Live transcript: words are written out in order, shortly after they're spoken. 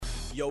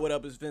Yo, what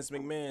up? It's Vince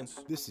McMahon.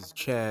 This is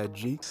Chad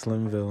G.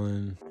 Slim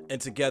Villain.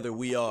 And together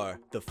we are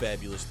the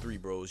Fabulous Three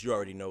Bros. You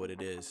already know what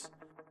it is.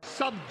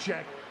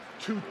 Subject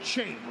to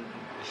change.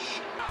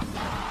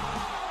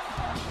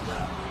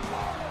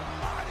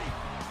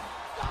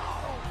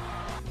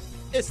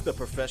 It's the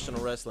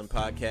Professional Wrestling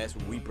Podcast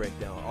where we break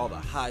down all the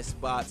high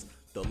spots,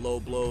 the low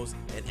blows,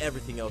 and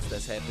everything else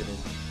that's happening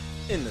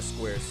in the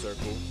square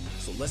circle.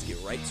 So let's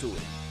get right to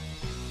it.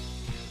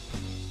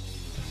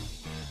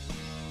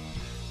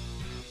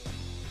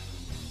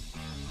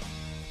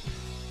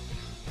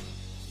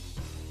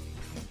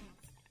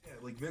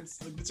 Vince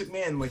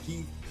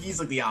McMahon, he's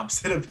like the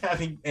opposite of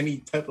having any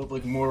type of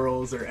like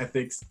morals or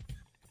ethics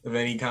of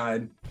any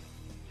kind.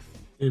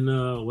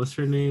 And what's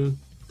her name?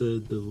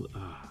 Damn,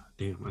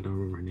 I don't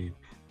remember her name.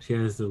 She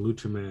has the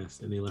lucha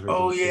mask, and they let her.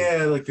 Oh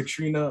yeah, like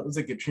Katrina. It was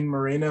like Katrina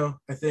Moreno,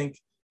 I think.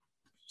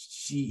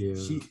 She's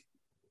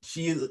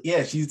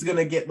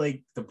gonna get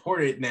like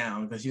deported now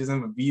because she doesn't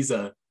have a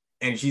visa,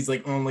 and she's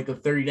like on like a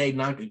 30-day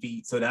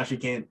non-compete, so now she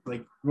can't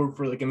like work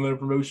for like another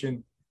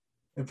promotion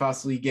and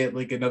possibly get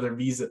like another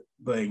visa,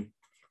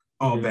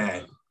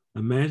 bad.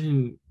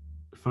 Imagine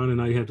finding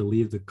out you have to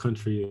leave the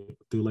country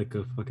through like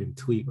a fucking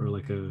tweet or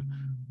like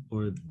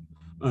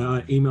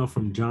email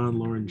from John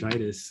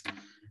Laurinaitis.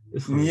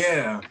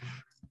 Yeah.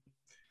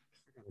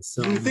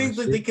 You think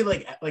like they could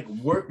like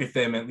work with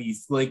them at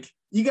least? Like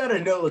you gotta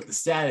know like the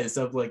status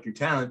of like your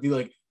talent. Be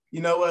like,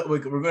 you know what?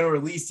 Like, we're gonna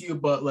release you,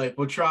 but like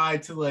we'll try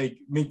to like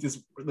make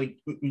this like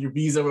your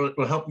visa.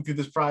 We'll help you through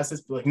this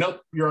process. But like,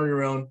 nope, you're on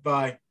your own.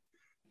 Bye.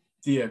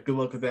 Yeah, good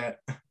luck with that.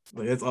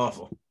 Like, it's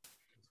awful.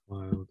 It's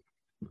wild.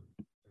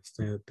 That's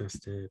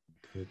that.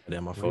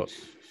 Damn, my fault.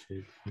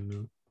 Shit, you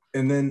know?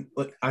 And then,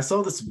 like, I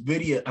saw this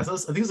video. I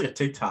think it was like a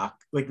TikTok.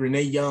 Like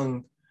Renee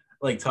Young,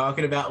 like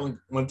talking about like,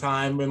 one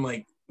time when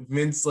like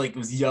Vince like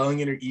was yelling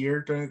in her ear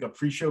during like a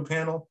pre-show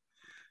panel.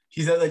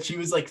 She said that she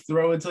was like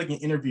thrown into like an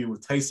interview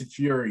with Tyson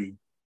Fury,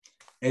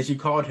 and she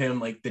called him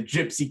like the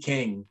Gypsy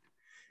King.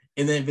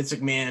 And then Vince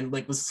McMahon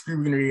like was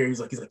screaming in her ear. He's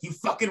like, you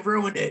fucking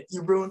ruined it.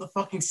 You ruined the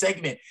fucking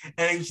segment.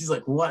 And she's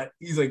like, what?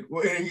 He's like,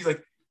 what? And he's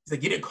like, you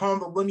didn't call him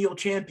the lineal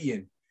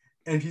champion.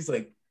 And she's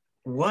like,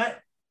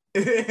 what?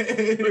 Like,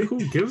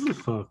 who gives a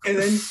fuck? And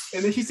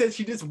then she said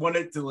she just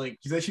wanted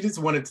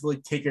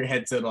to take her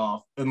headset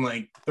off and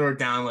like throw it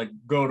down, like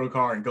go to a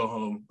car and go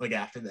home. Like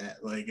after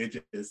that, like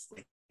it just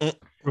like.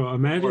 Bro,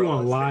 imagine you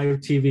on live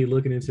TV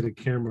looking into the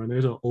camera and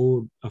there's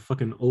a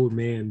fucking old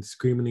man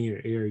screaming in your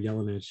ear,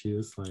 yelling at you.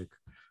 It's like.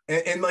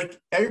 And like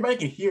everybody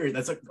can hear it.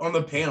 That's like on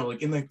the panel,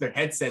 like in like their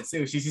headsets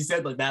too. She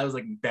said like that was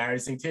like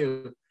embarrassing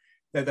too,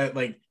 that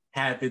like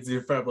happens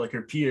in front of like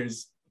her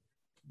peers,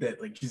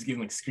 that like she's getting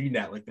like screamed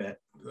at like that.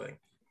 Like,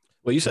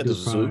 well, you said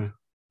this was who?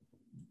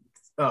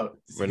 Oh,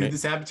 Renee.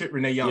 This happened to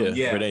Renee Young.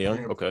 Yeah, Renee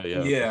Young. Okay,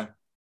 yeah. Yeah.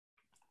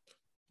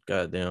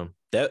 God damn.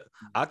 That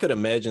I could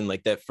imagine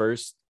like that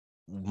first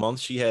month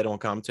she had on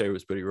commentary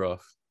was pretty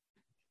rough.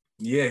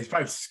 Yeah, he's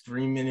probably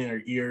screaming in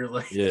her ear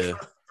like. Yeah.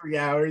 3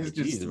 hours. Like,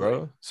 just geez,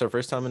 bro. It's her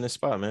first time in this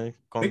spot, man.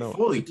 Calm Mick down.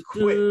 Foley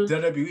quit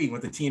WWE,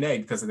 went to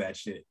TNA because of that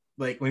shit.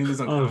 Like when he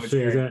was on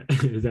commentary. Shit,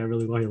 is that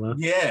really why he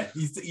left? Yeah,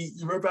 he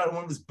wrote about it in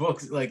one of his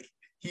books. Like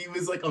he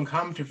was like on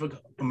commentary for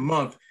a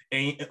month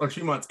or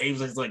 2 months. And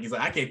he's like,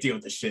 I can't deal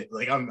with this shit.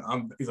 Like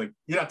he's like,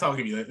 you're not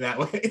talking to me that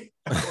way.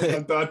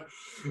 I'm done.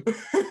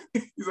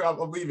 He's like,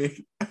 I'm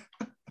leaving.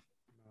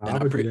 I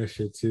would do that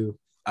shit too.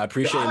 I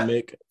appreciate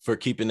Mick for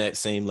keeping that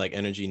same like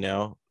energy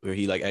now, where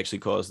he like actually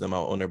calls them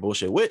out on their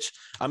bullshit, which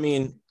I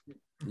mean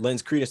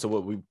lends credence to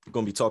what we're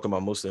gonna be talking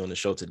about mostly on the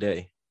show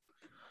today.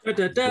 I'm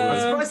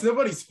surprised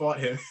nobody's fought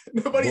him.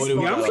 I'm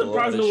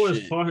surprised no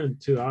one's fought him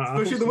too.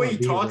 Especially the way he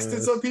talks to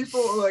some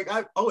people. Like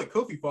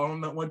Kofi fought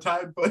him that one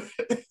time, but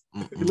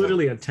he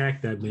literally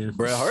attacked that man.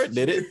 Bret Hart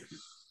did it.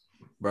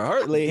 Bret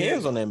Hart laid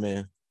hands on that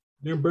man.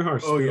 Yeah, Bret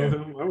Hart spit on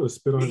him. I would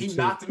spit on him. He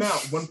knocked him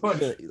out one punch.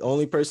 The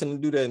only person to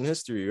do that in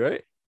history,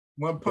 right?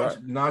 One punch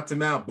knocked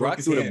him out. Brock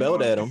threw the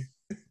belt at him.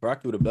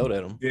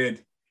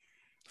 Did.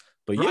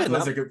 But Brock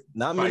yeah,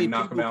 not many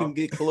people can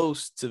get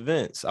close to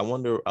Vince. I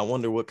wonder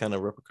what kind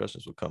of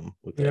repercussions would come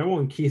with that. Yeah, I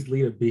want Keith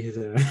Lee to beat his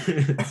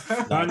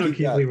ass. I know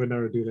Keith Lee would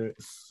never do that.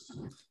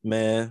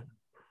 Man,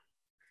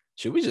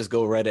 should we just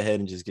go right ahead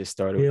and just get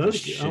started with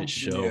this shit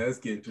show? Yeah, let's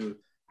get to it.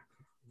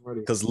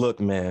 Because look,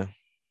 man.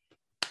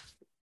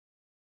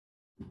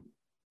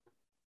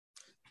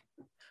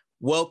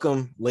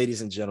 Welcome,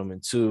 ladies and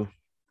gentlemen, to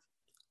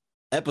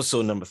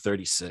episode number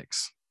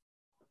 36.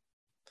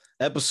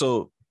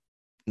 Episode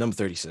number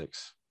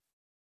 36.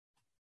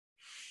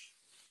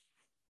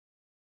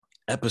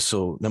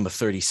 Episode number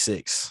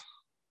 36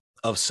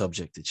 of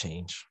Subject to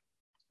Change.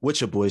 With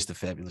your boys, the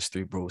Fabulous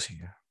Three Bros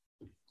here.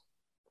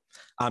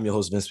 I'm your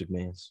host, Vince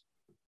McMahon.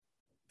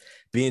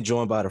 Being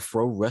joined by the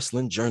pro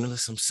wrestling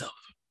journalist himself,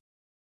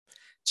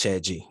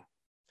 Chad G.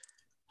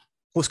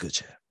 What's good,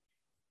 Chad?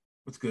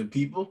 What's good,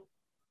 people?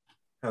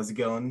 How's it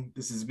going?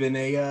 This has been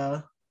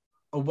a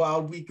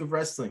wild week of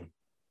wrestling.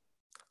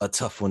 A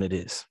tough one it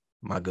is,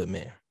 my good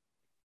man.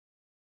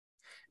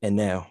 And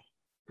now,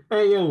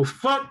 Hey yo,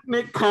 fuck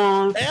Nick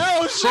Khan.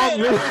 Oh Fuck shit!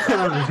 Nick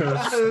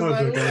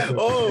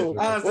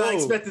I was not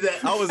expecting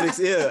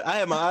that. I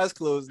had my eyes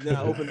closed. Then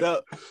I opened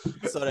up.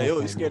 So that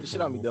you scared the shit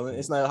out of me, Dylan.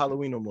 It's not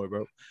Halloween no more,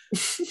 bro.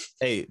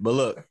 Hey, but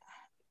look,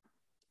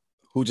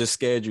 who just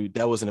scared you?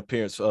 That was an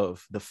appearance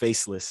of the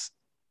faceless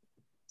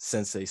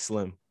Sensei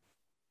Slim.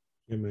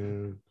 Yeah,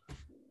 man.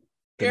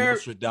 The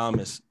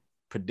Nostradamus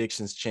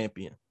predictions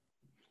champion.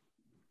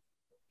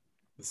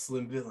 The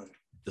Slim Villain.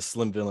 The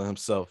Slim Villain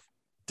himself,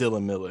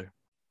 Dylan Miller.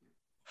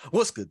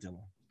 What's good,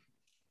 Dylan?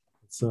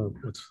 What's up?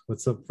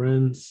 What's up,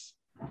 friends?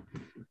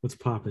 What's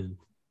popping?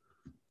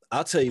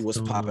 I'll tell you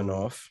what's popping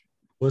off.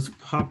 What's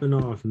popping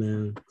off,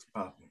 man? It's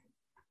popping.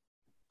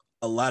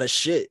 A lot of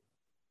shit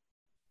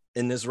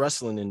in this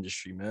wrestling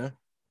industry, man.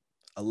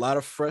 A lot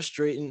of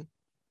frustrating,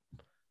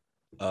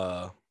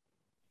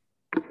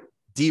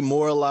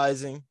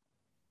 demoralizing,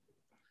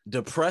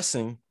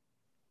 depressing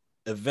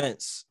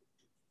events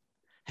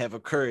have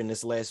occurred in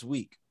this last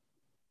week.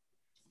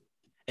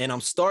 And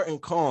I'm starting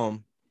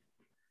calm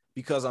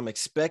because I'm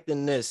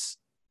expecting this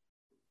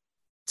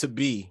to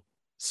be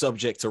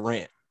subject to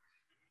rant.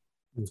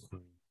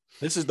 Okay.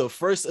 This is the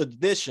first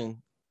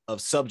edition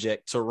of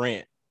Subject to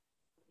Rant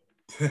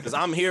because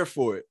I'm here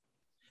for it.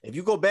 If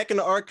you go back in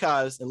the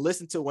archives and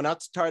listen to when I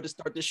tried to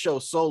start this show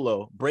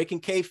solo, Breaking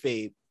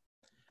Kayfabe,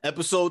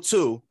 episode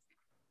 2,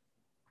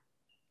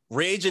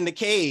 Rage in the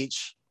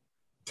Cage,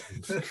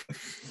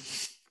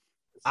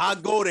 I'll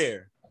go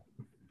there.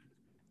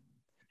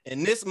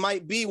 And this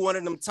might be one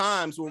of them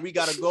times where we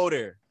got to go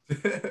there.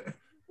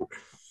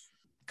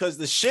 Because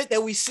the shit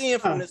that we seeing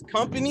from this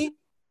company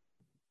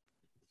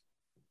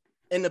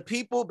and the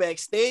people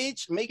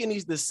backstage making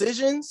these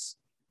decisions,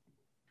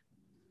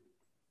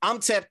 I'm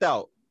tapped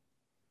out.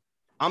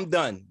 I'm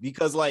done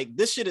because like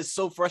this shit is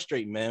so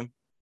frustrating, man.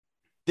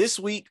 This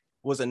week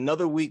was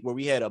another week where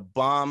we had a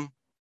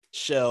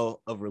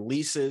bombshell of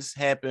releases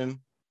happen.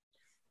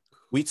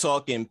 We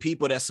talking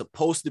people that's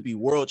supposed to be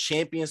world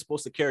champions,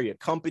 supposed to carry a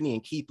company,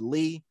 and Keith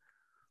Lee.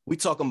 We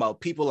talking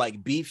about people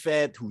like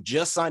B-Fab who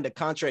just signed a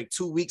contract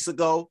 2 weeks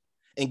ago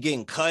and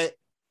getting cut.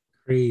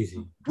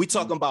 Crazy. We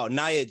talking about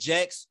Nia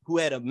Jax who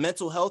had a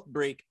mental health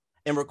break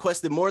and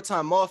requested more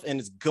time off and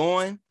is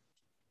gone.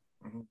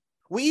 Mm-hmm.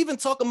 We even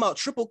talking about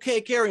Triple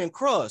K Karrion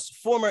Kross,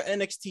 former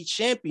NXT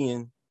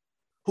champion,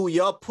 who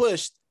y'all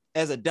pushed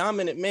as a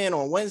dominant man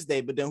on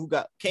Wednesday, but then who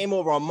came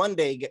over on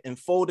Monday and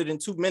folded in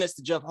 2 minutes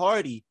to Jeff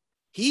Hardy.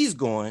 He's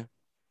gone.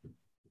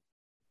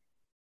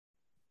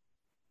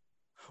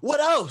 What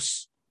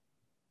else?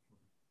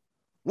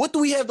 What do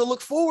we have to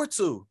look forward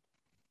to?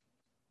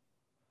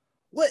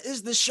 What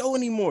is this show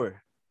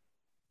anymore?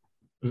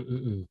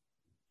 I'm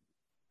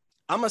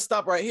going to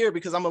stop right here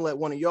because I'm going to let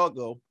one of y'all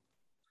go.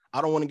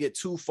 I don't want to get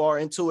too far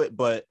into it,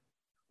 but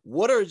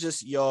what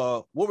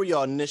were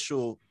y'all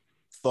initial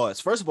thoughts?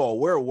 First of all,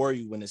 where were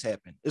you when this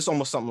happened? It's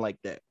almost something like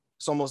that.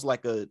 It's almost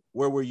like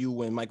where were you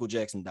when Michael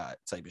Jackson died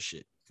type of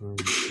shit.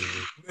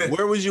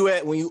 Where was you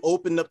at when you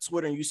opened up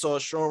Twitter and you saw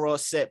Sean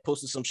Ross Sapp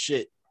posted some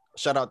shit?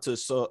 Shout out to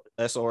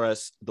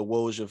SRS, the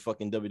Woj of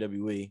fucking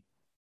WWE.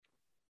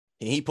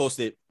 And he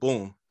posted,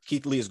 boom,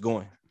 Keith Lee is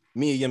going.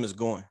 Mia Yim is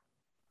going.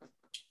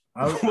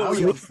 I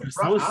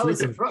was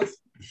surprised.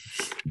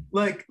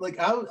 Like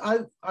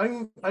I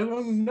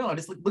don't know. I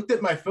just looked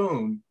at my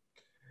phone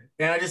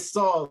and I just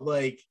saw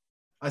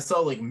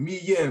Mia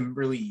Yim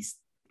released,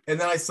 and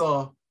then I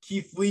saw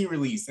Keith Lee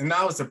released, and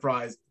I was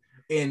surprised.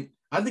 And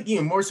I think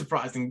even more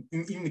surprising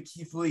than even the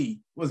Keith Lee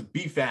was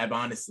B-Fab,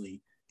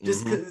 honestly.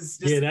 Just because,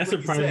 that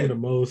surprised me the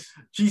most.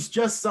 She's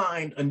just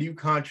signed a new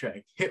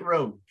contract. Hit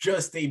Row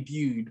just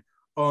debuted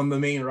on the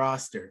main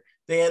roster.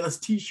 They had this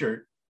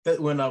T-shirt that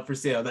went up for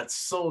sale that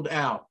sold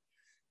out.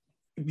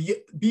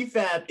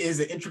 B-Fab is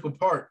an integral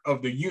part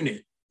of the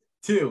unit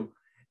too,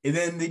 and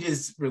then they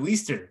just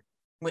released her.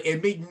 Like,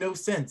 it made no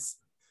sense.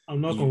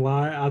 I'm not gonna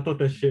lie, I thought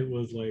that shit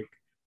was like,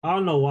 I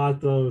don't know why I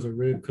thought it was a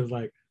rib, because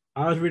like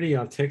I was reading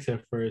y'all text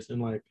at first,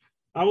 and like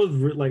I was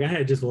I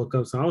had just woke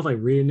up, so I was like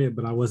reading it,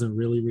 but I wasn't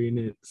really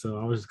reading it, so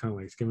I was just kind of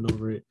like skimming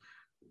over it.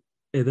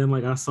 And then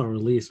like I saw a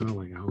release, and I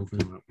was like, I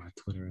opened up my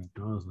Twitter app,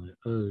 and I was like,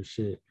 oh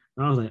shit.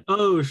 And I was like,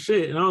 oh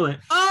shit. And I was like,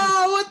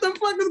 oh, what the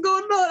fuck is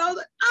going on? I was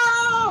like,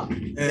 oh.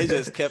 It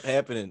just kept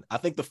happening. I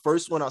think the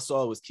first one I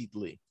saw was Keith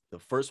Lee. The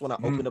first one I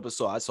opened up and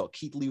saw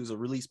Keith Lee was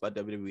released by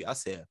WWE. I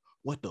said,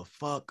 what the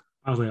fuck?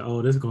 I was like,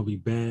 oh, this is going to be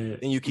bad.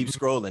 Then you keep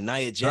scrolling.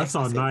 Nia Jax.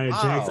 I saw Nia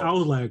Jax. I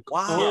was like,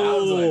 wow.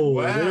 Oh,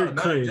 wow, they're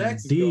cutting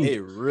deep. They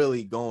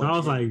really going. And I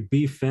was like,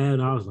 be fat.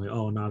 I was like,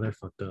 oh, no, they're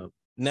fucked up.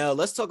 Now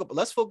let's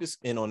focus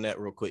in on that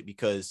real quick,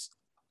 because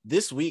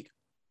this week,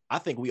 I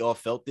think we all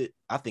felt it.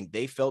 I think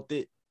they felt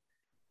it.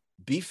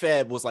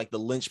 B-Fab was like the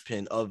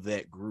linchpin of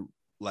that group.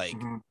 Like,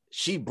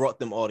 she brought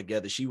them all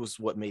together. She was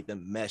what made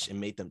them mesh and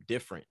made them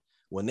different.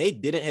 When they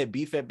didn't have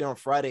B-Fab there on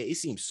Friday, it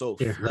seemed so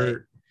flat.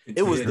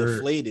 It was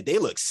deflated. They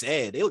looked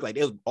sad. They looked like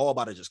they was all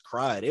about to just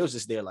cry. They was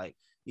just there like,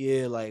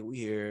 yeah, like we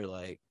here,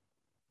 like.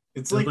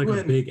 It's like when,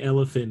 a big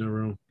elephant in the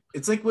room.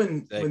 It's like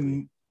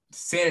when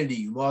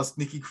Sanity lost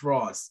Nikki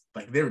Cross,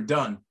 like they were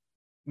done.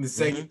 In the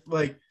second,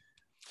 like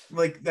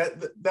like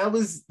that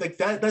was like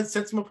that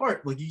sets them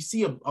apart. Like you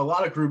see a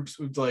lot of groups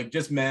with like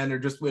just men or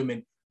just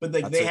women, but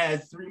like they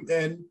had 3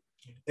 men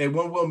and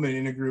 1 woman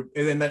in a group,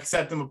 and then that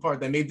set them apart.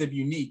 That made them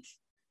unique,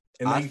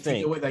 and then you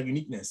take away that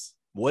uniqueness.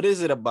 What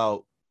is it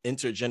about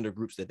intergender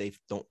groups that they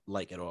don't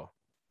like at all?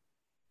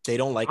 They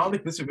don't like. I don't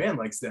think Mr. Man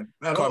likes them.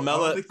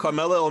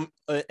 Carmella,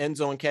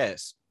 Enzo, and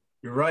Cass.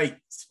 You're right.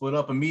 Split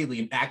up immediately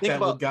and act that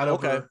Legado.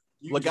 Okay.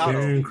 Legado.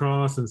 Karen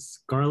Cross and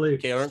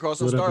Scarlett. Karen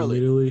Cross and Scarlett.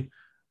 Immediately.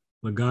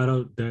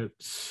 Legado.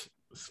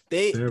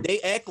 They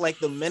act like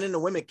the men and the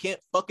women can't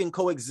fucking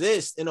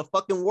coexist in a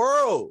fucking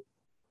world.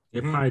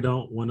 They probably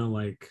don't want to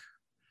like.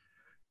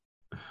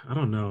 I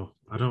don't know.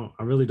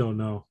 I really don't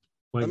know.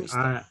 Like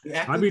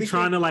I be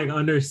trying to like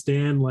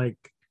understand like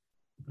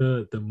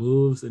the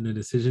moves and the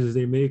decisions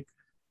they make,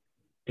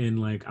 and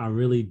like I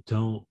really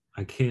don't.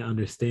 I can't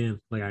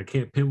understand. Like I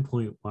can't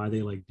pinpoint why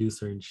they like do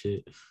certain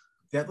shit.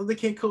 Yeah, they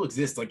can't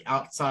coexist like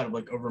outside of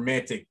like a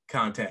romantic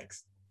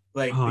context.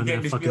 Like they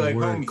can't just be like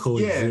homies.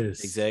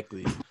 Coexist. Yeah,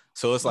 exactly.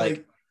 So it's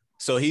like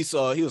so he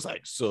saw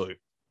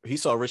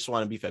Rich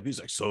Swann and BFAB. He was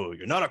like, so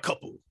you're not a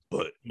couple,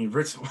 but you're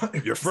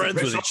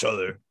friends with each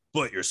other,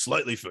 but you're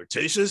slightly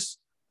flirtatious.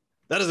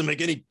 That doesn't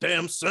make any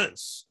damn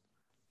sense.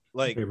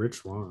 Like Rich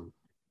Swann.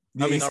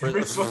 I mean,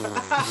 Rich Swann.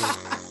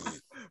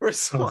 Rich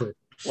Swann.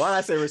 Why did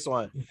I say Rich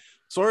Swann?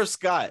 Swerve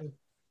Scott.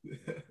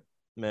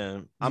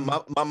 Man,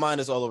 my mind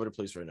is all over the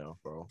place right now,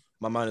 bro.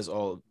 My mind is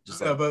all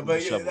just like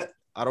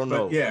I don't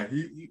know.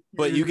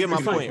 But you get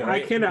my point,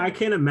 right? I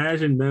can't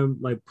imagine them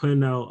like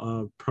putting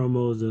out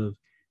promos of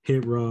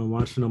Hit Row and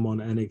watching them on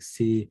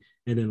NXT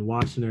and then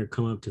watching her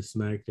come up to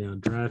SmackDown,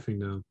 drafting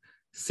them,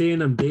 seeing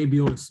them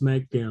debut on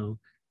SmackDown,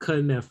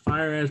 cutting that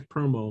fire ass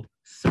promo,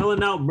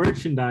 selling out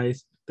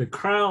merchandise, the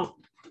crowd,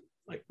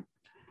 like,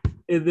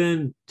 and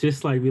then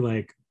just like be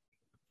like,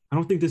 I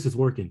don't think this is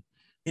working.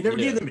 He never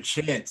gave them a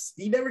chance.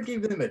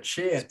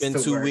 It's been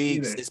 2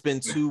 weeks. It's been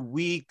 2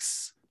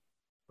 weeks.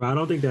 I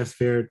don't think that's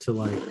fair to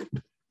like.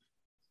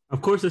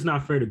 Of course, it's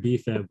not fair to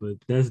BFAB, but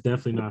that's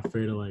definitely not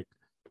fair to like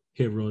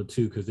Hit Row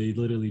too, because they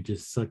literally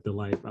just sucked the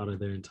life out of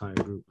their entire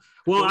group.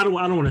 Well, I don't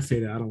want to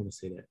say that. I don't want to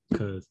say that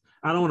because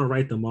I don't want to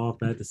write them off.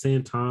 But at the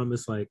same time,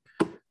 it's like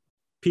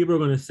people are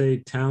going to say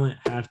talent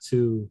have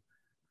to.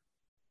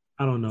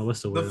 I don't know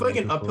what's the word. The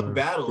fucking uphill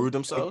battle. Prove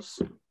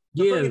themselves.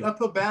 Fucking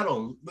uphill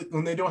battle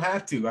when they don't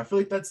have to. I feel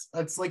like that's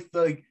like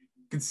the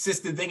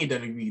consistent thing in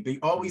WWE. They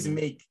always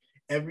make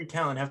every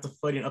talent have to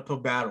fight an uphill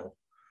battle.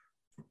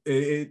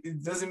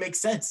 It doesn't make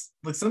sense.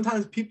 Like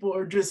sometimes people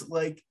are just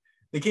like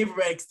they came from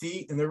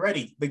NXT and they're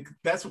ready. Like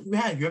that's what you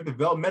have. You have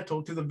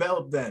developmental to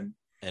develop them.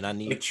 And I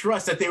need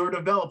trust that they were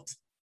developed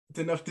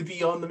enough to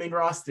be on the main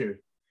roster.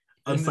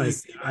 It's like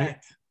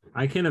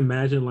I can't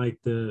imagine like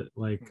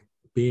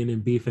being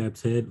in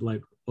BFAB's head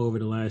like over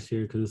the last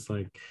year because it's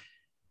like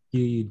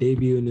you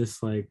debut in this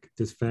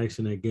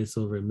faction that gets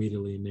over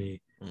immediately and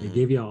they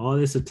give you all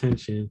this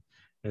attention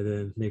and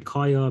then they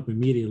call you up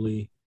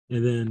immediately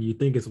and then you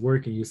think it's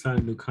working, you sign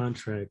a new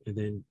contract and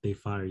then they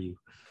fire you.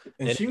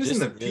 And she was in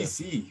the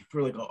PC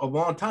for like a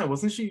long time,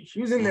 wasn't she?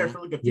 She was in there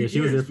for like a few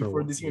years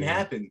before this even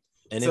happened.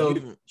 And so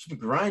she's been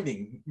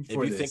grinding. If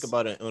you think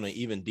about it on an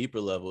even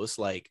deeper level, it's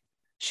like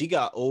she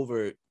got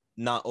over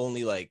not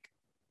only like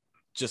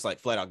just like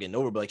flat out getting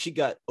over, but like she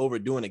got over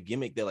doing a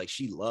gimmick that like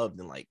she loved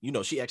and like, you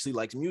know, she actually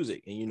likes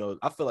music. And, you know,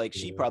 I feel like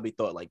she probably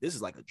thought like, this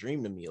is like a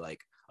dream to me.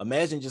 Like,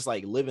 imagine just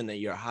like living at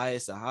your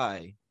highest of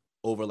high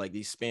over like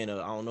these span of,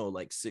 I don't know,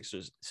 like 6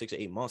 or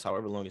 8 months,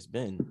 however long it's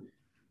been.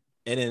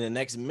 And in the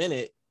next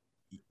minute,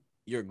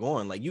 you're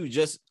gone. Like you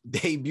just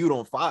debuted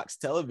on Fox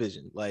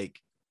television like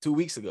 2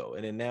 weeks ago.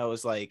 And then now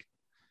it's like,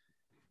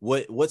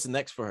 what's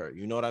next for her?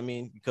 You know what I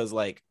mean? Because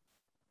like,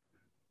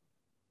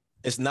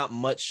 it's not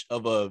much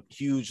of a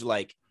huge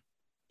like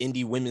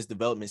indie women's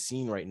development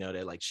scene right now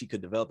that like she could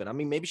develop it. I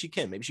mean, maybe she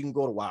can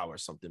go to WoW or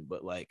something,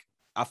 but like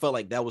I felt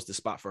like that was the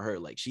spot for her.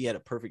 Like she had a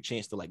perfect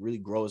chance to like really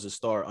grow as a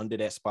star under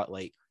that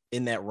spotlight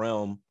in that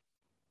realm,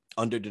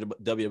 under the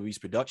WWE's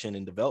production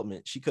and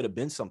development. She could have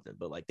been something,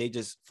 but like they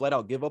just flat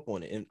out give up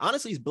on it. And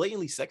honestly, it's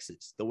blatantly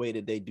sexist the way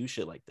that they do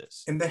shit like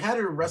this. And they had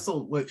her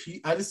wrestle.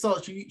 I just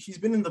saw she's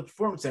been in the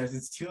Performance Center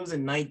since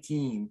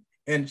 2019,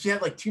 and she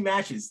had like 2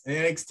 matches in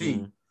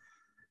NXT.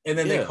 And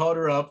then they called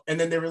her up, and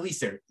then they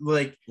released her.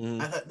 Like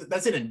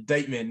that's an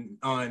indictment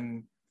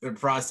on the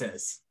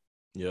process.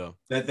 Yeah,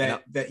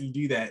 that you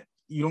do that.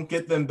 You don't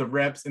get them the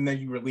reps, and then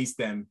you release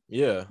them.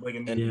 Yeah,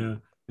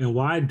 And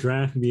why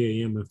draft Mia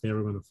Yim if they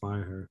were going to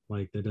fire her?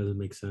 Like that doesn't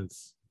make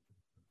sense.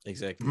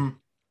 Exactly.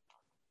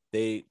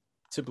 They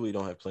typically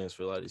don't have plans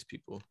for a lot of these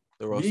people.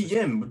 Mia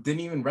Yim didn't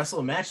even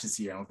wrestle a match this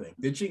year. I don't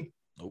think. Did she?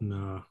 Nope.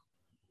 No.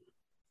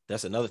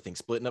 That's another thing.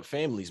 Splitting up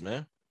families,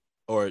 man,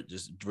 or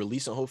just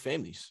releasing whole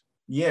families.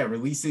 Yeah,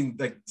 releasing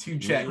like 2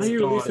 checks. How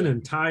you release an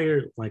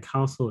entire like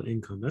household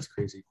income? That's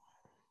crazy.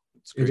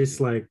 It's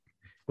just like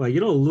you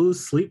don't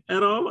lose sleep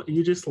at all.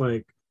 You just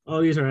like,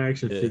 oh, these are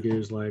action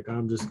figures. Like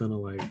I'm just gonna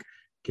like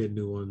get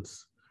new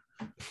ones.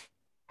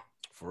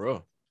 For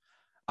real.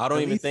 I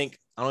don't even think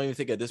I don't even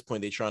think at this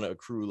point they're trying to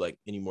accrue like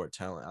any more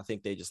talent. I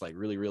think they just like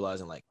really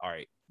realizing like, all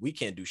right, we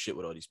can't do shit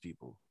with all these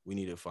people. We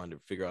need to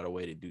figure out a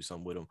way to do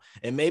something with them.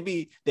 And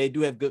maybe they do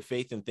have good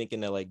faith in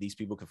thinking that like these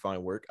people can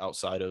find work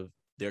outside of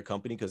their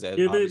company because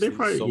obviously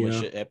probably, so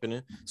much shit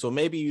happening. So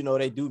maybe, you know,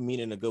 they do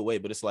mean in a good way,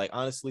 but it's like,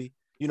 honestly,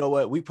 you know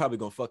what? We probably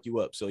gonna fuck you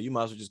up. So you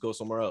might as well just go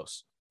somewhere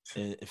else.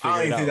 And I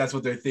don't even think that's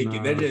what they're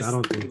thinking. They're just. I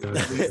don't think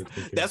that's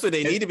that's what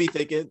they need to be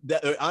thinking.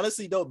 That,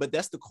 honestly, though, but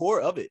that's the core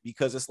of it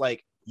because it's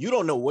like you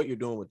don't know what you're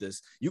doing with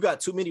this. You got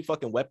too many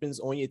fucking weapons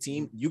on your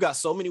team. You got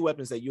so many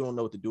weapons that you don't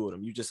know what to do with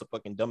them. You just a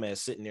fucking dumbass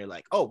sitting there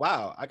like, oh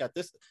wow, I got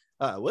this.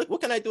 What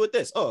can I do with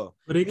this? Oh,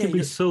 but it can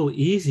be so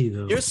easy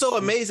though. You're so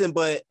amazing,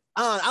 but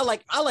I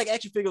like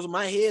action figures with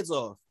my heads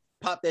off.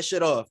 Pop that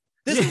shit off.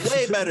 This is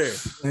way better.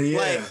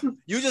 Like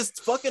you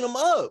just fucking them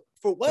up.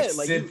 For what?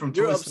 Like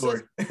you're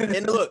upset.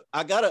 And look,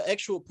 I got an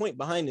actual point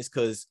behind this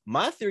because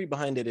my theory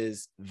behind it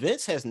is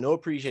Vince has no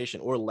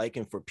appreciation or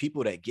liking for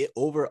people that get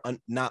over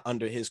not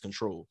under his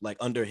control, like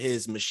under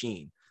his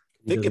machine.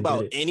 Think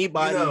about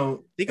anybody.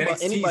 Think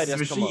about anybody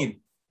that's come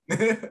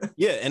up.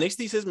 Yeah,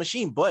 NXT's his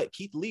machine, but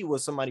Keith Lee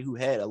was somebody who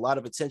had a lot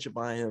of attention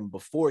behind him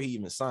before he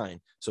even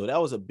signed. So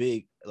that was a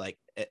big like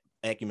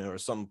acumen or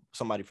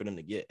somebody for them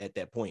to get at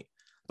that point.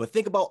 But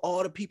think about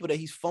all the people that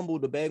he's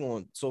fumbled the bag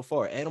on so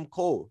far. Adam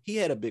Cole, he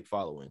had a big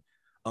following.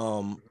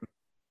 I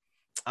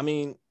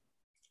mean,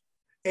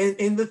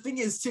 and the thing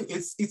is too,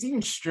 it's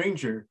even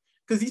stranger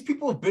because these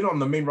people have been on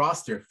the main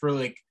roster for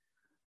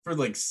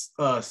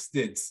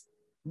stints.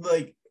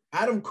 Like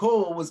Adam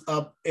Cole was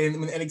up when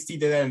NXT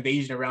did that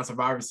invasion around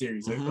Survivor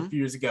Series like, a few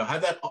years ago.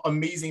 Had that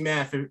amazing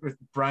match with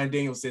Bryan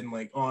Danielson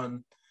like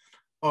on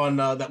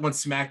that one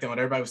SmackDown when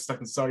everybody was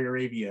stuck in Saudi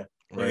Arabia.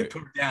 Right. They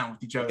took it down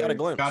with each other.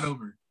 Got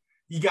over.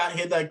 He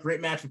had that great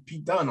match with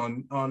Pete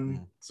Dunne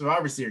on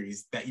Survivor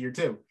Series that year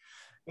too,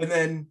 and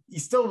then he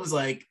still was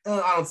like,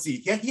 I don't see.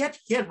 He had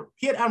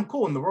Adam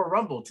Cole in the Royal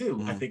Rumble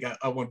too. I think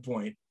at one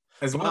point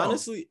as well.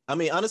 Honestly,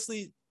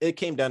 it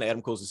came down to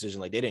Adam Cole's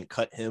decision. Like they didn't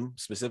cut him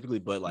specifically,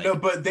 but like no,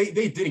 but they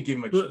didn't give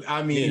him a.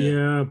 I mean,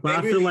 yeah, but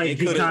I feel like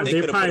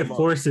they probably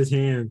forced his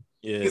hand.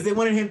 Yeah, because they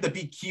wanted him to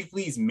be Keith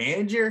Lee's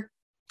manager.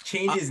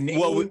 Change his name.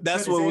 Well,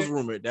 that's what was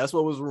rumored. That's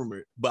what was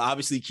rumored. But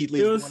obviously Keith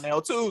Lee is one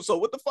now too. So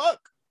what the fuck?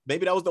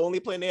 Maybe that was the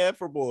only plan they had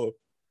for Bull.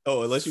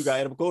 Oh, unless you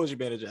got Adam Cole as your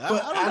manager.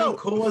 But I don't know.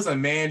 Cole was a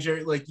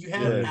manager. Like you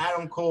have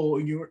Adam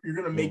Cole, you're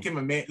gonna make him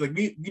a man. Like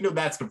we know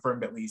that's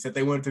confirmed at least that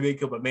they wanted to make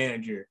him a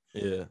manager.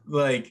 Yeah.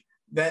 Like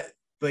that.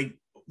 Like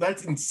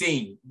that's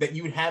insane that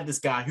you would have this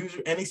guy who's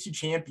your NXT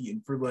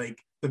champion for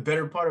like the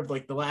better part of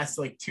like the last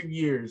like 2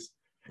 years,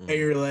 and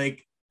you're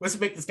like, let's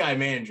make this guy a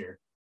manager.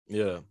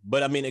 Yeah,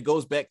 but I mean, it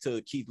goes back to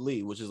Keith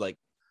Lee, which is like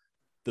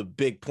the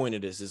big point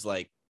of this is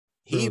like.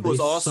 He was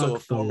also a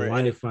former.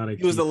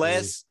 He was the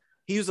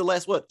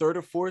last what, third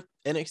or fourth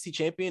NXT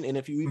champion. And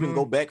if you even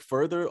go back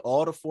further,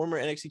 all the former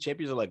NXT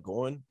champions are like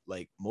gone,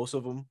 like most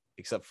of them,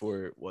 except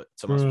for what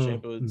Tommaso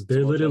Ciampa.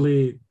 They're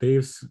literally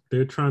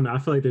they're trying to. I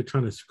feel like they're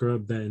trying to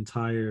scrub that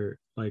entire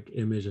like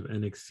image of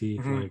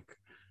NXT, like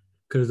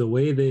because the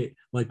way they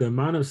like the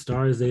amount of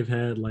stars they've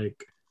had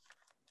like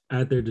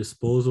at their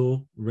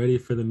disposal, ready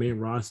for the main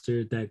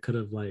roster that could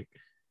have like.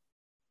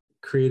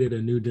 Created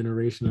a new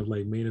generation of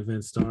like main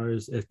event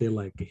stars if they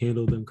like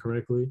handle them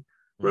correctly.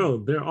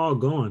 Bro, they're all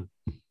gone.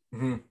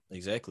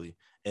 Exactly.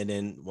 And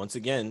then once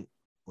again,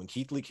 when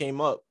Keith Lee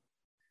came up,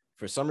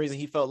 for some reason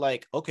he felt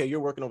like, okay, you're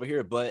working over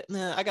here, but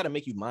I gotta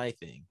make you my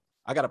thing.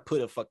 I gotta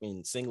put a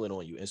fucking singlet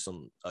on you and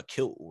a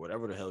kilt or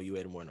whatever the hell you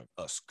had him wearing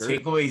a skirt.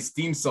 Take away his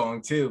theme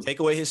song too. Take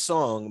away his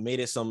song, made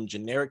it some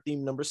generic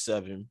theme number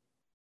 7,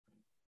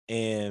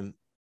 and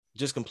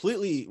just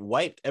completely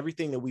wiped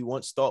everything that we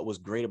once thought was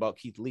great about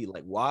Keith Lee.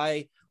 Like,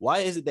 why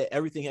is it that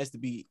everything has to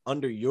be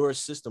under your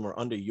system or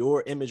under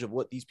your image of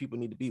what these people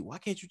need to be? Why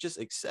can't you just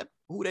accept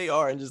who they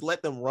are and just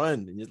let them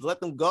run and just let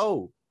them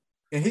go?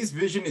 And his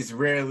vision is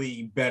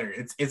rarely better.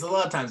 It's a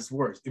lot of times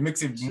worse. It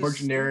makes it more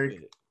generic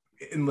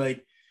and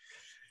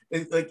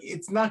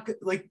it's not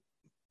like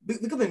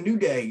look at the New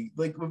Day,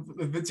 like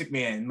with Vince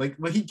McMahon, like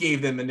what he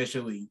gave them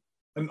initially,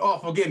 an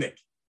awful gimmick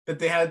that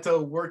they had to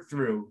work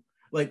through.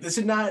 Like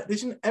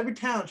every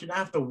talent should not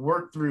have to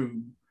work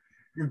through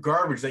your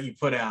garbage that you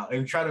put out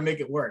and try to make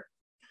it work.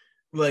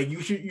 Like you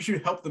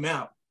should help them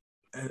out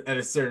at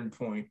a certain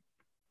point.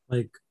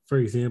 Like for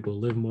example,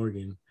 Liv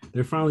Morgan,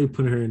 they're finally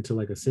putting her into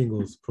like a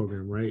singles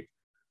program, right?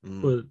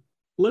 But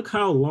look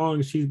how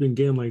long she's been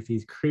getting like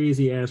these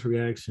crazy ass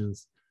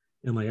reactions,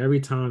 and like every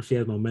time she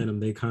has momentum,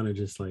 they kind of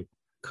just like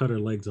cut her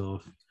legs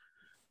off.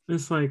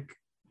 It's like.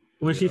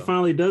 When she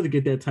finally does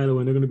get that title,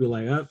 and they're going to be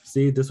like,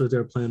 see, this was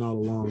their plan all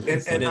along.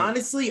 And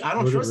honestly, I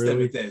don't trust them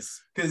with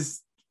this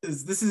because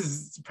this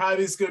is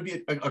probably just going to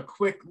be a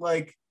quick,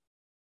 like,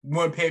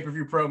 one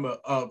pay-per-view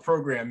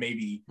program,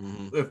 maybe,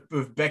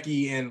 with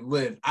Becky and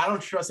Liv. I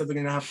don't trust that they're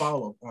going to have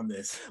follow-up on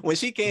this. When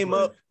she came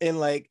up and,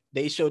 like,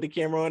 they showed the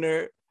camera on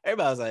her,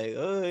 everybody was like,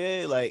 oh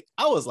yeah, like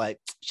I was like,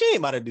 she ain't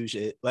about to do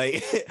shit.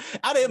 Like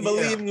I didn't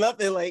believe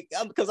nothing, like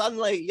because I'm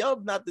like,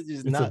 y'all not to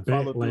just It's not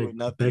follow through like with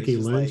nothing. Becky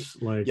it's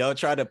just Lynch, like y'all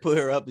try to put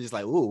her up, just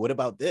like, ooh, what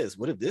about this?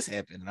 What if this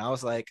happened? And I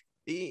was like,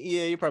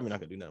 yeah, you're probably not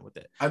gonna do nothing with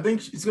that. I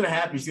think it's gonna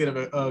happen. She's gonna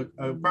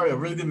have probably a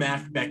really good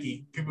match for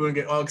Becky. People are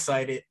gonna get all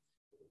excited.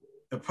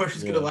 The push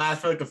is gonna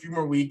last for like a few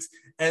more weeks,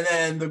 and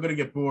then they're gonna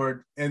get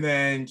bored, and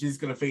then she's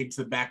gonna fade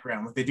to the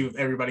background like they do with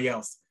everybody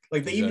else.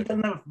 Like they even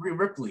done that with Rhea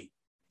Ripley.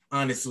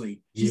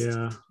 Honestly, she's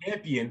a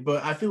champion,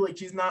 but I feel like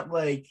she's not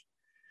like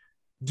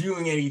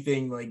doing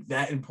anything like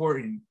that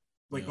important,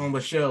 like on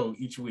the show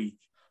each week.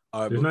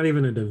 There's not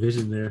even a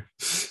division there.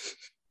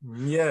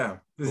 Yeah,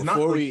 I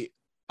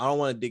don't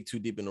want to dig too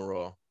deep into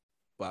Raw,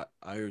 but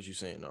I heard you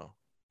saying no.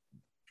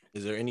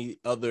 Is there any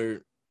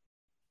other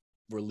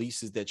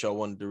releases that y'all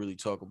wanted to really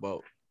talk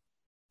about?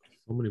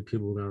 So many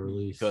people got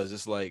released because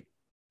it's like,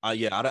 I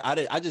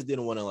just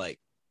didn't want to like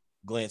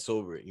glance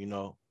over it, you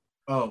know.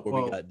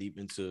 We got deep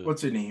into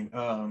what's her name?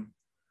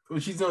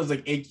 She's known as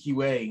like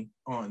AQA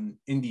on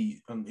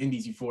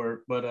Indies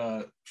before,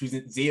 but she's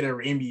in Zeta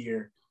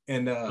Ramir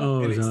and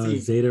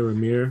Zeta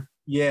Ramir.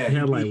 Yeah, he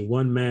had like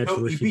one match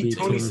where she beat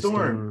Tony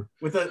Storm.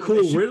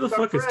 Cool. Where the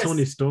fuck is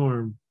Tony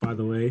Storm, by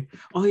the way?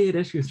 Oh yeah,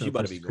 that's your stuff. She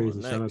about to be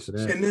crazy. Shout out to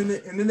that. And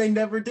then they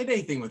never did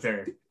anything with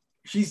her.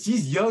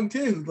 She's young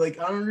too. Like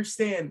I don't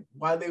understand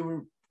why they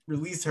would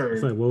release her.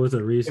 It's like, what was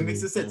the reason? It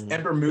makes sense.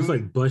 Ember Moon. It's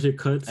like budget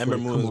cuts. Ember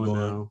Moon was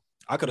gone.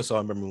 I could have saw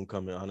Ember Moon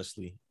coming.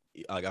 Honestly,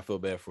 like I feel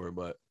bad for her,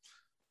 but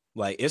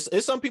like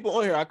it's some people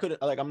on here I could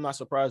like. I'm not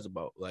surprised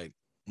about. Like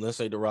let's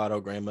say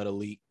Dorado, Grand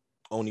Metalik,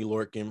 Oni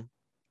Lorcan.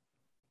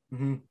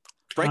 Mm-hmm.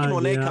 Frankie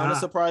Monet kind of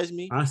surprised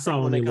me. I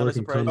saw Oni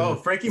Lorcan come. Oh,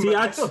 Frankie Monet.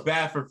 I feel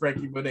bad for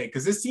Frankie Monet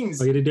because this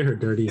seems. Oh, they did her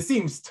dirty. It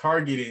seems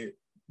targeted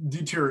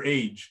due to her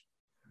age.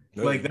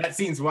 Really? Like that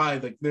seems why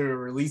like they're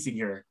releasing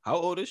her. How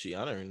old is she?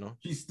 I don't even know.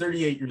 She's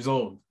 38 years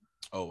old.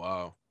 Oh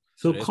wow.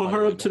 So call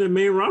her up to the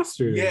main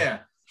roster. Yeah.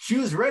 She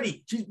was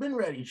ready. She's been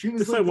ready. She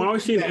was. It's like why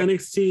was she in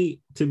NXT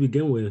to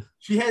begin with?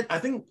 She had. I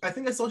think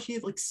I saw she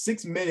had like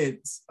 6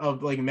 minutes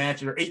of like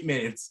match or 8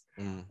 minutes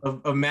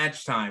of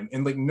match time,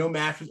 and like no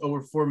match was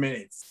over 4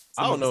 minutes.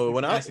 So I don't know.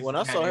 When I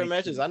saw her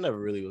matches, I never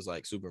really was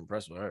like super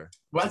impressed with her.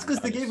 Well, that's because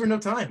they gave her no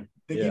time.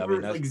 They gave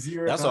her like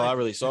zero. That's time. all I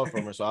really saw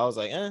from her. So I was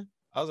like,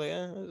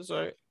 it's all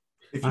right.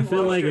 I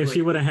feel like if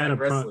she would have had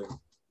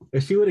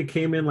if she would have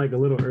came in like a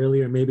little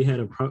earlier, maybe had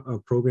a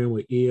program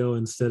with Io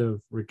instead of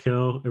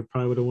Raquel, it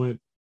probably would have went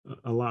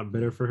a lot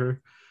better for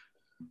her.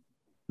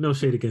 No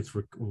shade against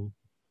Raquel,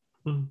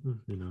 you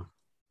know.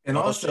 And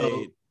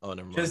also,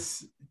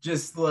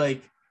 just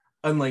like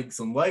unlike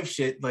some life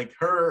shit, like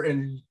her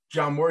and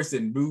John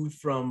Morrison moved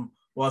from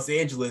Los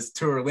Angeles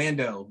to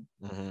Orlando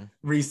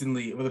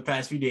recently over the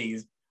past few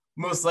days.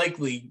 Most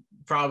likely,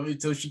 probably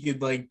so she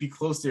could like be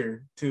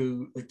closer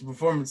to like the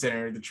performance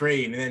center, the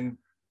train, and then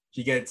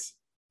she gets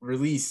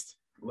released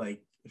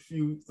like a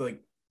few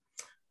like.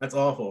 That's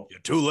awful.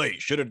 You're too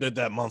late. Should have did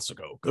that months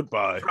ago.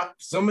 Goodbye.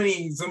 So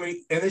many,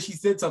 and then she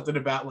said something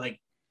about like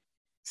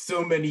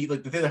so many,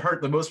 like the thing that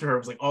hurt the most for her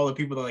was like all the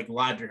people that like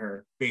lied to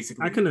her,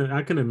 basically. I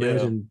can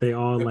imagine they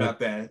all like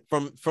that.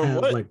 From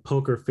have, what like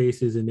poker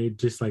faces and they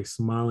just like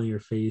smile in your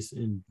face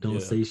and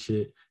don't say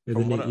shit, and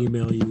then they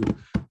email you,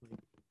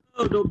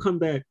 oh, don't come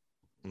back.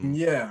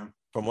 Yeah.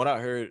 From what I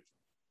heard,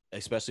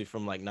 especially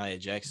from like Nia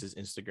Jax's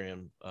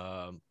Instagram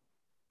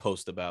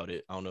post about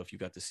it, I don't know if you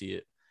got to see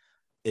it.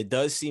 It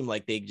does seem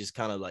like they just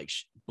kind of like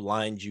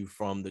blind you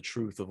from the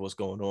truth of what's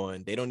going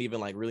on. They don't even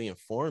like really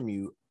inform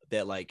you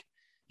that like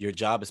your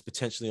job is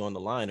potentially on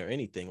the line or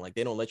anything. Like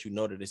they don't let you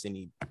know that there's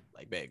any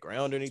like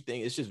background or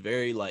anything. It's just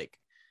very like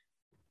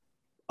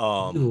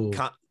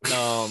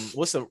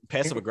what's the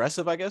passive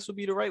aggressive, I guess would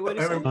be the right way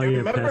to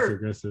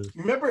say it.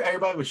 Remember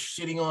everybody was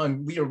shitting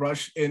on Leah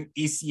Rush and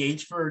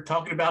ACH for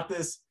talking about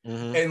this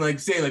and like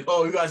saying like,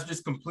 oh, you guys are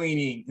just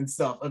complaining and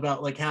stuff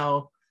about like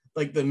how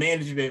like the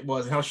management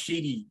was and how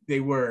shady they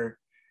were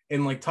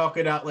and like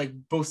talking out like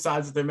both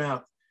sides of their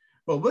mouth.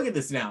 But look at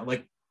this now.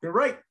 Like they're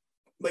right.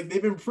 Like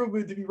they've been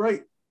proven to be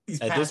right these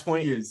past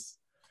years.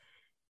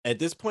 At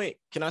this point,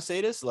 can I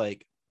say this?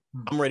 Like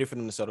I'm ready for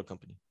them to settle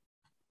company.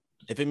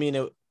 If it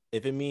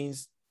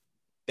means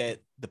that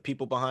the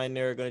people behind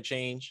there are going to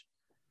change,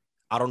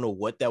 I don't know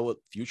what that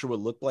future would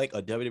look like,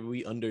 a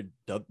WWE under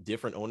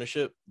different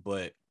ownership,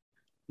 but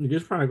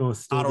it's probably going to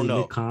still be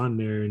Nick Khan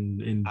there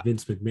and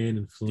Vince McMahon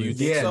influence.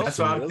 Yeah, that's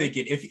what I'm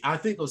thinking. I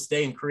think he'll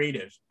stay in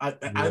creative. I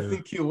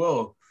think he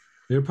will.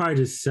 They'll probably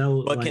just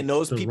sell. But like, can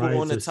those people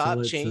on the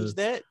top change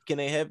that? Can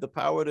they have the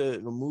power to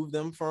remove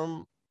them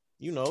from,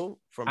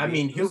 from? I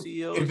mean, if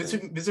Vince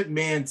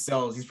McMahon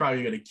sells, he's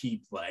probably going to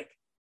keep like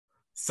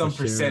some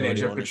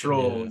percentage of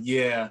control.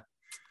 Yeah.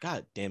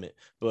 God damn it!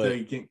 But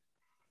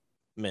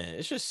man,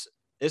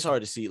 it's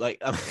hard to see.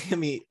 Like I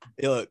mean,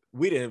 look,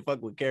 we didn't fuck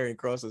with Karrion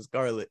Kross and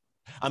Scarlett.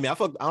 I mean, I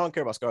don't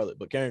care about Scarlett,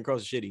 but Karrion Kross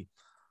is shitty.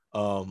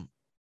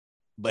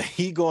 But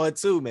he going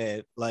too,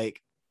 man.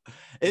 Like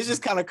It's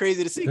just kind of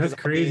crazy to see. That's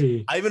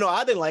crazy. Even though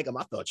I didn't like him,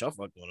 I thought y'all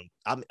fucked on him.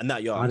 I'm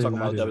not y'all. I'm talking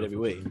about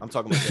WWE. I'm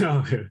talking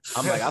about. Okay.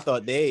 I'm like, I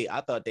thought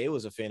they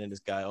was a fan of this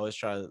guy. Always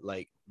trying to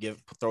like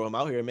throw him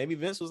out here. Maybe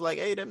Vince was like,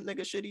 hey, them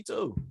nigga shitty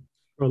too.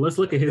 Bro, let's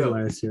look at his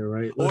last year,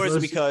 right? Or is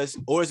it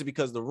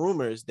because the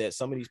rumors that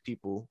some of these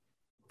people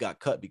got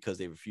cut because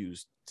they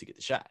refused to get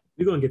the shot?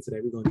 We're gonna get to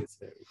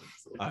that.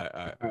 All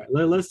right.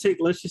 Let's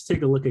just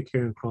take a look at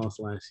Karrion Kross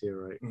last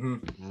year, right?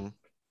 Mm-hmm.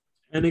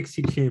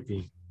 NXT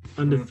champion,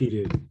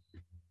 undefeated,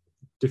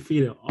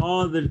 defeated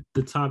all the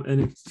top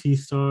NXT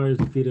stars,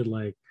 defeated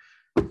like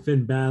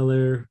Finn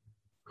Balor,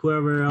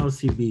 whoever else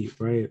he beat,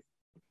 right?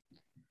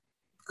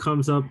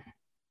 Comes up,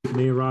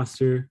 main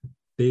roster,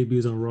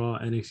 debuts on Raw,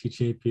 NXT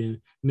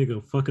champion,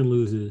 nigga fucking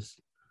loses,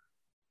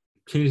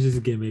 changes his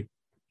gimmick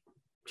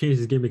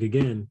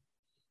again,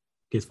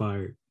 gets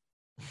fired.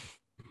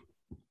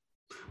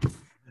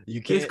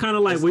 It's kind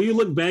of like when you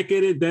look back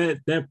at it,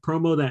 that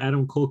promo that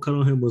Adam Cole cut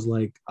on him was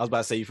like. I was about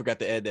to say you forgot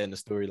to add that in the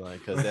storyline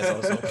because that's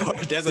also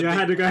part. I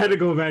had to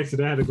go back to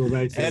that.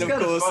 Adam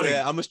Cole said,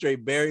 "I'm gonna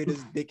straight bury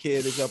this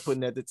dickhead that y'all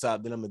putting at the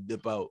top. Then I'm gonna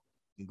dip out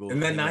and go."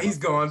 And then now he's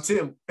gone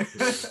too.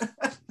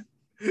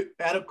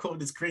 Adam Cole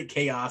just create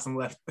chaos and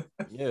left.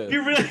 Yeah,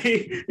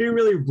 he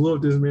really blew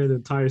up this man's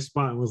entire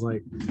spot and was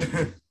like.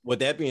 With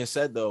that being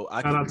said, though,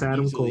 I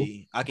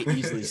can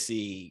easily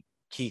see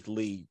Keith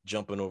Lee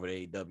jumping over to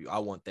AEW. I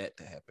want that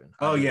to happen.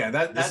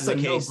 That's a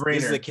no-brainer.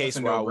 This is a case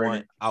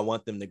where I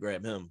want them to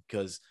grab him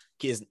because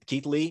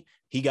Keith Lee,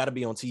 he got to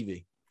be on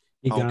TV.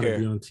 He got to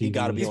be on TV. He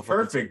got to be on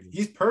perfect. TV.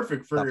 He's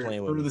perfect for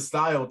the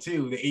style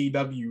too. The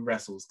AEW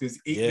wrestles because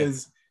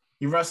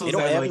he wrestles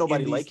that like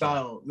nobody like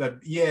style.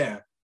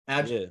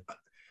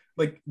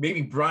 Like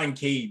maybe Brian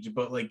Cage,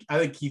 but like I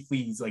think Keith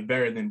Lee's like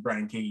better than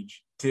Brian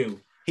Cage too.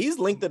 He's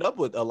linked it up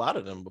with a lot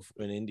of them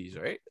before in indies,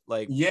 right?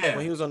 Like when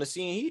he was on the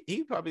scene,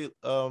 he probably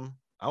I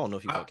don't know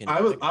if he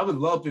I would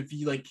love if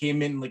he like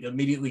came in like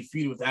immediately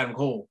feuded with Adam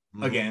Cole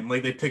again.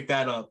 Like they picked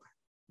that up.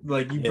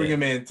 Like you bring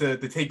him in to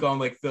take on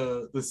like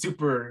the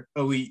super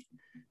elite.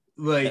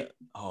 Like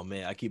oh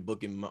man, I keep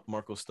booking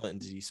Marco Stunt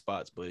into these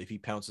spots, but if he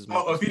pounces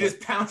if he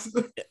just pounces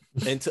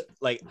into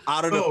like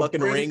out of the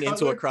fucking ring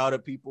into a crowd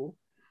of people.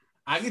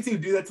 I can see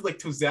him do that to like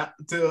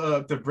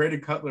to Brandon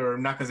Cutler or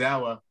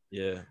Nakazawa.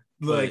 Yeah.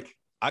 Like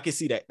I can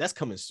see that. That's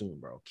coming soon,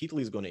 bro. Keith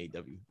Lee's going to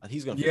AEW.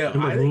 He's going to. Yeah,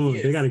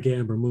 they got to get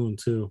Ember Moon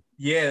too.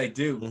 Yeah, they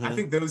do. Mm-hmm. I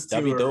think those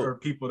two are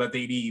people that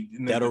they need.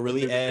 That'll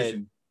really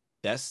add.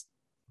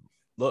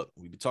 Look,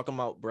 we be talking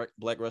about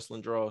black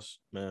wrestling draws,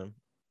 man.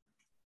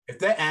 If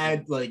they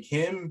add like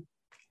him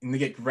and they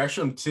get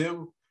Gresham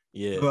too,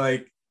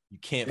 like you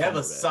can't. They have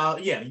a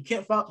solid. Yeah, you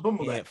can't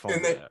fumble that.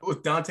 And then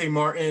with Dante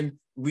Martin,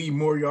 Lee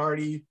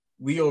Moriarty,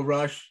 Leo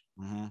Rush,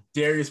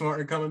 Darius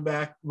Martin coming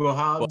back, Will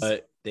Hobbs.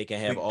 But they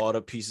can have all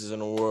the pieces in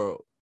the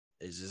world.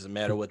 It's just a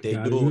matter of what they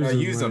do. Gotta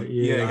use them.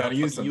 Yeah, gotta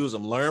use them. Use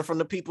them. Learn from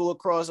the people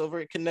across over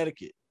in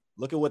Connecticut.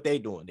 Look at what they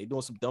doing. They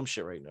doing some dumb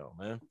shit right now,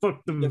 man.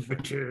 Fuck them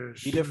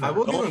bitches. Be different. I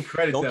will give them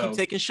credit. Don't keep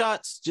taking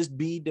shots. Just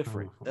be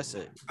different. That's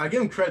it. I give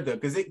them credit though,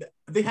 because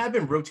they have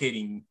been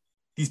rotating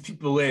these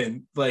people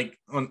in like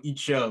on each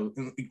show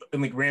and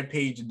like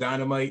Rampage and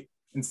Dynamite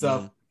and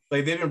stuff.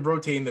 Like they've been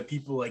rotating the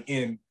people like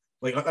in.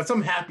 Like so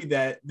I'm happy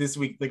that this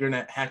week they're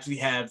gonna actually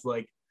have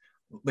like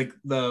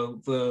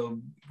the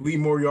Lee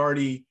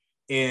Moriarty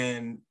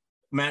and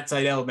Matt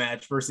Sydal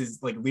match versus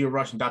like Leo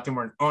Rush and Dr.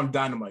 Martin on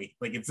Dynamite.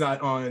 Like it's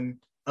not on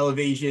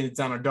Elevation, it's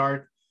on a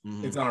Dark,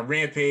 it's on a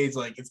Rampage,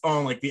 like it's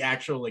on like the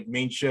actual like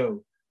main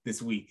show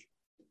this week.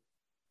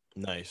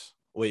 Nice.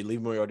 Wait, Lee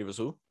Moriarty was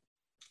who?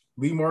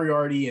 Lee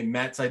Moriarty and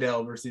Matt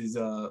Sydal versus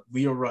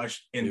Leo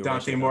Rush and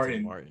Dante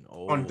Martin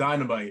on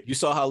Dynamite. You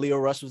saw how Leo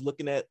Rush was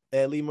looking at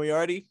Lee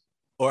Moriarty?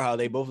 Or how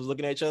they both was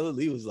looking at each other.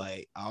 Lee was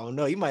like, I don't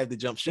know. He might have to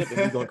jump ship, and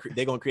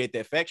they're gonna create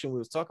that faction we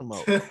was talking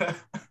about.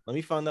 Let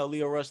me find out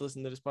Leo Rush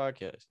listening to this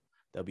podcast.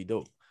 That'd be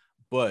dope.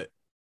 But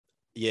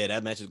yeah,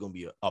 that match is gonna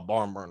be a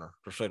barn burner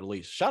for sure. The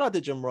least. Shout out to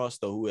Jim Ross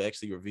though, who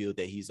actually revealed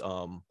that he's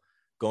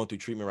going through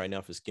treatment right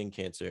now for skin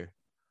cancer.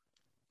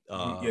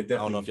 I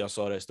don't know if y'all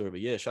saw that story,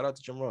 but yeah, shout out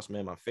to Jim Ross,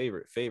 man. My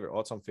favorite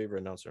all-time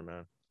favorite announcer,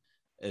 man.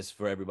 As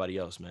for everybody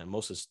else, man,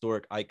 most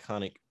historic,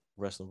 iconic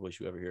wrestling voice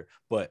you ever hear.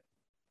 But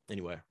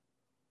anyway.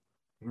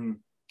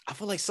 I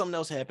feel like something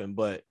else happened,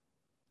 but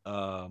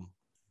should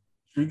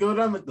we go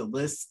down like the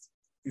list?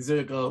 Is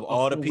there like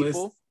all the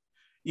people? List?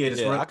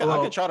 Yeah, I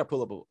can try to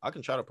pull up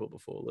a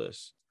full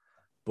list.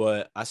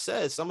 But I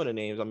said some of the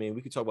names. I mean,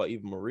 we could talk about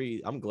Eva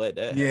Marie. I'm glad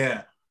that.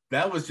 Yeah,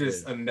 that was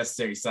just a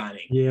necessary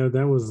signing. Yeah,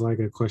 that was like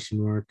a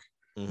question mark.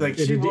 Like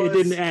it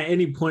didn't at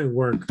any point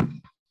work.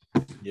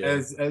 Yeah.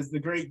 As the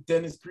great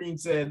Dennis Green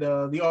said,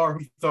 they are who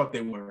we thought they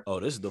were. Oh,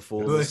 this is the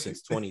full list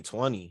since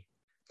 2020.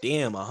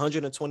 Damn,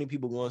 120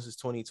 people going since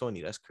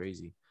 2020. That's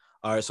crazy.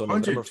 All right, so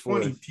November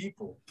 4th.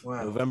 People.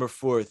 Wow. November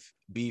 4th,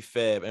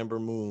 B-Fab, Ember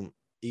Moon,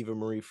 Eva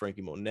Marie,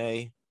 Frankie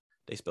Monet.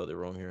 They spelled it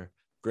wrong here.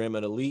 Grand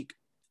Metalik,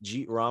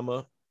 Jeet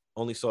Rama.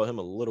 Only saw him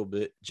a little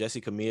bit.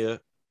 Jessie Camilla.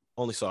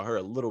 Only saw her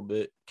a little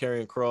bit.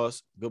 Karrion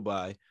Kross.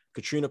 Goodbye.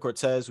 Katrina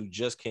Cortez, who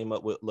just came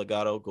up with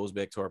Legato, goes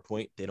back to our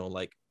point. They don't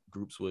like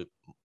groups with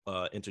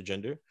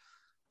intergender.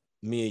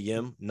 Mia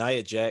Yim,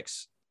 Nia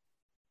Jax.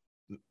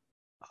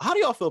 How do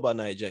y'all feel about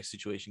Nia Jax's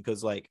situation?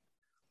 Because like,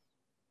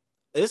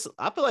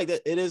 I feel like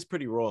that it is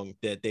pretty wrong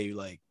that they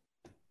like.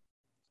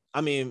 I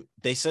mean,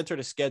 they sent her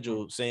the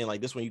schedule saying like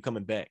this when you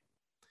coming back.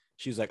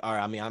 She was like, all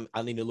right. I mean,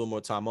 I need a little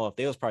more time off.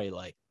 They was probably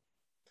like,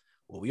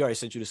 well, we already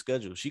sent you the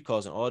schedule. She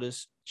caused all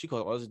this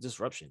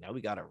disruption. Now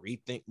we gotta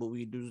rethink what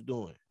we was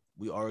doing.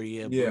 We already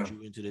have booked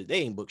you into the. They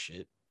ain't book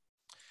shit.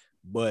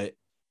 But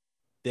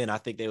then I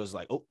think they was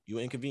like, oh, you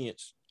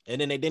inconvenience.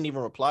 And then they didn't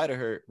even reply to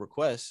her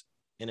request.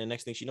 And the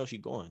next thing she knows, she's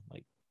going.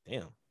 Like,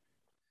 damn.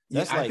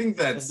 That's I think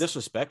that's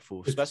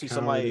disrespectful, especially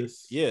somebody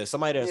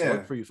that's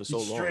worked for you for so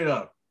long. Straight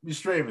up. Be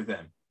straight with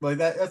them. Like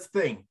that's the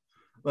thing.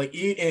 Like,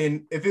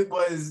 and if it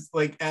was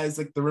like, as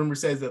like the rumor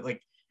says that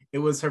like it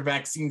was her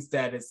vaccine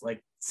status,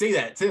 like say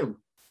that too.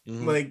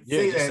 Mm-hmm. Like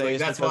say that. Like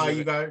that's why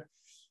you got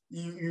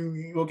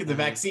you won't get the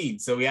vaccine.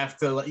 So we have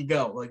to let you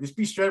go. Like just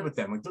be straight with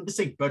them. Like don't just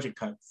say budget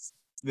cuts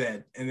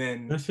then. And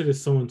then that shit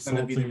is so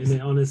insulting. And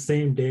then on the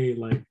same day,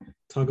 like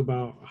talk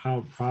about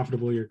how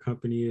profitable your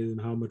company is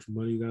and how much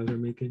money you guys are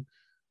making.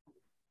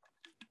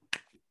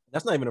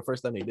 That's not even the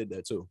first time they did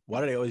that too.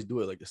 Why do they always do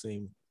it like the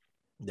same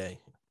day?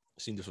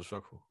 It seems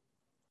disrespectful.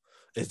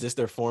 Is this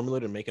their formula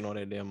to making all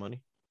that damn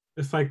money?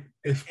 It's like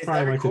it's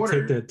probably like to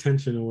take the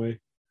attention away.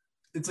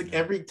 It's like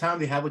every time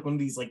they have like one of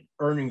these like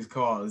earnings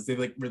calls, they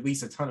like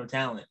release a ton of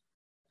talent.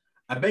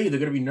 I bet you they're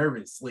gonna be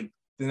nervous like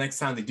the next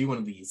time they do one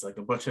of these, like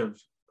a bunch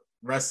of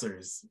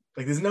wrestlers.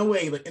 Like there's no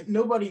way, like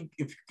nobody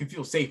can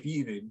feel safe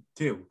even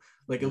too.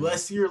 Like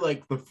unless you're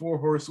like the 4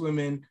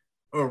 Horsewomen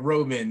or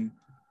Roman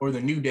or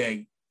the New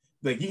Day,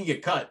 like you can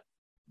get cut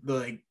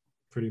like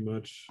pretty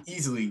much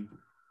easily.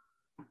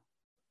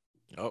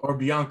 Or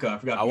Bianca, I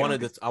forgot. I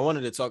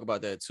wanted to talk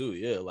about that too.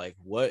 Yeah, like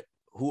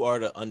who are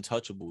the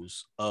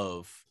untouchables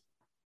of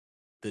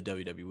the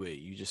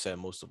WWE? You just said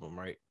most of them,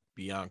 right?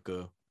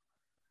 Bianca,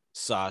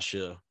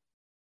 Sasha,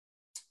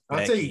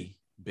 I'd say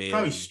Bayley,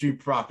 probably Street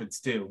Profits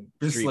too.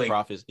 Street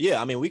Profits.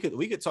 Yeah, I mean we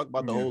could talk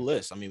about the whole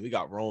list. I mean, we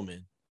got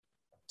Roman.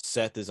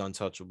 Seth is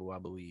untouchable, I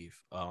believe.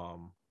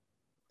 The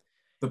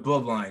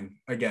Bloodline,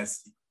 I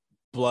guess.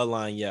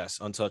 Bloodline, yes,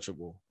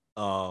 untouchable.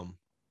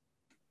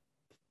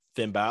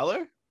 Finn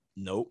Balor?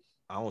 Nope.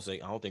 I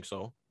don't think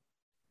so.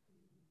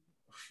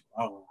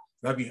 Oh,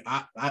 that'd be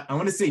I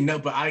want to say no,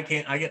 but I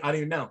can't. I don't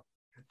even know.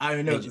 I don't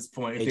even know at this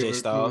point. AJ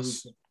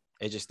Styles.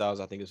 AJ Styles,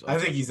 I think is. I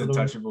think he's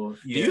untouchable.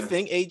 Yeah. Do you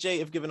think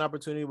AJ, if given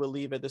opportunity, will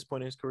leave at this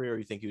point in his career, or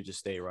you think he would just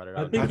stay right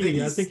around? I think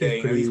he's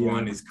staying. He's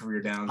winding his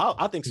career down.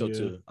 I think so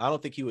too. I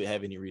don't think he would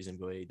have any reason to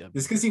go AEW.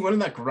 Just because he went in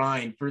that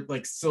grind for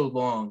like so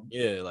long.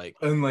 Yeah, like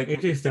and like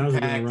AJ Styles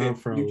has been around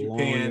for a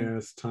long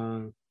ass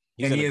time.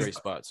 He's in a great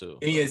spot too.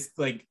 And he has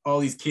like all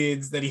these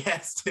kids that he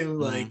has to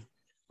like.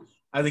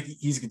 I think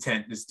he's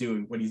content just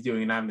doing what he's doing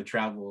and not having to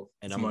travel.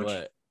 And I'm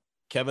glad.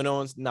 Kevin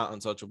Owens not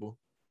untouchable.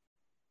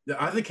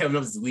 I think Kevin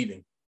Owens is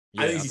leaving.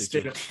 Yeah, I think he's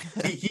straight up.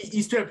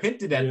 he straight up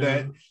hinted at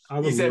that.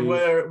 He said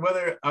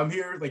whether I'm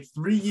here like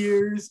 3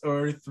 years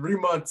or 3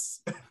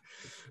 months,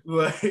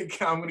 like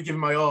I'm gonna give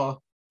my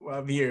all while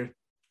I'm here.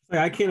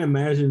 Like I can't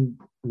imagine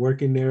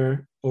working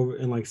there over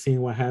and like seeing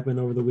what happened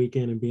over the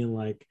weekend and being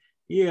like,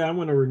 yeah, I'm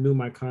gonna renew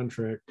my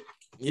contract.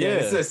 Yeah,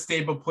 it's a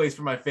stable place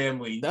for my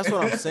family. That's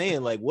what I'm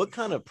saying. Like, what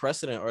kind of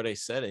precedent are they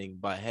setting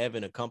by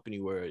having a company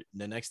where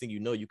the next thing you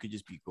know, you could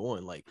just be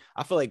going? Like,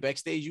 I feel like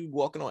backstage, you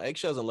walking on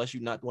eggshells unless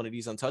you're not one of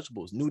these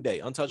untouchables. New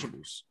Day,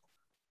 untouchables.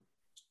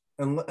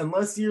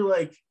 Unless you're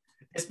like,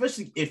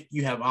 especially if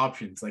you have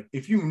options. Like,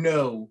 if you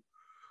know,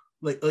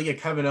 like a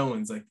Kevin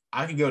Owens, like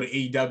I could go to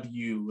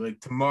AEW like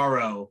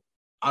tomorrow.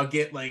 I'll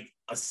get like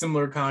a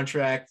similar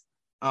contract.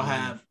 I'll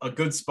have a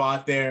good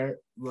spot there.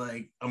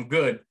 Like, I'm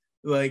good.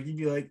 Like you'd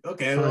be like,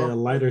 okay, well, a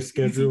lighter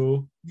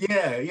schedule.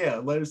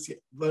 Yeah, lighter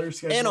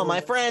schedule. And all my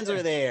friends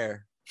are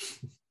there.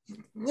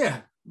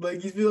 Yeah,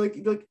 like you'd be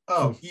like,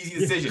 oh, easy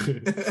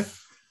decision.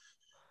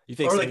 You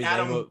think Sami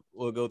Zayn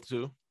will go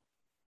too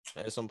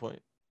at some point?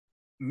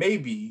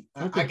 Maybe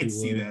I could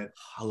see that.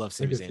 I love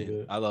Sami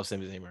Zayn. I love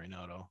Sami Zayn right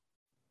now though.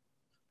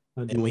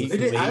 I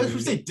was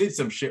gonna say did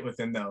some shit with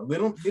him though. They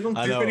don't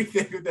do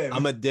anything with him.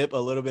 I'm a dip a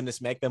little bit in the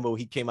SmackDown, but when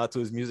he came out to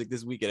his music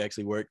this week, it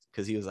actually worked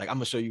because he was like, "I'm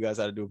gonna show you guys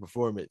how to do a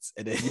performance,"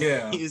 and then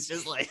he was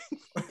just like,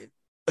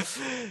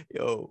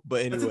 "Yo."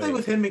 But anyway, that's the thing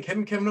with him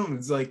and Kevin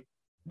Owens. Like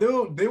they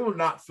will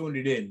not phone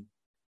it in.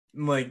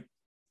 Like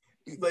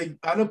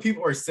I know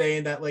people are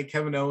saying that like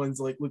Kevin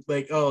Owens like looked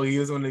like he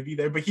doesn't want to be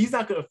there, but he's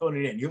not gonna phone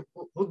it in. He'll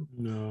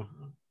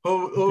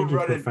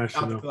run it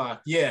out the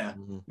clock. Yeah,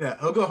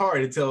 he'll go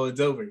hard until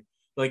it's over.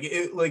 Like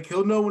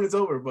he'll know when it's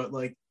over,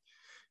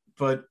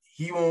 but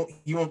he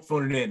won't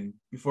phone it in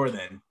before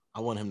then.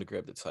 I want him to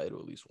grab the title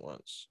at least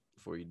once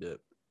before you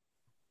dip.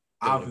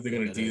 I don't think they're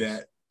gonna do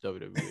that.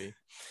 WWE.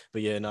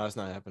 But yeah, no, it's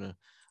not happening.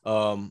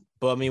 But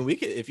I mean, we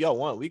could, if y'all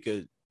want, we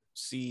could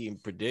see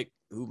and predict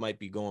who might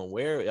be going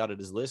where out of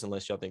this list,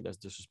 unless y'all think that's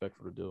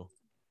disrespectful to do.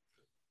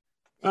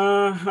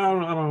 I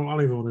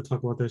don't even want to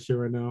talk about that shit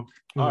right now.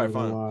 All right, I'm not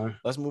gonna fine. lie.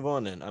 Let's move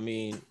on then. I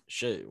mean,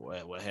 shit.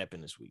 What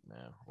happened this week,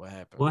 man? What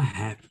happened? What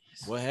happened?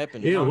 What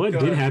happened? Yeah, what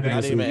did happen I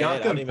this didn't even week?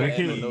 add. I didn't even add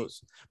no Becky.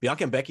 notes.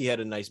 Bianca and Becky had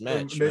a nice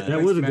match, That man. That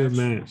nice was a good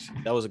match.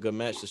 match. That was a good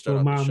match to So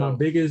start off the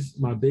show.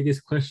 my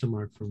biggest question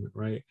mark from it,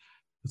 right,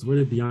 is where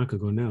did Bianca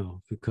go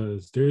now?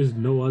 Because there's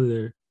no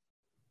other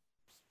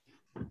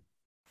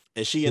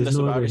Is she in the there's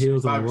no other Survivor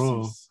Series? heels on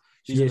Raw.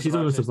 She's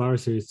on the Survivor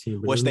Series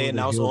team, but Which there's they no other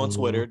announced heels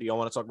on Twitter. Raw. Do y'all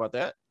want to talk about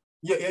that?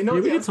 Yeah, no, Yeah,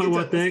 we can let's talk get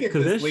about to- let's that get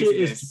because to that this shit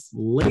laziness. is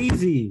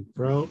lazy,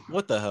 bro.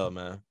 What the hell,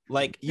 man?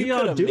 Like What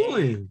y'all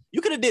doing? You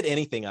could have did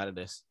anything out of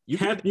this. You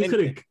could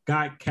have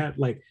got Cap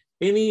like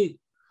any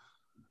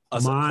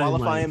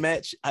qualifying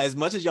match. As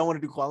much as y'all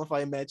want to do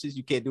qualifying matches,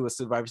 you can't do a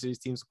Survivor Series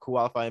team's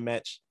qualifying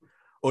match.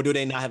 Or do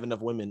they not have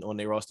enough women on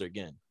their roster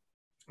again?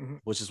 Mm-hmm.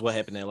 Which is what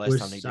happened that last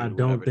time they which did. I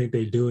don't think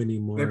they do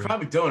anymore. They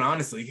probably don't,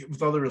 honestly,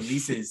 with all the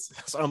releases.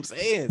 That's what I'm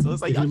saying. So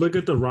it's like if you look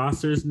at the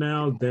rosters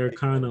now, they're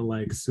kind of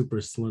like super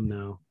slim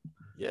now.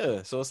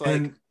 Yeah. So it's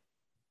like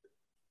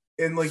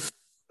and like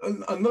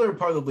another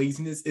part of the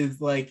laziness is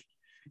like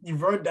you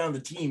run down the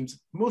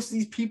teams. Most of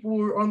these people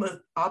were on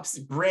the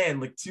opposite brand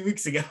like 2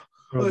 weeks ago.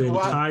 Bro, Like, the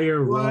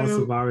entire why- Raw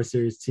Survivor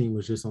Series team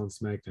was just on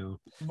SmackDown.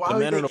 Why The would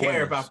men they or the care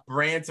women's? about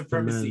brand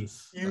supremacy?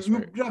 men's. That's You've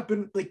right. not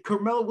been like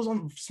Carmella was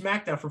on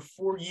SmackDown for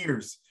 4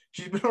 years.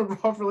 She's been on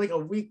Raw for like a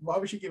week. Why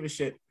would she give a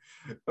shit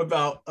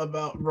about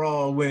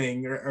Raw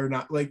winning or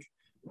not? Like,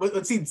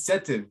 what's the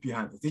incentive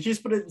behind this? They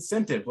just put an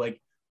incentive,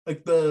 like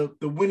the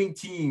winning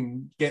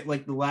team get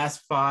like the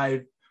last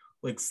 5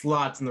 like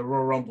slots in the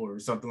Royal Rumble or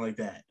something like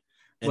that.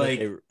 and Like,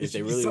 if it they should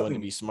be really wanted to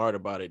something. be smart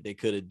about it, they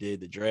could have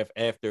did the draft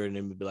after and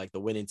then would be like the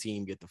winning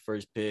team get the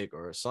first pick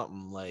or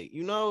something. Like,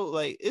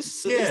 like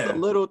it's the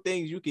little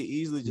things you could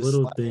easily just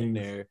Little slide in things.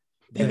 there. That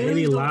they any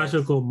really don't-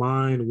 logical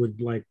mind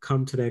would like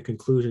come to that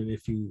conclusion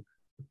if you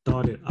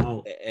thought it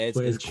out. It adds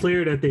But it's intrigue.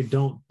 clear that they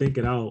don't think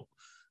it out.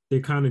 They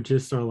kind of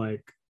just are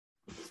like,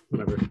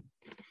 whatever.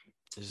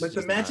 It's Like the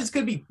just matches not-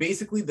 could be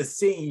basically the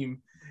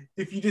same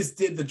if you just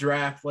did the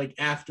draft like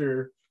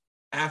after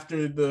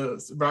the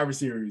Survivor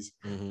Series.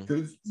 Mhm.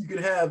 Because you could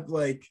have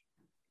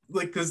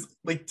because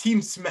Team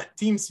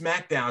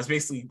SmackDown is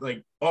basically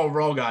like all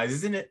Raw guys,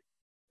 isn't it?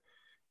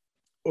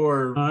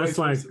 Or It's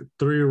like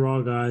 3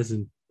 Raw guys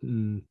and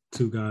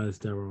 2 guys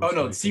that were on oh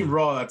no, SmackDown. Team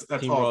Raw. That's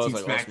Team all Raw Team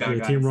is like all SmackDown Yeah,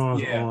 guys. Team Raw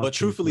is Yeah. all But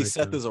truthfully, Team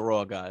Seth SmackDown. is a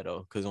Raw guy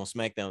though, because on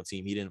SmackDown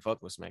team he didn't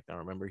fuck with SmackDown.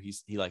 Remember, he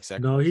like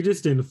sacrificed. No, he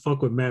just didn't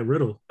fuck with Matt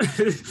Riddle.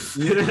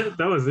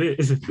 That was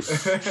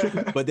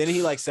it. But then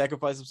he like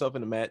sacrificed himself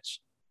in the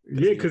match.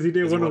 Yeah, because he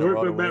didn't want to wanted work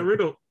Raw to with Matt win.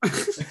 Riddle.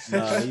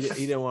 Nah,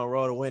 he didn't want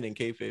Raw to win in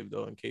kayfabe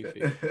though. In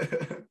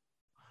kayfabe,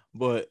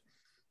 but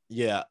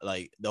yeah,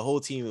 like the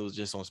whole team was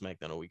just on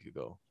SmackDown a week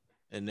ago,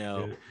 and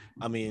now, Yeah.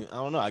 I mean, I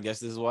don't know. I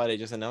guess this is why they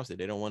just announced it.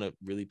 They don't want to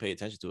really pay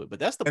attention to it. But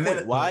that's the And point.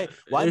 then- Why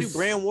do It's-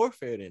 brand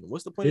warfare then?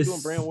 What's the point of doing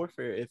it's- brand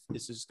warfare if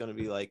it's just gonna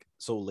be like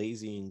so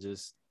lazy and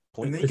just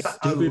And then pointless? you It's got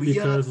stupid Aaliyah.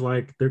 because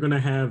like they're gonna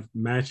have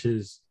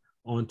matches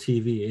on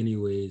TV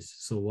anyways,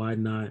 so why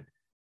not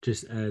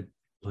just add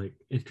like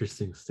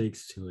interesting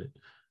stakes to it?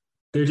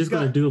 They're just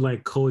gonna got- do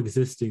like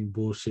coexisting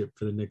bullshit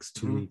for the next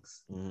 2 Mhm.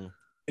 weeks. Mhm.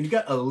 And you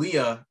got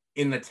Aaliyah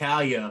and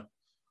Natalia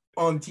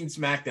on Team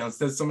SmackDown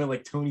instead of somebody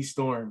like Tony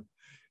Storm.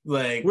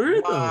 Like,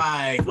 Where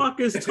why? the fuck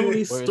is Tony Where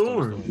is Toni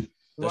Storm? Storm?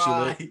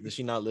 Why? Does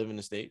she not live in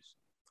the States?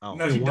 I don't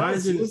No, know. she And why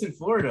does. She isn't- lives in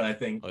Florida, I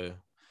think. Oh yeah.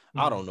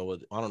 I don't know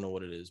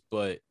what it is,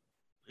 but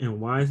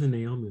And why isn't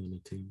Naomi on the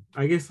team?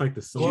 I guess like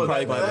the Well,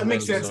 probably gonna have that a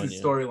makes match sense in with the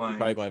Sonya. storyline.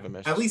 Probably gonna have a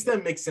match At with least Sonya.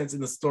 that makes sense in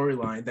the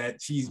storyline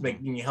that she's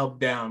being held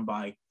down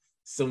by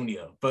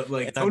Sonya. But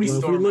like And I Tony do- Well,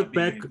 if Storm, we look not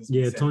being back, it doesn't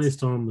yeah, make Tony sense.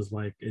 Storm was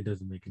like, it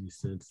doesn't make any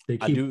sense. They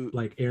I keep do-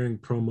 like airing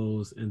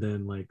promos and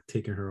then like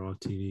taking her off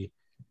TV.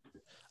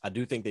 I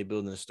do think they're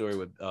building a story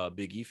with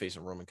Big E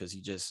facing Roman because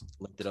he just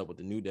linked it up with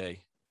the New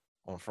Day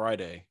on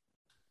Friday.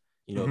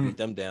 Mhm. Beat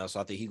them down. So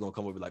I think he's gonna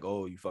come over like,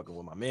 "Oh, you fucking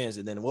with my mans,"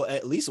 and then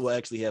at least we'll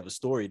actually have a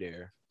story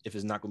there. If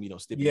it's not gonna be no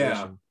stipulation,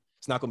 Yeah.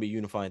 it's not gonna be a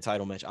unifying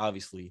title match.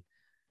 Obviously,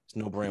 it's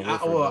no brand. I,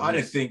 warfare, well, but I at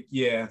didn't least- think.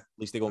 Yeah, At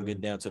least they're gonna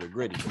get down to the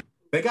gritty.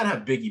 they gotta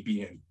have Biggie beat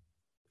him.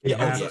 They Yeah,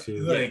 have yeah,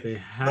 to. like- they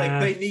have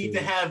Like they need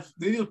to have.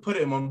 They need to put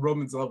him on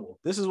Roman's level.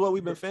 This is what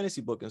we've been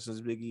fantasy booking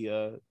since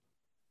Biggie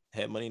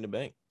had Money in the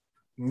Bank.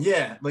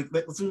 Yeah, like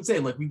that's what I'm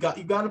saying. Like you got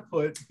to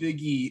put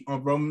Big E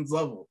on Roman's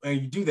level, and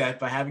you do that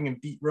by having him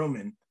beat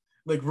Roman.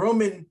 Like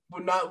Roman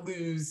would not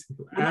lose,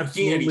 would not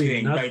gain Absolutely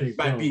anything nothing,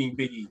 by bro. beating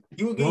Big E.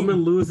 He would gain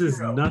Roman loses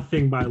zero.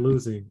 nothing by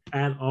losing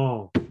at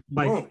all.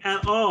 Like won't.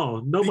 at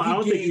all. No, Biggie I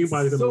don't think gains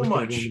anybody's gonna so look at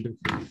much. Roman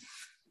different.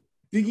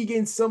 Big E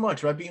gained so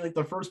much by being like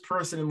the first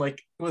person in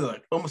like what was it,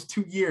 like almost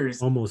 2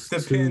 years Almost To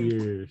 2 pin-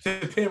 years.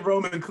 to pin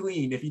Roman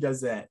clean if he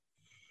does that.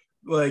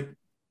 Like,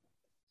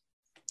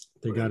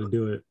 They got to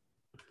do it.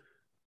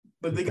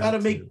 but they They got to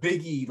got make to.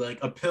 Big E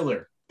like a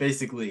pillar,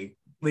 basically.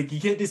 Like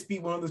you can't just be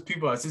one of those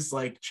people that's just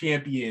like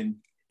champion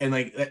and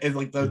like the And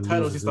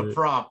title's loses just a it.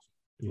 prop.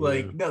 Yeah,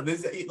 Like no,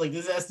 this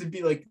has to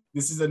be like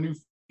this is a new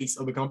face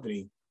of the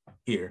company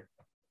here.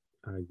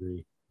 I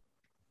agree.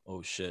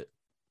 Oh shit!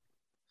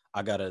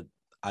 I gotta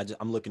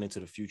I'm looking into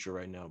the future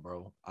right now,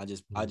 bro. I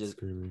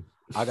Screaming.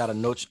 got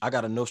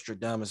a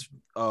Nostradamus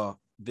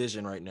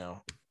vision right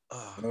now.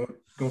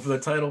 Going for the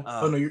title.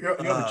 You're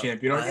the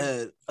champion,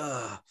 aren't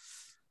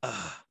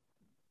you?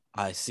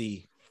 I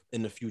see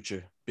in the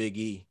future Big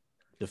E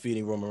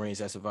defeating Roman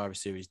Reigns at Survivor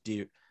Series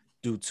due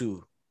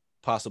to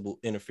possible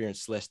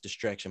interference /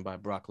 distraction by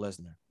Brock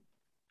Lesnar.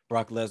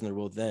 Brock Lesnar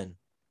will then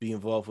be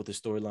involved with the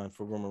storyline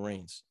for Roman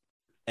Reigns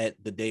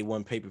at the Day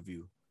 1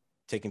 pay-per-view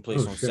taking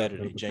place on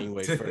Saturday,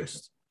 January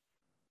 1st,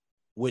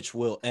 which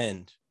will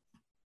end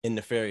in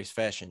nefarious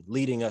fashion,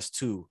 leading us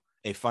to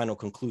a final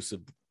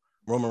conclusive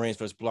Roman Reigns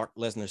versus Brock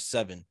Lesnar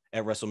 7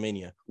 at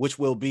WrestleMania, which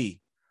will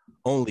be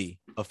only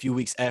a few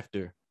weeks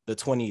after the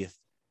 20th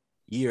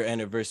year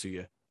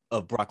anniversary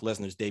of Brock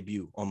Lesnar's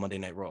debut on Monday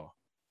Night Raw.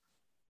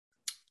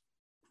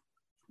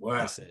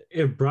 Wow.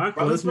 If Brock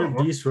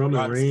Lesnar beats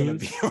Roman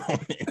Reigns,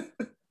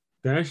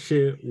 that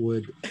shit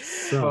would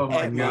suck. Oh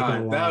my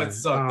God, that would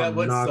suck. That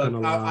would suck.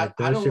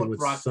 I don't want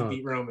Brock to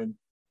beat Roman.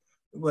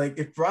 Like,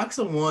 if Brock's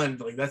a one,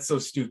 like, that's so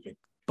stupid.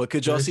 But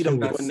could y'all see them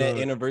doing that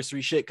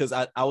anniversary shit? Because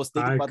I was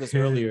thinking about this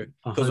earlier.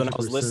 Because when I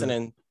was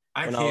listening,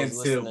 when I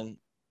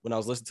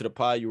was listening to the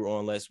pod you were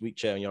on last week,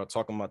 Chad, and y'all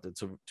talking about the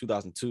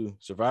 2002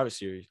 Survivor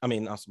Series. I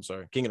mean, I'm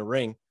sorry, King of the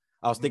Ring.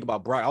 I was thinking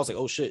about Brock. I was like,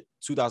 oh shit,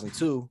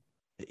 2002.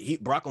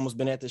 Brock almost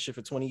been at this shit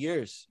for 20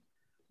 years.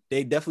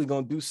 They definitely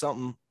gonna do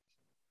something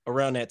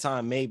around that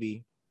time,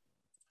 maybe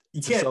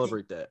to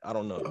celebrate that. I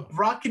don't know.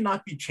 Brock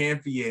cannot be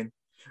champion.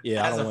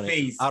 Yeah, as a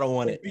face. I don't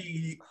want it.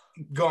 Be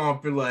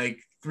gone for like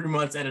 3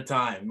 months at a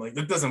time. Like,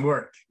 that doesn't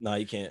work. No,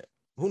 you can't.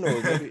 Who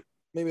knows?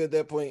 Maybe at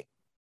that point.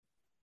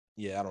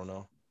 Yeah, I don't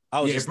know.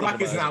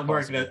 Brock is not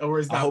working.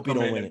 I hope he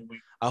don't win it.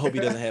 I hope he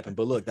doesn't happen.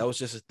 But look, that was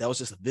just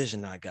a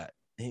vision I got.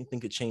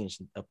 Anything could change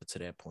up to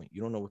that point.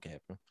 You don't know what can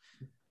happen.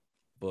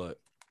 But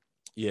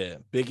yeah,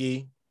 Big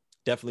E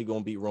definitely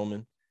gonna beat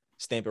Roman.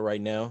 Stamp it right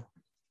now.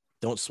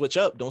 Don't switch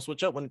up. Don't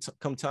switch up when it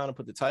come time to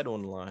put the title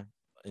on the line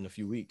in a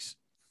few weeks.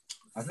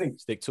 I think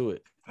stick to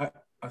it. I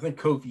think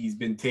Kofi's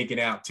been taken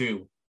out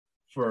too.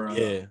 For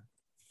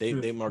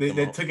they marked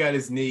they took out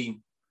his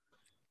knee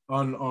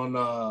on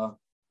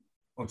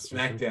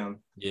SmackDown.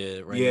 Yeah,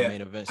 right. In the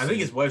main event. I think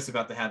his wife's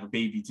about to have a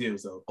baby too.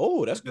 So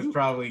that's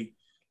probably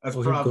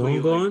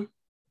probably going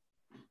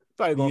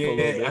for a little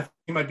bit. I think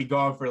he might be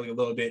gone for like a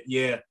little bit.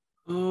 Yeah.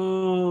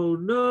 Oh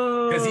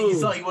no! Because he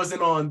saw he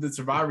wasn't on the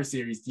Survivor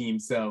Series team.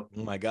 So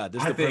oh my God,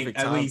 this is the perfect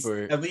time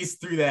at least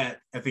through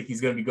that. I think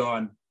he's gonna be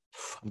gone.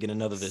 I'm getting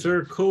another vision.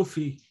 Sir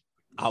Kofi.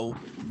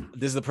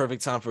 This is the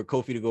perfect time for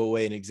Kofi to go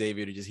away and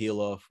Xavier to just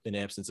heal off in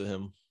absence of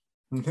him.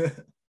 And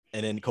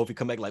then Kofi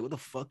come back like, what the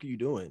fuck are you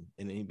doing?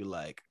 And then he'd be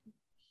like,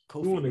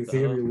 Kofi. I want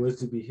Xavier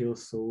Woods to be healed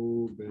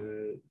so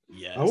bad.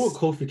 Yes. I want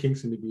Kofi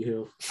Kingston to be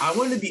healed. I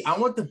want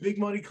the big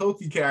money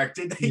Kofi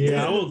character.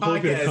 I want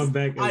Kofi to come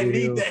back. I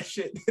need that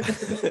shit.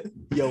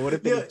 Yo, what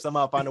if they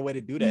somehow find a way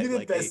to do that? You're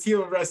the best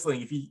heel in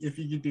wrestling if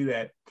you could do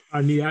that.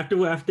 I need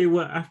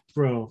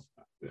bro.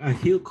 A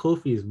heel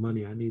Kofi is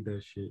money. I need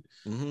that shit.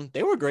 Mm-hmm.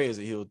 They were great as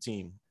a heel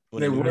team.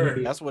 They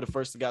were. That's what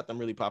first got them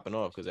really popping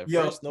off because at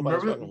first nobody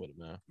was fucking with it,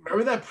 man.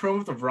 Remember that promo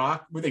with The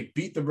Rock where they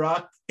beat The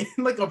Rock in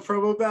like a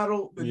promo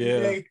battle?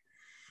 That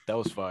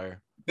was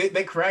fire.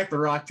 They cracked The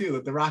Rock too.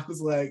 Like, The Rock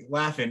was like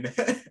laughing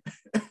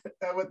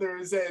at what they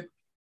were saying.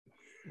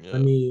 Yeah. I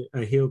need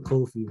a heel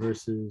Kofi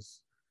versus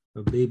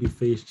a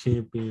babyface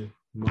champion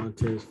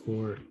Montez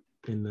Ford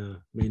in the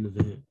main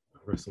event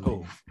of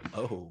WrestleMania.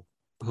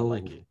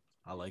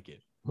 I like it.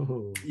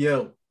 Oh.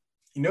 Yo,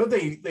 you know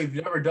they've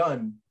never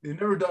done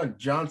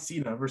John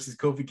Cena versus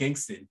Kofi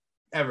Kingston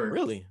ever.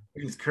 Really?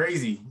 It's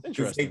crazy.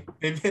 Interesting.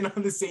 They've been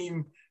on the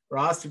same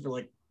roster for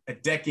like a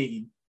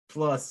decade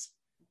plus,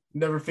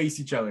 never faced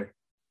each other.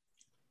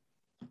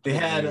 They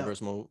had and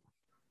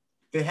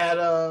they had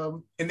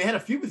a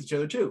feud with each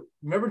other too.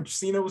 Remember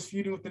Cena was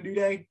feuding with the New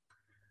Day?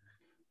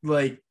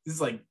 Like, this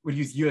is like when he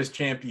was US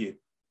champion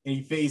and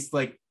he faced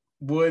like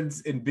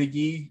Woods and Big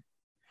E.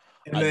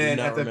 And I then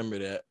do not remember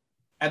that.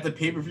 At the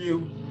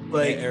pay-per-view,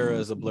 like, that era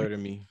is a blur to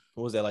me.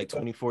 What was that, like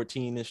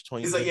 2014-ish?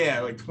 It's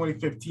like, like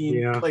 2015.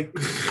 Yeah. Like,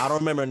 I don't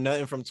remember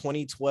nothing from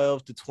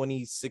 2012 to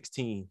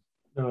 2016.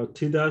 No,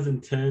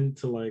 2010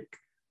 to like,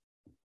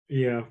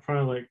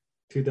 probably like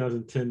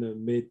 2010 to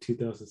mid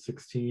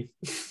 2016.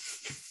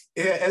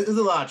 Yeah, it was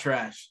a lot of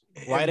trash.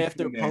 Right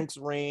after Punk's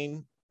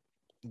reign,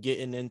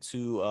 getting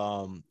into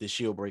the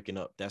Shield breaking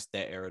up. That's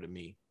that era to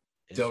me.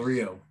 It's Del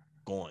Rio.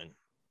 Going.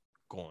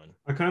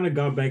 I kind of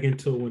got back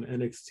into it when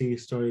NXT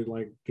started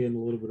like getting a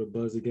little bit of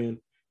buzz again.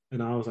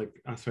 And I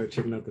started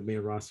checking out the main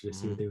roster to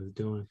see what they was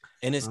doing.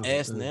 And it's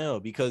ass now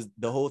because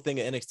the whole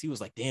thing of NXT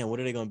was like, damn, what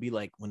are they going to be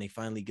like when they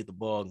finally get the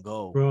ball and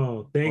go?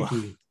 Bro, thank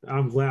you.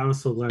 I'm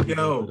so glad.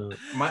 Yo,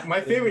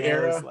 my favorite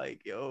era.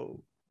 Like,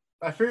 yo.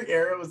 My favorite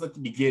era was at the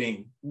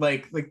beginning.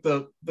 Like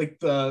the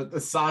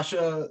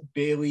Sasha,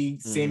 Bailey,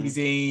 Sami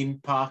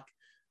Zayn, Pac,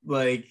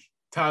 like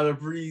Tyler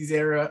Breeze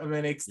era of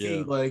NXT.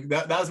 Yeah. Like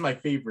that was my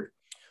favorite.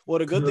 Well,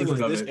 the good thing is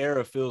this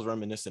era feels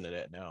reminiscent of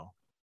that now.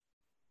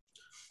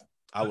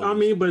 But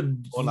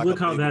look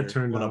how that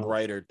turned out. On a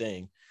brighter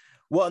thing.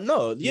 Well,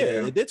 no,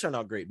 Yeah. it did turn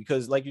out great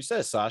because, like you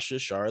said, Sasha,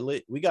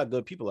 Charlotte, we got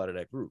good people out of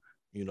that group.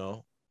 You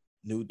know,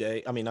 New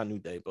Day. I mean, not New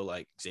Day, but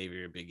like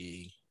Xavier, Big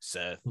E,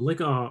 Seth.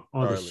 Look at all the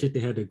Charlotte. shit they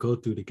had to go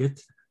through to get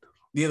to that.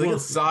 Yeah, look Well,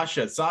 at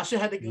Sasha. Sasha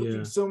had to go yeah.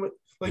 through so much.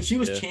 Like she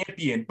was Yeah.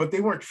 champion, but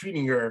they weren't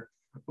treating her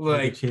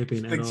like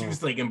champion at she all.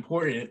 was like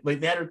important. Like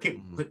they had her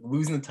like,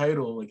 losing the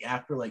title like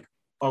after like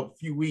a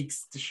few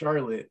weeks to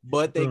Charlotte.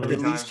 But they Bro, at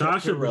least kept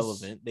Sasha her was-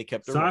 relevant. They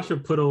kept her Sasha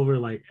relevant. put over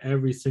like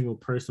every single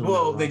person. on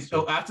Well, that they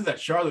roster. after that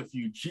Charlotte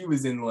feud, she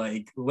was in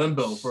like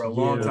limbo for a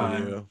long Yeah.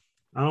 time. Yeah.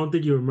 I don't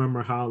think you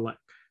remember how like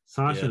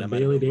Sasha Yeah, that and might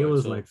have Bailey, been they right,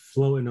 was so. like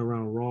floating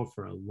around Raw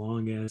for a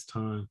long ass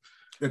time.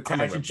 The I tag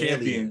remember team Bailey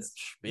champions,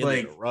 Bailey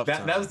had like a rough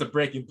that time. was the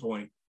breaking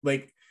point,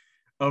 like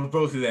of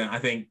both of them. I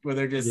think where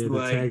they're just Yeah, the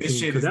like tag this team,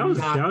 shit because is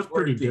that was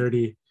pretty working.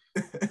 dirty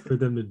for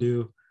them to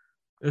do.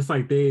 It's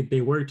like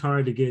they worked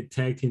hard to get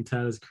tag team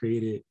titles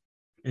created,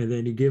 and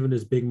then you give them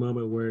this big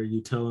moment where you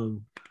tell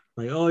them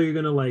like, oh, you're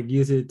gonna like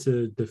use it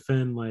to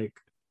defend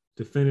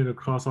it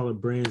across all the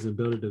brands and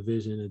build a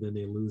division, and then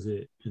they lose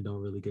it and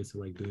don't really get to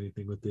like do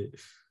anything with it.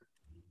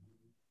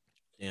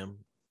 Damn,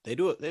 they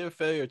do it. They're a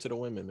failure to the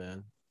women,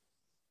 man.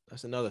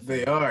 That's another thing.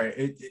 They are.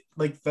 It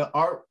like the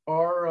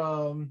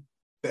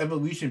the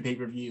Evolution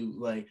pay-per-view,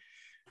 like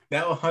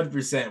that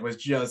 100% was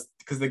just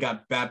because they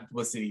got bad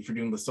publicity for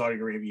doing the Saudi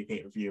Arabia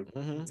pay-per-view.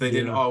 Mhm. So they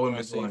did an Yeah. all I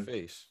women's save one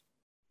face.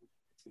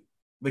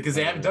 because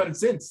they haven't done it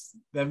since.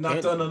 They have not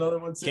Can't- done another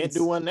one since. Can't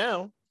do one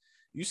now.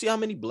 You see how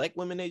many black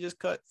women they just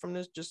cut from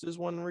this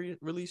one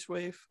release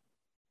wave?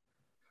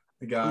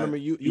 They got Remember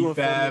you informed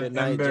me Efab, that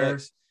Nia Ember,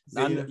 Jax.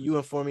 Zeta. You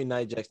informed me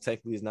Nia Jax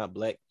technically is not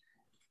black.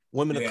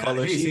 Women of Yeah,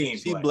 color. she ain't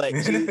She black.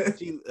 black.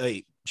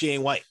 She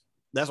ain't white.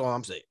 That's all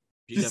I'm saying.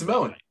 She's definitely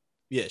Samoan. white.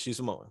 Yeah, she's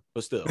Samoan,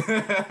 but still,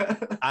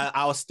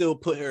 I'll still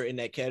put her in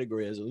that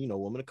category as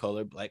woman of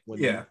color, black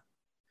women.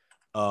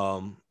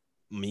 Yeah.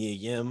 Mia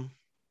Yim,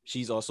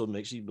 she's also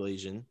mixed. She's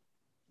Blasian.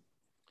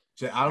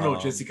 I don't know what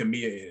Um, Jessica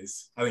Mia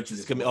is. I think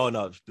she's Oh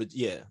no, but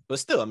yeah, but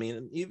still, I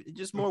mean,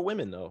 just more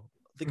women though.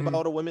 Think about Mhm.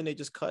 all the women they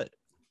just cut.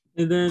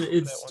 And then That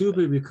it's one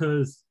stupid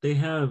because they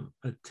have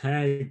a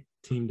tag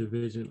team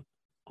division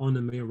on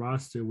the main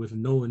roster with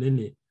no one in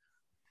it.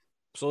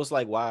 So it's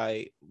like,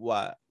 why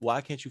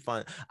can't you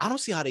find? I don't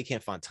see how they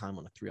can't find time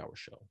on a 3-hour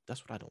show.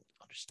 That's what I don't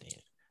understand.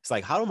 It's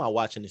like, how am I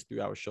watching this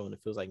 3-hour show and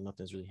it feels like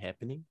nothing's really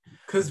happening?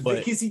 because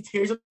but- he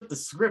tears up the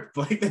script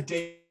like the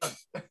day.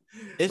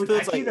 It Look, feels I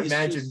like can't it's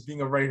imagine just-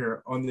 being a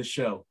writer on this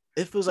show.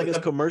 It feels like Like,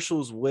 it's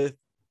commercials with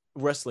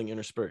wrestling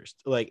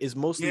interspersed. Like it's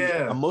mostly,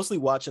 Yeah. I'm mostly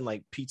watching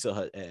like Pizza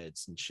Hut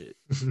ads and shit.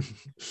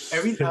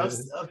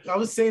 I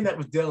was saying that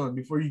with Dylan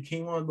before you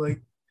came on.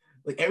 Like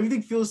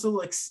everything feels so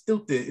like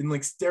stilted and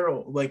like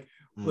sterile. Like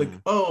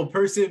Mm. oh,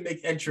 person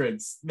make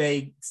entrance,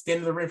 they stand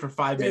in the ring for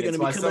 5 They're minutes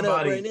gonna while be coming up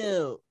somebody. right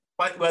now.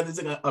 Well,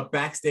 there's like a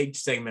backstage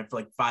segment for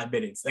like 5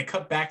 minutes. They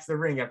cut back to the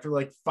ring after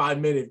like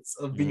 5 minutes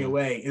of being Mhm.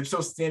 away. It's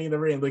still standing in the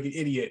ring like an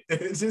idiot.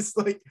 It's just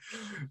like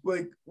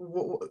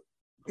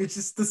it's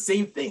just the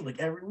same thing like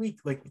every week,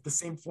 like the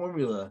same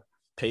formula.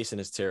 Pacing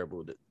is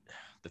terrible.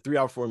 The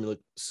 3-hour formula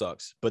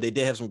sucks, but they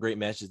did have some great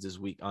matches this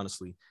week.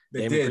 Honestly,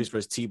 They Damien did. Priest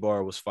versus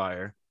T-Bar was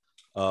fire.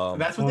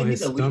 That's what they need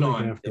his to lean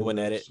stomach on. They went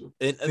at it.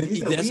 And They need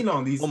to that's- lean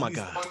on these, oh my these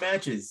God. long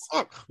matches.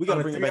 Fuck, we gotta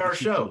on a bring it back to 3-hour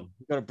Keith show. Lee.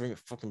 We gotta bring it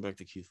fucking back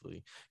to Keith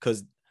Lee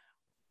because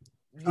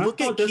I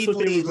look at thought that's Keith what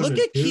they Lee. were Look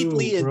gonna at Keith do,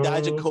 Lee and bro.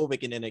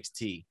 Dijakovic in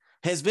NXT.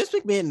 Has Vince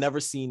McMahon never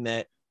seen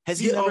that? Has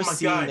he Yeah, never oh my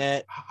seen God.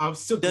 that? I'm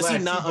so Does glad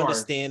he not T-Bar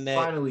understand that?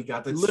 finally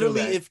got the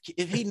Literally, show back.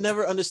 if he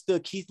never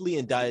understood Keith Lee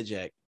and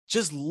Dijak,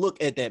 just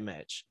look at that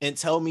match and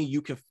tell me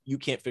you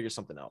can't figure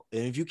something out.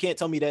 And if you can't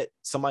tell me that,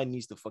 somebody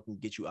needs to fucking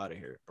get you out of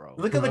here, bro.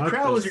 Look at the Bro,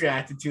 crowd was that's-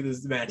 reacting to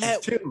this matches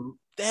That- too.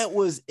 That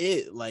was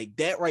it. Like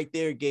that right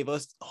there gave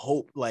us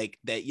hope. Like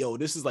that, yo,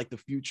 this is like the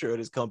future of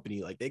this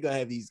company. Like they're gonna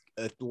have these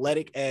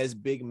athletic ass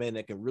big men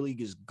that can really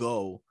just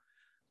go.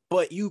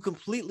 But you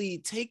completely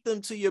take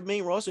them to your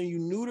main roster and you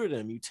neuter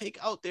them. You take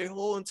out their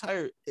whole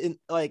entire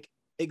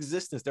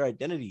existence, their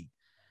identity.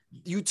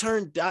 You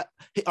turn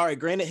all right.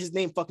 Granted, his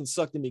name fucking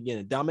sucked in the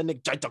beginning.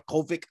 Dominic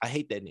Dijakovic. I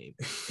hate that name.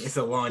 It's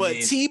a long But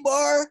name.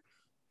 T-Bar,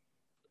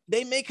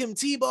 they make him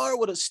T-Bar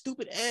with a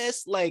stupid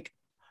ass like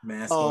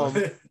Mask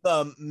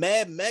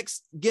Mad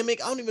Max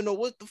gimmick. I don't even know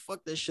what the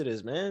fuck that shit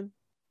is, man.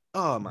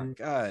 Oh my Mhm.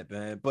 God,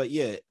 man. But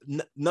yeah,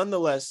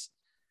 nonetheless,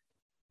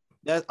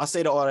 that I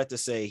say all that to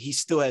say he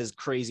still has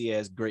crazy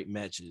ass great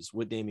matches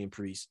with Damian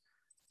Priest.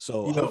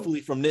 So You know-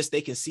 hopefully from this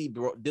they can see,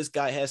 bro, this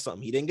guy has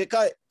something. He didn't get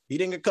cut.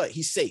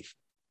 He's safe.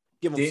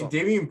 Give him something.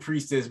 Damian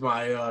Priest is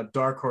my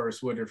dark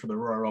horse winner for the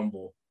Royal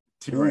Rumble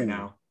too Ooh. right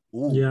now.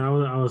 Ooh. Yeah,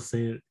 I was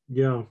saying,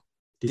 yo,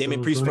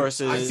 Damian Priest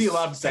versus I see a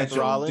lot of Seth potential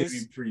in Rollins.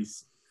 Damian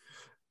Priest,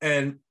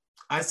 and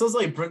I still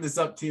like bring this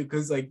up too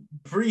because like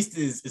Priest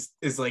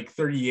is like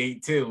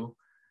 38 too,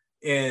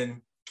 and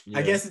I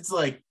Yeah. guess it's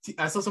like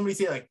I saw somebody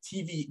say like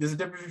TV. There's a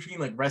difference between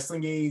like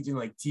wrestling age and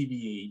like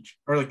TV age,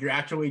 or like your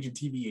actual age and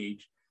TV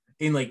age.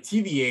 In like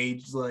TV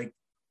age, like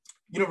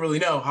you don't really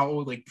know how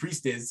old like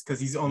Priest is because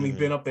he's only Mhm.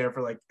 been up there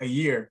for like a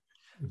year.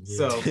 Yeah.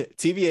 So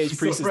TVH He's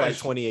Priest so is like fresh.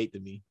 28 to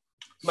me.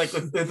 like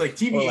with like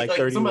TV, Or like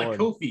like somebody like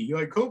 31. Kofi. You're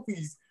like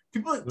Kofi's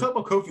people like, talk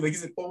about Kofi like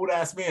he's an old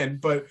ass man,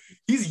 but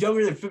he's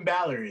younger than Finn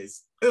Balor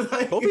is.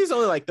 Like, Kofi's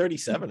only like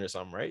 37 or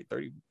something, right?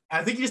 30.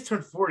 I think he just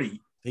turned 40.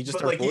 He just But,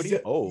 turned like, 40.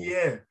 Oh,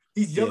 yeah,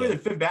 he's younger Yeah. than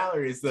Finn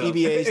Balor is though.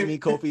 TBH to me.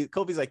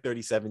 Kofi's like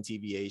 37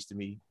 TBH to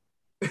me.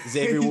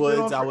 Xavier He's been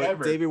Woods, on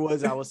forever.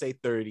 I would say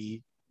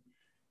 30.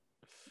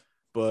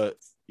 But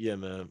yeah,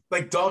 man.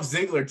 Like Dolph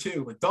Ziggler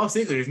too. Like Dolph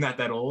Ziggler is not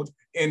that old,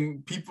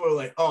 and people are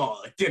like, "Oh,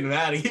 like, get him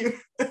out of here!"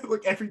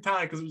 Like every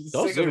time because we're just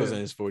Dolph sick of Ziggler's him.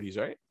 in his 40s,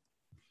 right?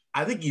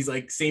 I think he's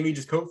like same age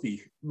as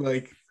Kofi.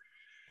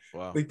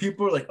 Wow. Like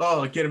people are like,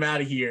 "Oh, get him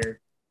out of here,"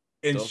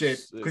 and Dolph shit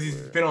because he's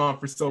Ziggler been on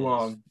for so He's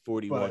long.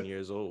 41 but-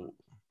 years old.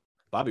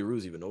 Bobby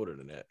Roode's even older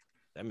than that.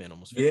 That man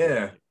almost 50.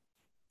 Yeah.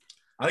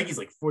 I think he's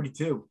like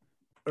 42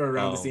 or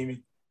around the Oh. same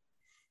age.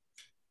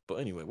 But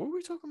anyway, what were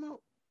we talking about?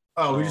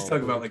 Oh, we're just Oh,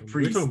 talking about like We're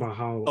Priest. talking about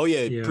how. Oh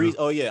yeah, Priest.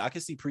 Oh yeah, I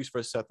can see Priest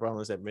versus Seth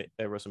Rollins at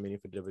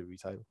WrestleMania for the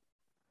WWE title.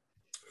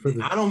 For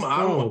the, I don't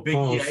want Big E.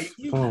 pause,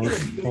 You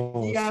pause, get Big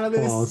pause, E out of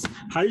this. pause.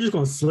 How you just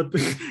gonna slip?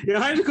 Yeah,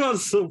 how you just gonna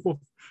slip?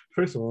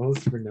 First of all,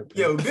 let's bring that back.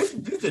 Yo, this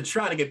is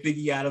trying to get Big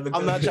E out of the.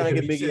 I'm not trying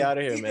to get WWE Big E shit. out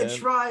of here, He's man. been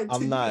trying to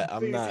I'm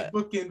not.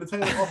 booking the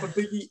title off of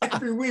Big E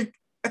every week.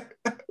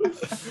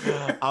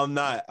 I'm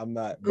not.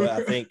 But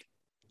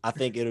I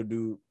think it'll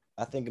do.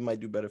 I think it might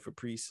do better for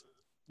Priest.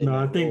 in No,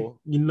 I that think role.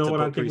 you know To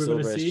what I put think Priest we're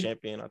gonna over as see.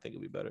 champion, I think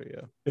it'll be better.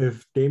 Yeah.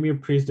 If Damian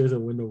Priest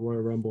doesn't win the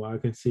Royal Rumble, I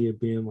can see it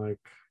being like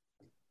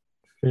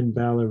Finn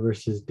Balor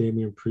versus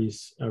Damian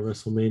Priest at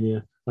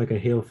WrestleMania, like a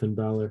heel Finn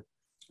Balor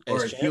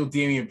Or As heel champ?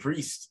 Damian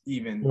Priest,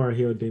 even. or a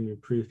heel Damian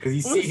Priest. 'Cause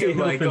you I wanna see him,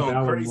 heel like, Finn going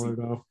Balor crazy.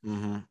 more,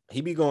 though.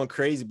 He be going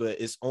crazy, but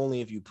it's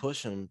only if you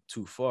push him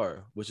too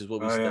far, which is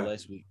what we Oh, said yeah.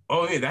 last week.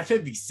 Oh yeah, that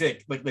should be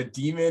sick. Like the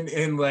demon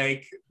and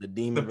like The the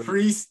demon.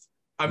 priest.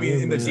 I mean,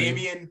 Yeah, and the man.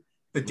 Damien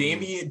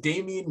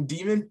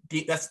demon.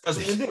 That's what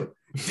we're gonna do.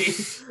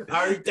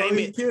 I already told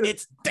Damien, you,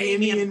 it's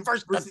Damien Damien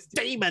versus versus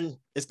the demon.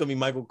 It's gonna be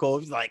Michael Cole.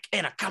 He's like,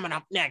 and coming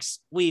up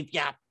next, we've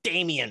got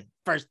Damien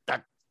versus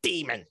the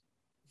demon.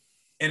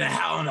 in a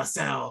Hell in a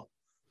Cell.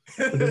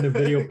 And then the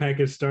video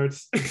package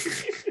starts.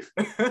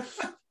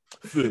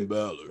 Finn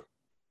Balor,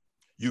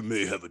 you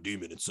may have a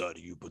demon inside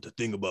of you, but the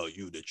thing about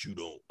you that you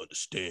don't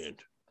understand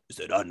is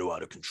that I know how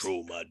to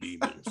control my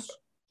demons.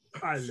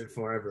 I live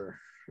forever.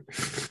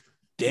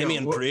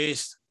 Damian what-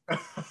 Priest,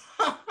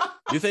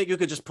 you think you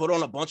could just put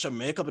on a bunch of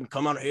makeup and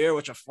come out here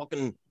with your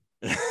fucking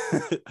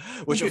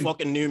with your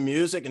fucking new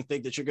music and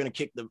think that you're gonna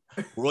kick the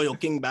Royal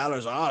King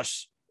Balor's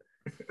ass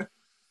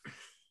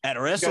at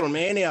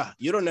WrestleMania?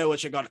 You don't know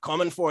what you got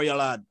coming for you,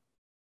 lad.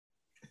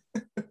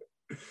 That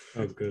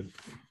was good.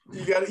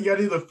 you got to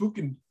do the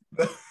Fukin.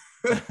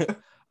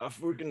 I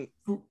freaking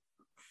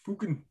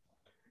Fukin.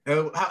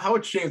 How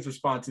would Sheamus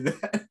respond to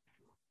that?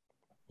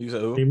 you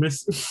said who?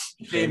 Sheamus.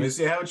 Sheamus,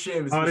 yeah, how would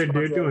Sheamus Oh, they're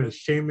respond to doing that?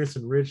 Sheamus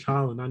and Rich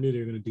Holland. I knew they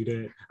were gonna do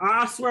that.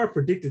 I swear I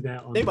predicted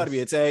that. On They about to this.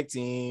 be a tag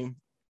team.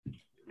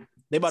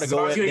 They about to go.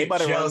 Cesaro's gonna They get about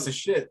to run. jealous as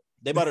shit.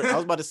 They about to, I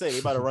was about to say they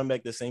about to run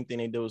back the same thing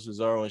they did with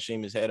Cesaro and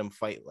Sheamus, had them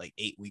fight like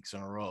 8 weeks in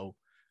a row,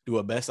 do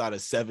a best out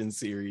of 7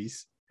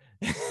 series.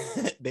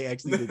 They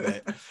actually did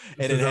that,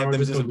 and then have Cesaro them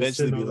just gonna eventually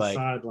sitting be on the like,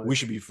 side, "We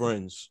should be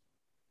friends."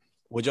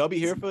 Would y'all be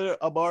here for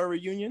a bar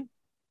reunion?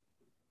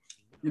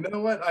 You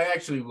know what? I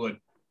actually would.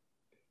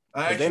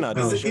 But they're not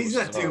doing He's shit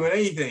not with Cesaro. doing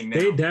anything now.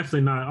 They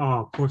definitely not.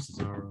 Oh, poor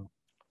Cesaro.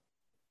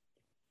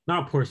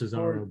 Not poor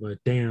Cesaro, but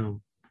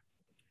damn.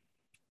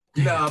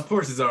 Nah,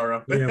 poor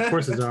Cesaro. Yeah,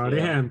 poor Cesaro. They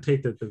Yeah. had him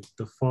take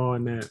the fall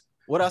in that.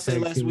 What I said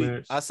Tag last team week,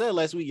 match. I said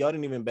last week, y'all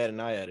didn't even bat an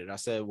eye at it. I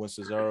said when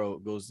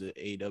Cesaro goes to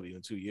AEW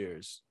in 2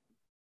 years,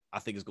 I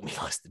think it's gonna be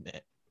less than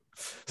that.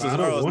 I don't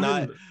Cesaro's want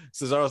not. him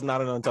Cesaro's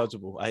not an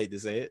untouchable. I hate to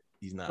say it.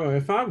 He's not. Bro,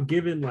 if I'm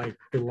given like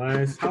the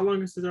last, how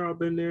long has Cesaro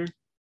been there?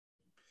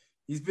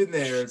 He's been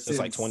there Since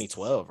like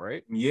 2012,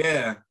 right?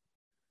 Yeah.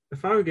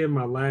 If I would give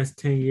my last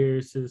 10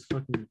 years to this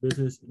fucking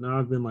business, now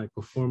I've been like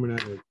performing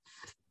at a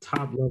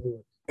top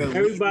level. Elite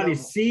Everybody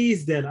level.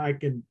 sees that I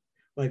can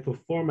like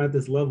perform at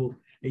this level,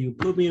 and you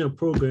put me in a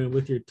program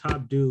with your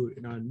top dude,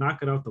 and I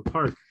knock it out the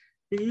park.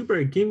 Nigga, you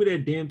better give me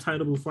that damn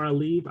title before I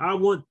leave. I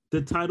want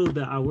the title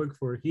that I work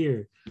for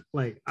here.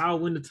 Like I'll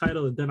win the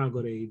title and then I'll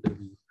go to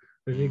AEW.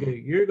 But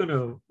nigga, you're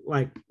gonna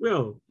like,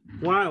 yo,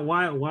 why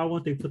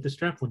won't they put the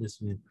strap on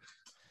this man?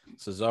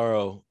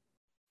 Cesaro.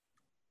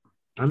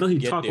 I know he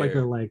Get talked like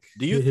there. a like.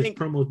 Do you his think-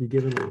 promos be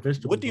giving like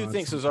vegetable? What do you vibes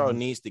think Cesaro sometimes.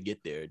 needs to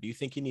get there? Do you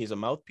think he needs a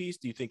mouthpiece?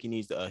 Do you think he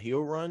needs a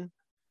heel run?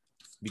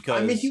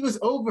 Because I mean, he was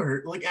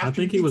over. Like after I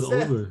think he was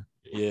Seth. over.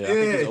 yeah, I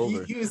think he's Yeah,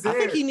 over. he was I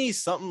think there. he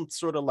needs something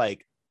sort of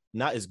like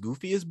not as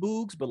goofy as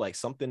Boogs, but like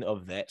something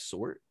of that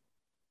sort.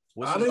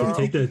 With I don't To even Cesaro.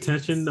 take the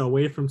attention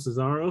away from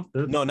Cesaro.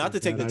 That's No, not to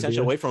a take the bad attention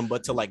idea. away from him,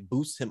 but to like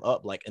boost him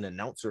up like an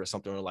announcer or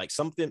something, or like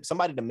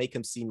somebody to make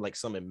him seem like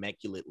some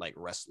immaculate like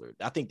wrestler.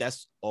 I think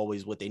that's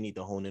always what they need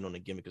to hone in on the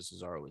gimmick of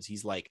Cesaro is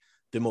he's like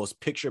the most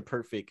picture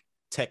perfect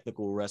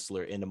technical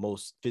wrestler and the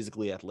most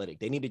physically athletic.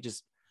 They need to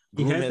just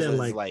He groom had his that, as,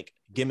 like- like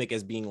gimmick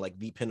as being like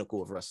the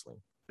pinnacle of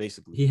wrestling,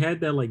 basically. He had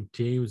that like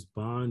James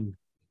Bond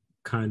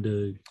kind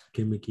of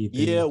gimmicky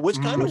thing. Yeah, which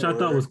kind of Which I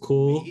thought was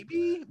cool.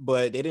 maybe,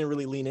 but they didn't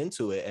really lean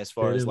into it as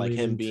far They as didn't like lean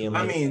him into being it.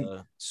 like I mean,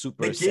 a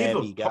super They gave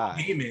savvy a Paul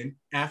guy. Heyman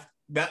after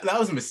that. That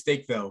was a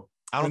mistake, though.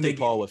 I don't When think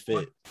they Paul gave-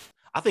 would fit.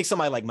 I think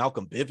somebody like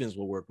Malcolm Bivens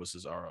will work with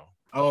Cesaro.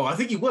 Oh, I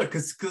think he would,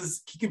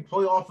 because he can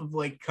play off of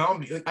like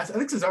comedy. Like, I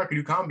think Cesaro could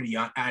do comedy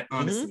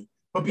honestly,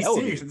 but be That would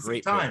serious be a at the same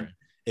great time.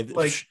 pairing.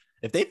 Like-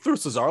 If they threw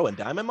Cesaro and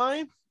Diamond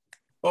Mine,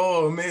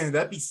 Oh man,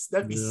 that'd be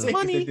Yeah. sick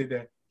Money. if they did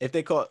that. if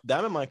they caught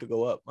Diamond Mine could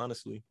go up,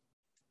 honestly.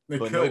 They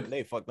But could. no,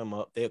 they fucked them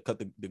up. They cut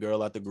the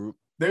girl out the group.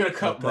 They're gonna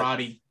cut They'll cut-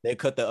 Roddy. They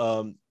cut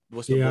the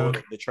what's the Yeah.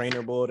 boy, the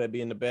trainer boy that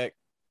be in the back.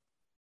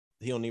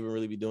 He don't even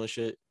really be doing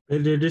shit.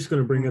 They're just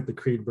gonna bring out the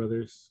Creed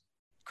brothers.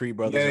 Creed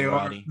brothers Yeah, they and are.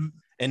 Roddy.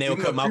 And they'll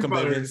Even cut though Malcolm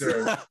Creed brothers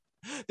Bivens.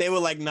 They would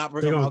like not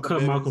bring They're up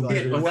gonna Malcolm cut Bivens. Malcolm Like,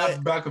 Yeah, Bivens.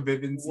 without Malcolm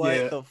Bivens. what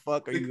Yeah, the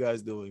fuck are The- you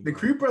guys doing? the bro?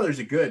 Creed brothers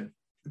are good,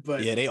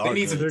 but Yeah, they are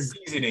need some good.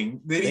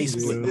 seasoning. They They need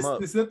split them this, up.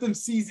 this, let them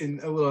season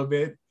a little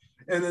bit,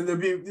 and then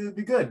it'll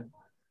be good.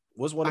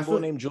 What's one I of boy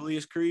feel- named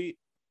Julius Creed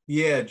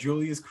Yeah,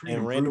 Julius Creed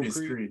and Randall Brutus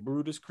Creed?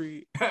 Brutus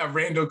Creed.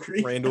 Randall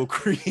Creed. Randall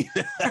Creed.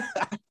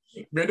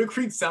 Randall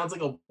Creed sounds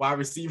like a wide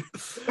receiver.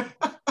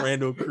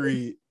 Randall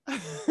Creed.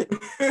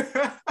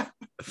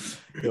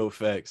 Yo,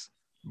 facts.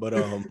 But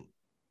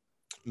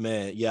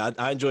man, yeah,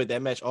 I enjoyed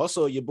that match.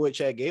 Also, your boy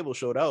Chad Gable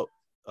showed out.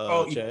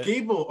 Chad.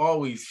 Gable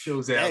always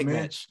shows out, That man.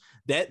 match.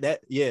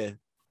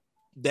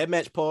 That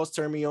match pause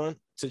turned me on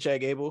to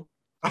Chad Gable.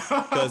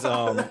 Because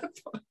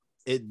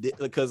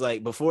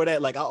like before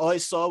that, like I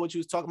always saw what you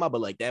was talking about,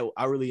 but like that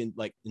I really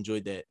like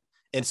enjoyed that.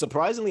 And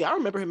surprisingly, I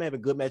remember him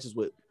having good matches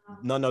with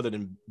none other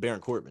than Baron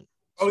Corbin.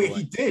 Oh So, yeah,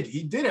 like,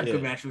 he did have Yeah.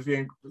 good matches.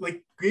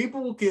 Like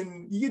Gable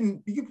can He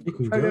can try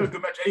to go. have a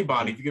good match with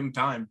anybody if you give him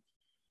time.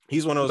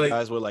 he's one of those like-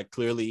 guys where like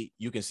clearly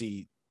you can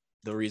see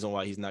the reason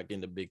why he's not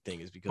getting the big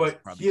thing is because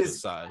But probably he his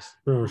is- size.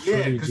 Bro,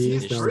 Yeah, Shorty 'cause he G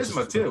has that was charisma,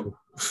 just too.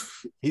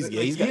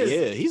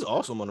 He's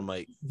awesome on the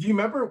mic. Do you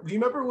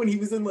remember when he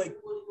was in like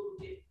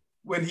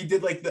when he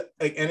did like the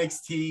like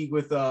NXT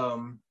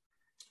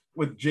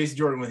with Jason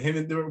Jordan, with him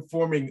and they were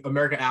forming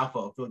America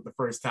Alpha for like the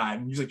first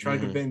time. He was like trying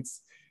to Mhm.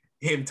 convince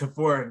him to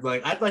form.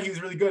 Like I thought he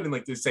was really good in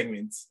like those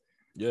segments.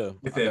 Yeah, I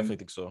With him. definitely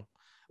think so.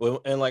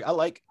 Well, and like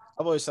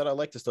I've always said I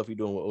like the stuff you're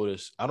doing with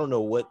Otis. I don't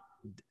know what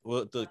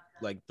the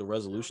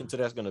resolution to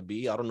that's gonna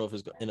be. I don't know if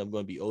it's gonna end up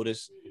going to be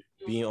Otis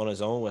being on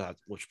his own,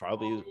 which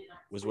probably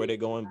was where they're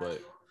going.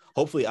 But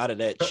hopefully, out of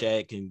that,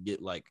 Chad can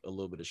get like a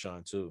little bit of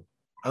shine too.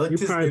 I like You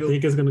this. probably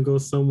think it's gonna go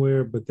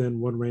somewhere, but then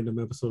one random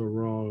episode of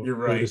Raw, You're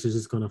right. Otis is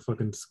just gonna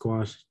fucking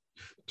squash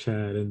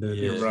Chad, and then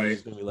Yeah, You're right.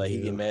 It's gonna be like he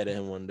Yeah. get mad at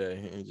him one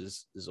day and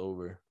just it's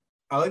over.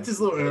 I like this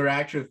little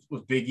interaction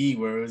with Big E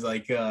where it was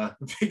like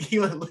Big E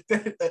like, looked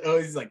at it, oh,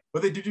 he's like,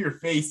 what they do to your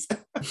face?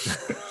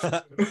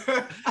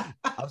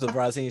 I'm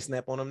surprised he didn't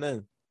snap on him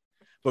then.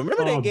 But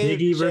remember they gave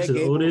Biggie Chad versus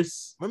Gable-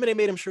 Otis. Remember they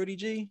made him Shorty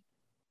G.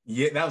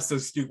 Yeah, that was so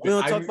stupid. We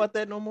don't talk I- about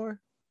that no more.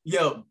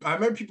 Yo, I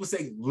remember people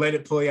saying, let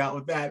it play out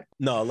with that.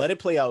 No, let it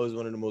play out is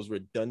one of the most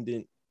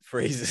redundant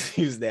phrases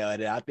used now.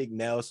 And I think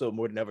now so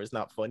more than ever, it's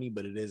not funny,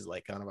 but it is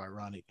like kind of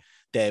ironic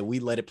that we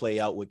let it play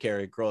out with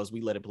Karrion Kross. We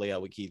let it play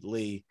out with Keith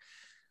Lee.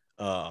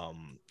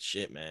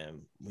 Shit,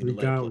 man. We let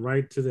it got play-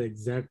 right to the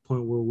exact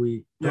point where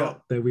we Yeah.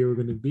 thought that we were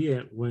gonna be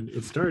at when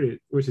it started,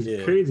 which is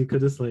Yeah. crazy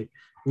because it's like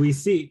we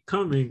see it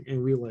coming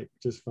and we like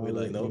just follow We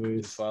like it no,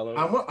 anyways. just follow.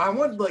 I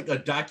want like a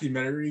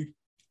documentary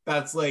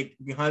that's like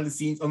behind the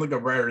scenes on like a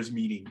writers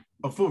meeting,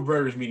 a full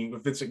writers meeting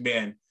with Vince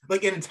McMahon,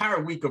 like an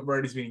entire week of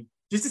writers meeting,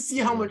 just to see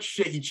how much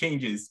shit he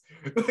changes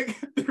like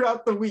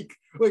throughout the week,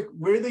 like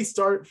where they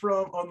start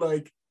from on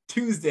like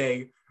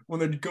Tuesday when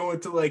they're going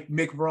to like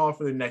make Raw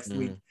for the next Mhm.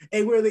 week,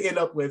 and where they end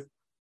up with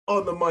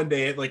on the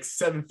Monday at like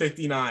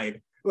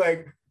 7:59.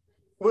 Like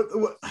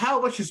what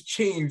how much has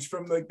changed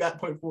from like that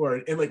point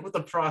forward, and like what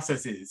the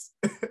process is.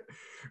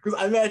 Because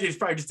I imagine it's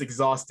probably just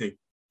exhausting.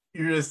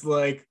 You're just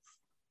like,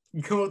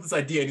 you come up with this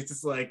idea and it's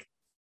just like,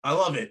 I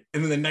love it.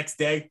 And then the next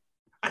day,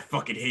 I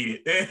fucking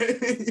hate it.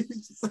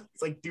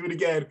 It's like, do it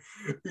again.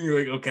 And you're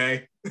like,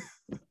 okay.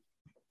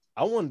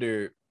 I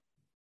wonder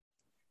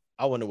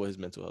what his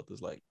mental health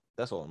is like.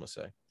 That's all I'm gonna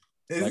say.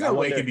 There's Like, no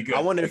way it can be good.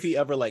 I wonder if he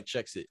ever like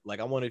checks it. Like,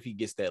 I wonder if he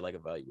gets that like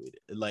evaluated.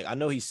 Like, I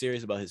know he's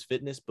serious about his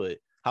fitness, but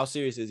how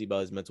serious is he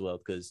about his mental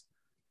health? Because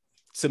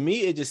to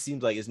me, it just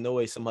seems like there's no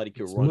way somebody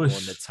could It's run mush.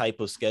 on the type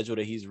of schedule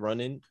that he's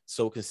running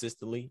so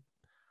consistently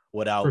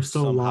without For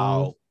so somehow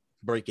long.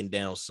 breaking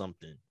down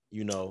something.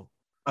 You know,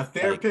 A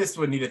therapist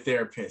would need a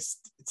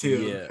therapist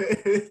too.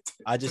 Yeah.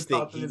 I just To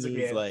think talk to he this needs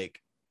again. like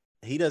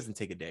he doesn't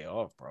take a day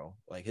off, bro.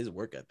 Like his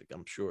work ethic,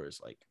 I'm sure,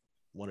 is like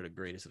one of the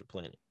greatest of the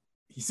planet.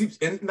 He seems,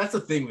 and that's the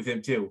thing with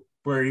him too,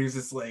 where he was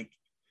just like,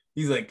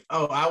 he's like,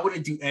 oh, I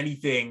wouldn't do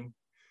anything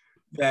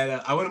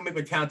that I wouldn't make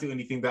my talent do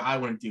anything that I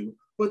wouldn't do.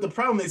 But the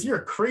problem is, you're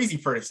a crazy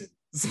person.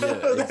 So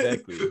Yeah,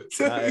 exactly.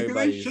 So Not they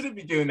everybody's- shouldn't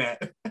be doing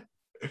that.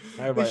 Everybody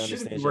They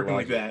shouldn't be understands your working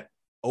like logic. that.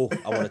 Oh,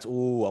 I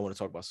want to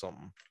talk about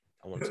something.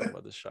 I want to talk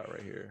about this shot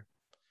right here.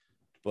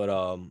 But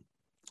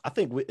I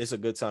think it's a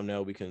good time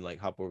now. We can like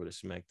hop over to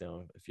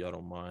SmackDown if y'all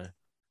don't mind.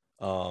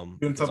 You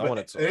want to 'cause talk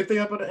about anything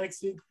about the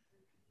NXT?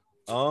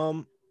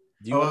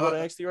 Do you want to go to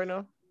NXT right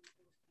now?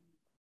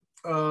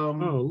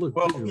 Oh, look.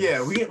 Well,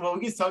 yeah, we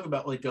can talk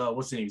about like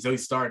what's the name? Zoe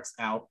Stark's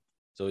out.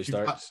 Zoe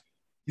Starks.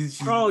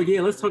 Oh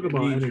yeah, let's talk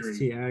about Injury.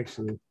 NXT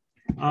actually.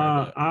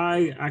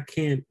 I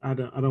can't. I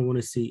don't want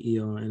to see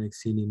Io on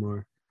NXT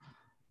anymore.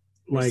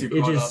 Like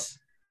it just.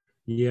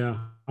 Yeah,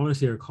 I want to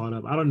see her caught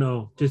up. I don't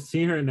know, just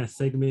seeing her in that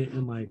segment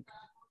and like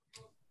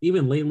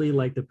even lately,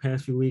 like the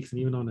past few weeks, and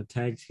even on the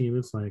tag team,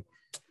 it's like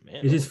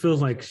it just feels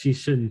like she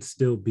shouldn't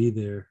still be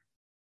there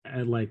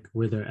at like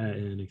where they're at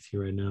in NXT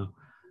right now.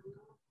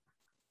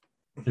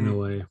 In a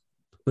way,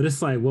 but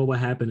it's like, what would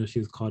happen if she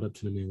was caught up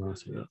to the main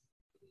roster? Though?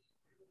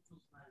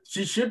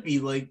 She should be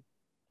like.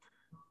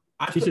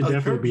 She should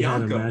definitely be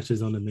having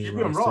matches on the main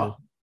roster. Raw.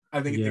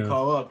 I think if they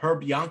call up, her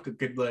Bianca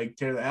could like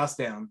tear the house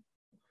down.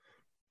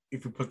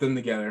 If we put them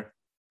together,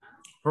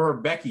 her or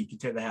Becky could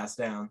tear the house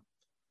down.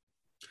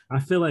 I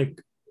feel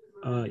like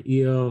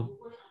Io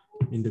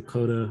and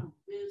Dakota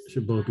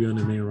should both be on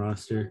the main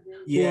roster.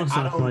 Yeah,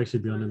 I feel like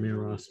should be on the main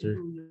roster.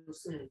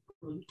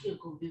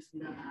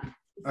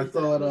 I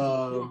thought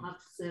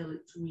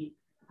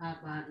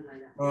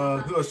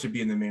who else should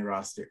be in the main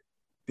roster?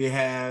 They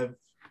have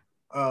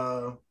who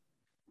are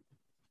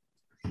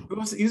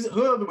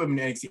the women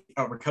in NXT?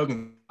 Raquel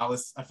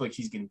Gonzalez. I feel like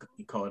she's getting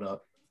caught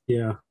up.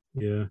 Yeah.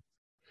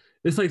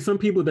 It's like some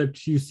people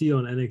that you see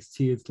on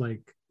NXT, it's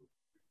like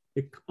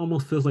it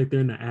almost feels like they're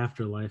in the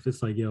afterlife.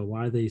 It's like, yo,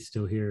 why are they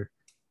still here?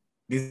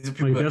 These are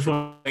people like,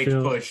 that's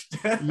pushed.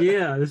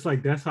 Yeah, it's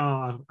like that's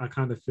how I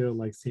kind of feel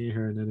like seeing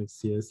her in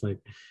NXT. It's like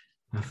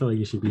I feel like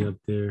you should be up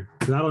there.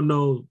 Because I don't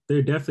know,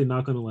 they're definitely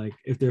not gonna like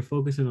if they're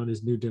focusing on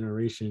this new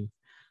generation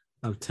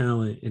of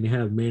talent and they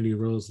have Mandy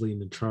Rose leading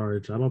the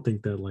charge. I don't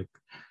think that like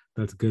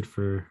that's good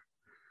for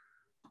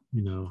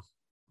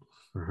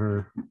for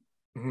her.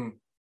 Mm-hmm.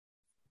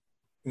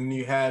 And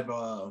you have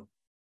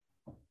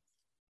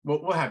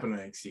what happened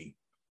to NXT?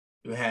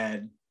 You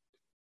had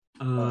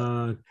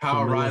Kyle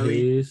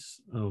O'Reilly. Hayes.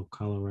 Oh,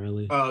 Kyle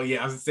O'Reilly. Oh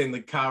yeah, I was saying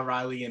like Kyle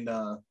O'Reilly and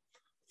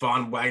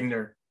Von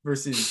Wagner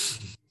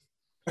versus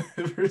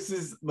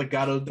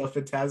Legado del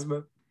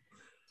Fantasma.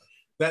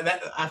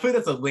 That I feel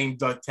that's a lame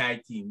duck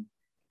tag team.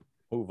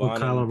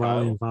 Kyle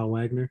O'Reilly and Von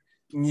Wagner.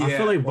 Yeah, I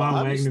feel like Von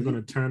Wagner's going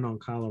to turn on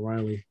Kyle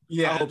O'Reilly.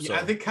 Yeah, I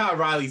think Kyle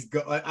O'Reilly's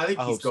I think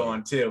he's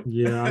going too.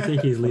 Yeah, I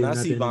think he's leaving. When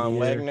I see Von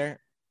Wagner,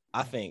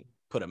 I think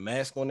put a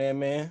mask on that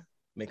man,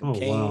 make him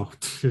Kane. Wow.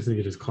 This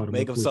nigga just caught him.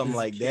 Make him something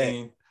like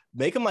that.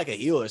 Make him like a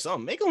heel or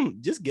something. Make him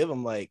just give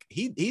him like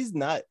he's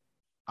not.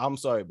 I'm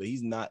sorry, but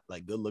he's not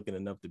like good looking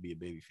enough to be a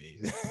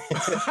babyface.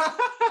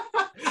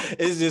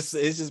 It's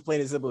just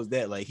plain and simple as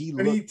that. Like he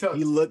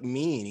looked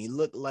mean. He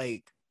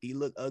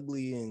looked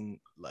ugly and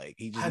like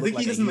he just. I think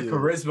he doesn't have the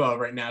charisma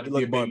right now to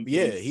be a baby.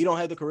 Yeah, he don't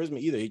have the charisma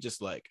either. He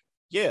just like,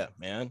 yeah,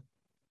 man,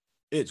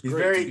 it's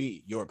great to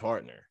be your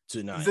partner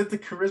tonight. Is that the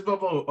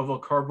charisma of a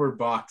cardboard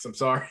box? I'm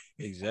sorry.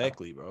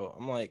 Exactly, bro.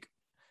 I'm like,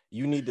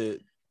 they need to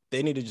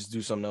just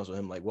do something else with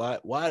him. Like,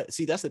 why?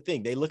 See, that's the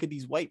thing. They look at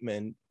these white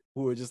men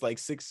who are just like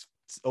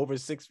over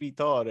 6 feet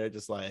tall. They're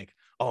just like,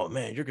 oh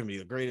man, you're gonna be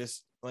the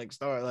greatest like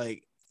star.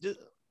 Like, just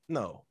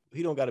no,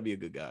 he don't got to be a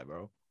good guy,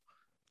 bro.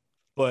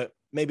 But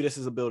maybe this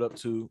is a build up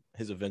to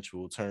his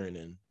eventual turn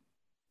and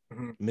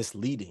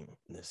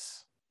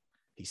misleadingness.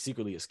 He's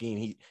secretly a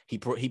scheme. He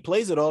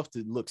plays it off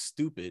to look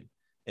stupid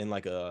and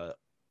like a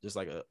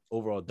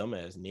overall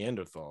dumbass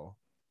Neanderthal.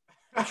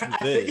 I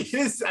think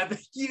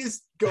he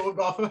just going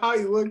off of how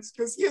he looks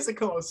because he doesn't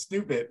come out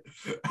stupid.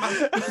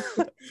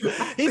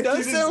 He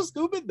does sound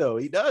stupid though.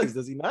 He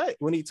does he not?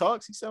 When he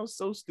talks, he sounds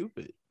so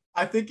stupid.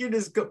 I think you're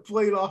just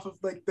played off of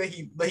like that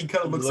he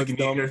kind of looks like a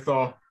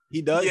Neanderthal.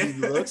 He does. Yeah. He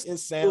looks and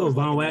sounds.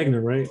 Von Wagner,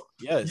 right?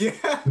 Yes. Yeah.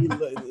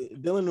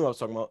 Dylan knew what I was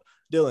talking about.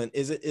 Dylan,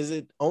 is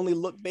it only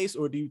look based,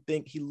 or do you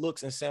think he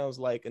looks and sounds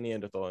like a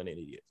Neanderthal and an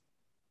idiot?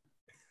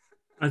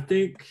 I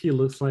think he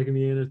looks like a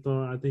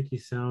Neanderthal. I think he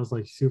sounds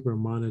like super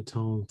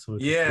monotone. So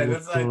yeah,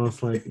 that's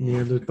like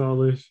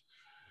Neanderthalish.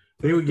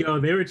 They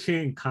were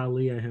chanting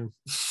Kali at him.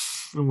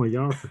 I'm like,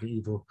 y'all are freaking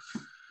evil.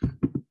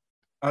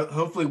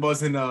 Hopefully, it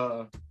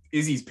wasn't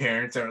Izzy's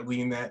parents are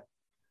leading that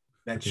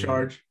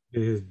charge.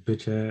 Her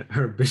bitch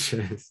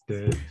ass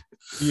dead.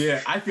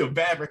 Yeah, I feel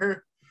bad for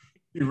her.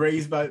 Be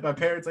raised by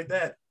parents like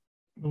that.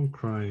 I'm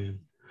crying.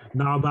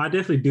 No, but I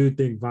definitely do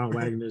think Von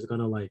Wagner is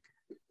gonna like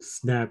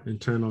snap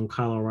and turn on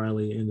Kyle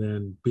O'Reilly and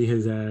then beat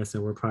his ass,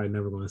 and we're probably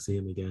never gonna see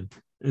him again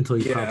until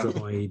he pops up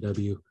on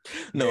AEW.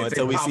 No,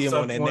 until we see him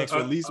on that next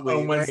release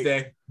on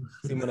Wednesday.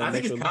 Right? I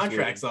think his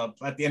contract's up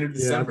at the end of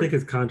December. Yeah, I think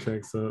his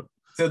contract's up.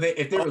 So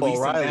if they release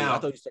him now, I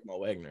thought you were talking about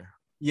Wagner.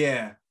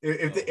 Yeah,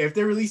 if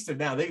they released him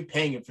now, they'd be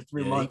paying it for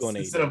 3 months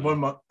instead of 1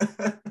 month.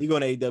 He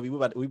going to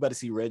AEW. We about to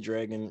see Red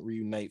Dragon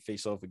reunite,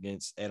 face off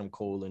against Adam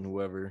Cole and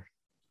whoever.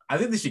 I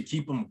think they should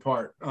keep them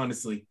apart,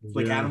 honestly.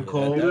 Like Adam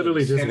Cole. We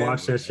literally just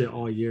watched that shit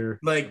all year.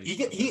 Like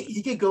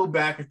he could go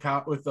back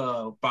with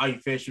Bobby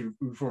Fish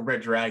from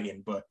Red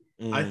Dragon, but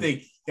I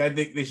think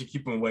they should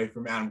keep him away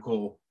from Adam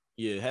Cole.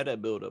 Yeah, had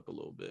that build up a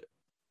little bit.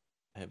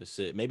 Have it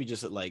sit. Maybe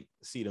just like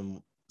see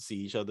them see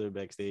each other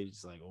backstage.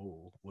 It's like,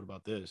 oh, what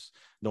about this?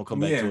 Don't come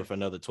back to it for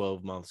another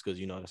 12 months because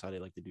that's how they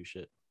like to do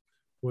shit.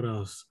 What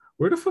else?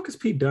 Where the fuck is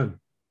Pete Dunne?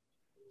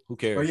 Who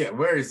cares? Oh yeah,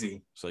 where is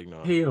he? It's like,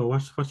 no. Hey yo,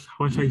 watch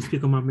how you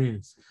speak on my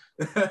mans.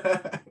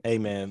 Hey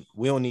man,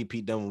 we don't need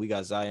Pete Dunne when we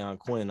got Zion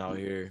Quinn out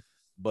here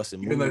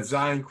busting moves. In the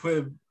Zion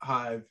Quib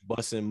hive.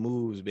 Busting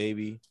moves,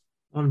 baby.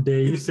 I'm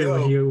dead. You said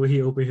when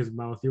he opened his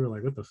mouth, you were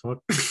like, what the fuck?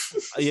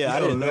 Yeah, I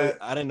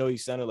didn't know he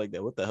sounded like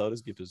that. What the hell?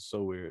 This gift is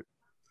so weird.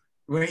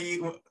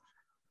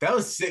 That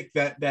was sick.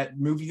 That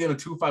movie on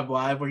 205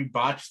 Live where he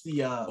botched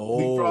the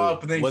leapfrog.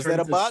 But then was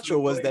that a botch or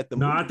was that the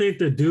movie? No, I think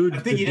the dude. I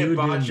think he didn't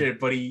botch it,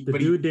 but the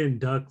dude didn't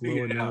duck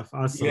low enough.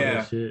 I saw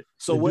that shit.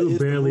 So the what dude is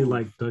barely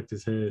like ducked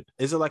his head.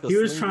 Is it like he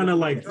was trying to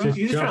like just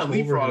he was trying to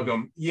leapfrog him?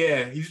 him?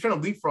 Yeah, he was trying to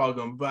leapfrog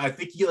him, but I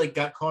think he like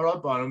got caught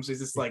up on him. So he's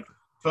just like,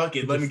 fuck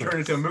it, let me turn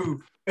it into a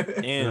move.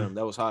 Damn,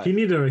 that was hot. He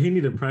need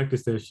to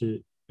practice that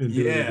shit. And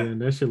do it again.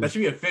 That should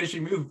be a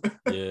finishing move.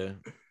 Yeah,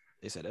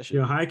 they said that shit.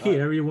 Yo, high key,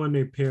 everyone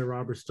they pair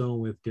Robert Stone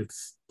with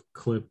gets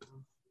clipped.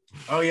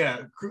 Oh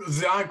yeah,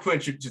 Zion Quinn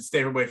should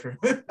stay away from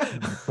him.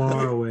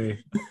 Far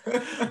away.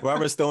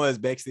 Robert Stone has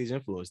backstage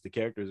influence. The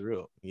character is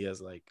real. He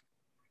has like,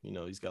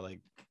 he's got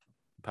like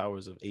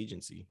powers of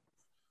agency.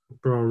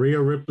 Bro, Rhea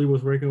Ripley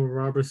was working with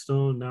Robert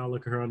Stone. Now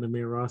look at her on the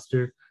main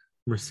roster.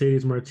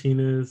 Mercedes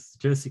Martinez,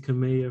 Jessica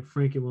Maya,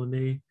 Frankie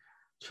Monet,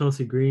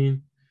 Chelsea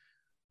Green.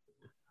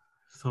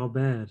 It's all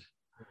bad.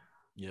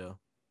 Yeah.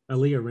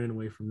 Aaliyah ran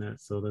away from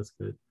that, so that's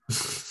good.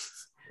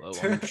 Well,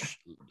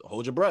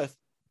 hold your breath.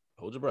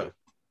 Hold your breath.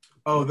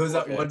 Oh, there's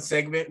that one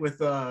segment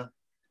with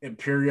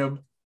Imperium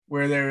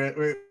where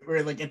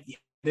they're like at the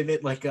end of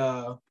it, like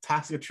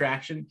Toxic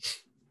Attraction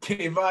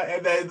came by,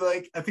 and then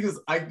like I think it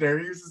was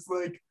Eichner.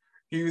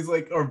 He was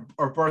like, or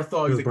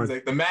Barthol. He's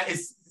like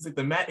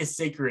the mat is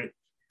sacred,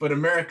 but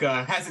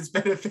America has its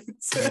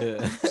benefits.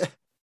 Yeah.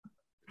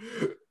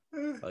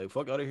 Like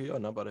fuck out of here, y'all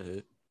not about to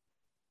hit.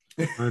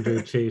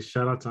 Andre Chase,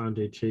 shout out to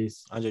Andre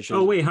Chase. Andre Chase.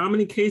 Oh wait, how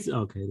many cases?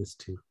 Okay, there's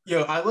 2.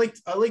 Yo, I like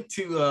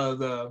to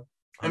the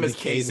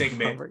MSK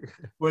segment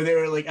where they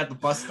were like at the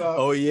bus stop.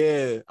 Oh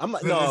yeah, I'm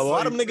like, no,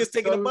 why them niggas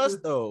taking the bus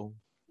though?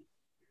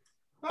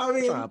 I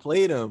mean, trying to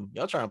play them.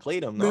 Y'all trying to play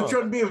them. They're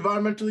trying to be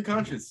environmentally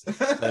conscious. No,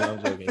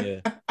 I'm joking.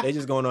 Yeah, they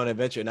just going on an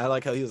adventure, and I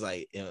like how he was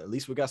like, at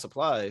least we got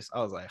supplies.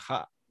 I was like,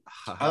 ha.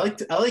 I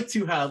like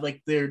to how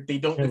like they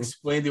don't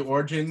explain the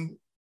origin.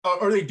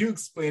 Or they do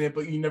explain it,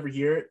 but you never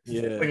hear it.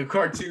 Yeah, like a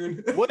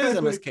cartoon. What is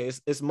MSK?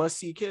 It's must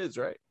see kids,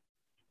 right?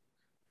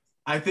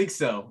 I think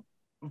so.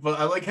 But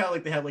I like how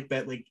like they have like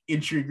that like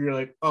intrigue. You're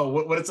like, oh,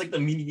 what it's like the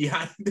meaning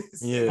behind this.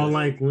 Yeah. Or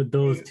like with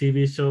those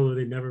TV shows where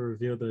they never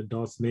reveal the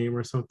adult's name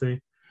or something.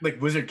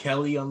 Like Wizard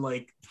Kelly on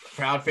like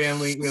Proud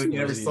Family. You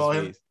never saw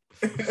him.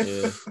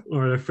 Yeah.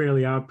 Or the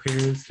Fairly Odd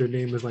Parents, their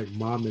name is like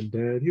Mom and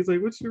Dad. He's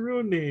like, what's your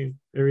real name?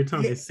 Every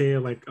time they say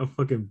it, like a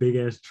fucking big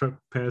ass truck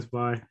pass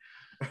by.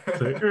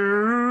 It's like,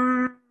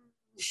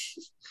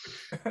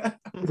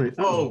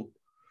 oh,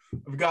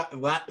 I've got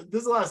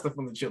there's a lot of stuff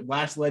on the chip.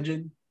 Lash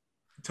Legend,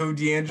 Tony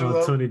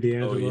D'Angelo. Tony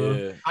D'Angelo. Oh,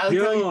 yeah. I like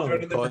how he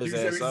threatened the called his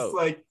producer. ass He's out. just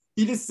like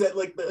he just said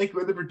like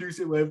where the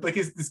producer lived, like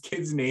this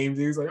kid's names.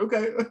 He was like,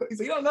 okay.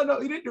 He's like,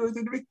 no, he didn't do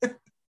anything to me.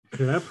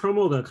 Yeah, that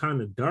promo got kind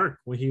of dark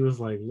when he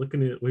was like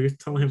when he was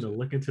telling him to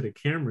look into the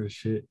camera and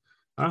shit.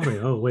 I was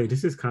like, oh wait,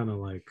 this is kind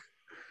of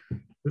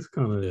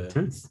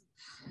intense.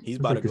 He's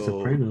about to go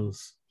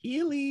Sopranos.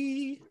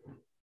 Healy.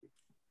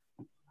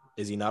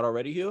 Is he not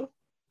already healed?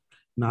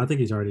 No, I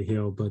think he's already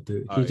healed, but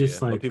he just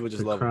like people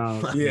just the love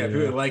crowd. him. Yeah,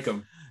 people like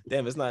him.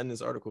 Damn, it's not in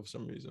this article for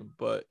some reason.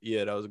 But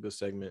yeah, that was a good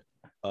segment.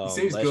 He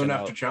seems going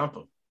after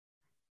Ciampa.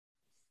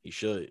 He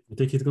should. You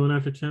think he's going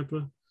after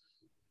Ciampa?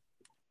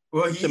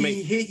 Well, he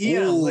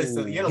had a list.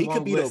 He had a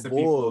long list of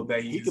people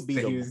that he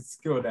was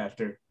going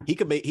after. He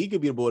could be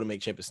the boy to make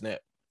Ciampa snap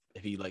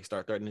if he like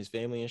start threatening his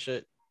family and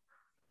shit.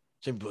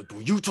 Ciampa be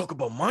like, you talk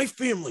about my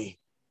family.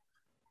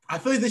 I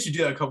feel like they should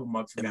do that a couple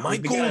months from now.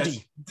 Mike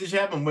Goldie. They should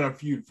have him win a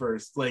feud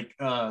first, like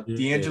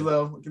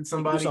D'Angelo against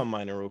somebody. Do something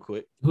minor real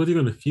quick. Who's he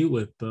gonna feud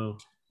with though?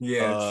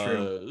 Yeah, that's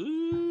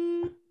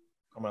true.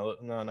 Carmelo,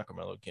 no, not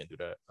Carmelo. Can't do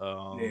that.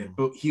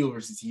 But heel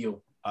versus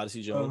heel.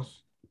 Odyssey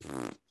Jones.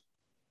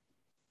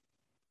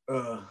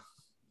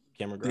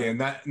 Cameron Grimes. Yeah,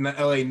 not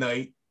LA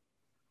Knight.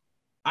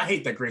 I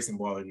hate that Grayson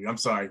Waller, dude. I'm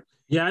sorry.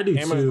 Yeah, I do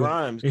Cameron too.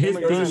 Grimes.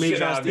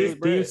 His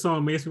Theme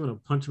song makes me want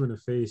to punch him in the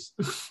face.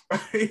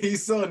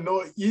 He's so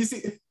annoying. You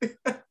see,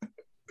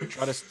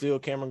 try to steal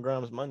Cameron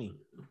Grimes' money.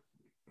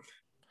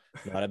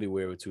 No, that'd be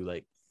weird with two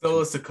like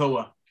Solo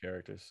Sikoa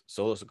characters.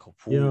 Solo Sikoa.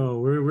 Yo,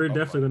 we're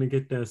definitely gonna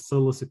get that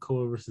Solo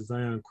Sikoa versus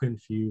Zion Quinn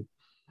feud.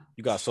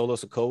 You got Solo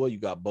Sikoa. You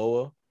got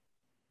Boa.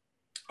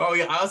 Oh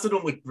yeah, I also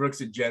don't like Brooks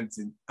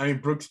Jensen,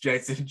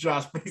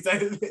 Josh Briggs.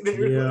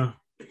 Yeah,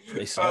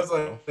 I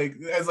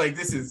was like,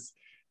 this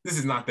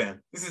is not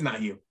them. This is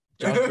not you.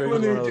 Josh Briggs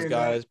was one of those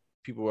guys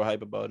people were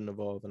hype about and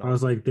involved. And I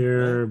was like,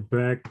 they're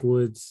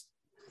backwoods.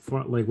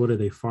 Like, what are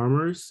they?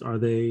 Farmers? Are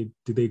they?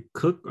 Do they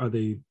cook? Are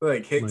they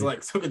like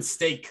cooking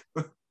steak?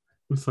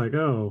 It's like,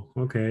 oh,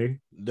 okay.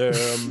 They're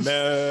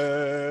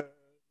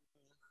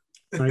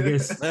So I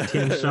guess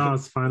Tian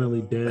Shaw's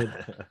finally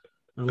dead,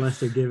 unless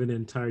they're giving the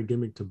entire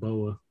gimmick to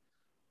Boa.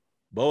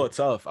 Boa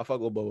tough. I fuck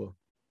with Boa.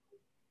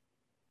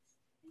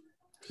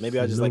 Maybe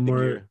I just no like more,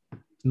 the gear.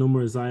 No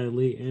more Xia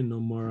Li and no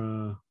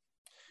more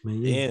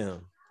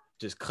Damn.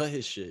 Just cut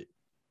his shit.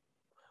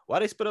 Why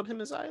they split up him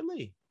and Xia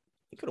Li?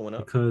 He could have went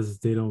up. Because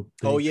they don't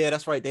Oh yeah,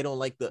 that's right. They don't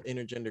like the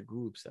intergender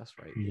groups. That's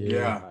right.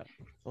 Yeah.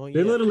 Oh, yeah.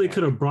 They literally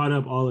could have brought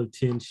up all of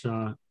Tian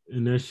Sha,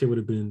 and that shit would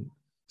have been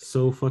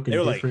so fucking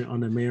different on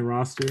the main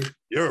roster.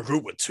 You're a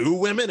group with 2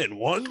 women and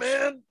 1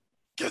 man?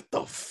 Get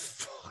the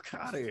fuck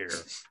out of here.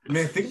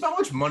 Man, think about how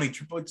much money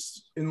Triple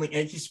H and like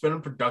actually spent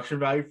on production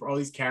value for all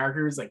these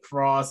characters like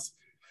Cross,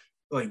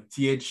 like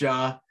Tian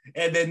Sha,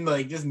 and then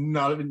like just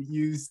not even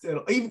used at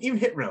all. Even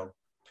Hit Row.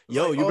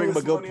 Yo, like, you bring up a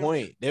this good money-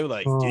 point. They were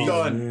like,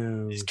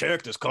 these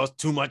characters cost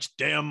too much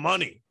damn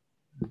money.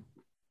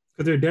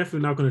 Because they're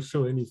definitely not going to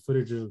show any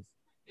footage of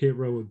Hit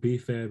Row with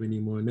B-Fab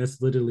anymore. And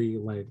that's literally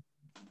like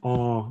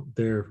all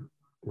their,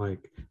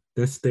 like,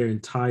 that's their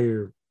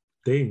entire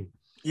thing.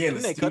 Yeah,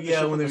 Didn't the they cut the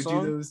studio shit when from they the would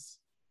do song? those.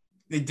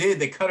 They did.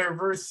 They cut her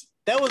verse.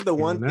 That was the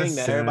one that's thing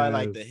that everybody sad.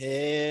 liked, the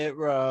Hit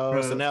Row.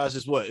 So now it's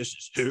just what? It's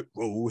just Hit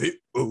Row, Hit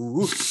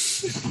Row.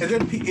 And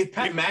then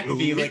Pat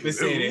McAfee like was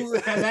saying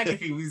it. Pat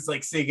McAfee was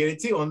like singing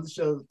it too on the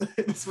show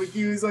this week.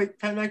 He was like,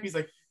 Pat McAfee's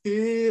like,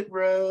 Hit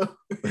Row.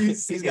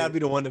 He's got to be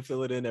the one to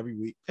fill it in every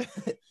week.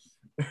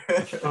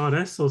 Oh,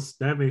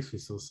 that makes me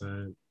so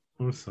sad.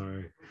 I'm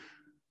sorry.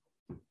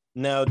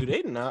 Now, do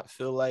they not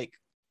feel like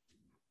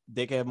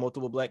they can have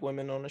multiple black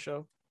women on the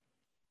show?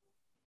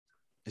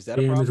 Is that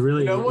a Damn, problem? it's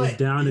really You know what? it's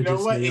down You to know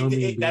just what?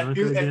 Naomi and That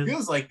Bianca again.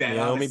 feels like that.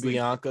 Naomi, honestly.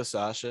 Bianca,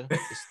 Sasha.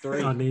 It's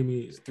 3.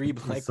 It's 3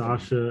 black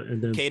Sasha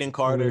and then Kaden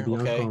Carter,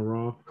 Bianca okay. on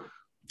Raw.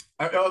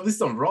 At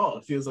least on Raw,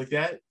 it feels like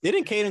that.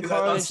 Didn't Kaden Because on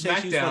Carter say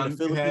she's from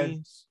the SmackDown, you had-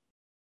 Philippines?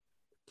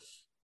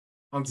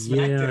 On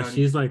SmackDown, Yeah,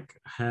 she's like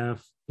half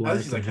I black.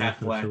 think she's like and half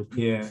from black.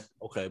 Philippines. Yeah,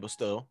 Okay, but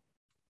still.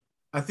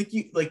 I think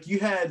you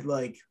had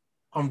like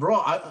on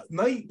Raw.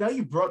 Now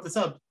you brought this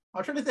up.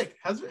 I'm trying to think.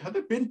 Have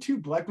there been 2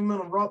 black women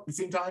on Raw at the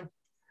same time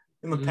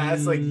in the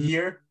past like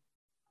year?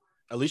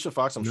 Alicia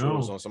Fox, I'm sure, No.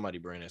 was on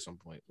somebody's brain at some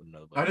point with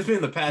another I black just been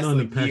in the past No, in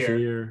the like past year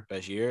year.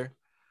 past year.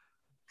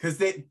 because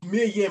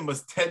Mia Yim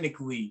was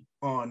technically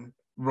on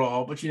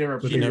Raw, but she never.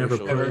 But She they never never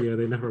showed put up.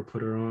 they never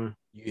put her on.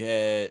 You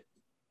had,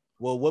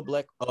 well, what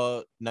black,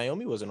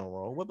 Naomi wasn't on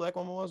Raw. What black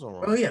woman was on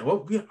Raw? Oh yeah,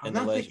 well, yeah. I'm In the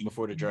not last, thinking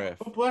before the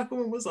draft. what black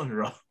woman was on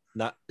Raw.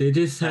 Not They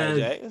just Nia had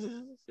Jax?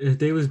 if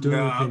they was doing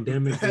Nah, a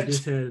pandemic, they that-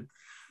 just had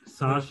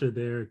Sasha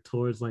there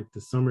towards like the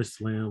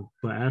SummerSlam,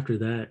 but after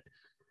that,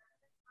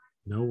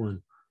 no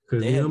one.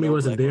 Because They had Naomi no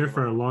wasn't black there women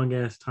for a on. long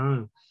ass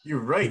time.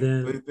 You're right.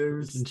 Then- But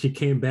there's And she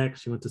came back,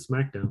 she went to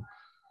SmackDown.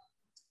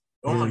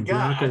 oh my and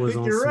god, Bianca I was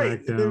think on you're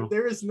right. SmackDown.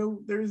 There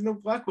is no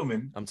black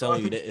woman. I'm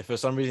telling you that if for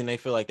some reason they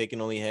feel like they can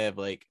only have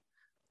like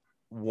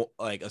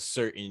a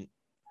certain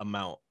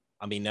amount.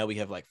 I mean, now we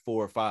have like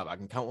 4 or 5. I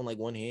can count on like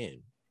one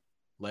hand.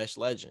 Lash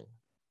Legend,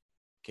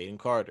 Kaden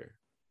Carter,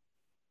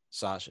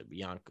 Sasha,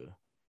 Bianca,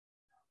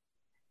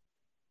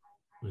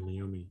 And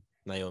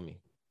Naomi.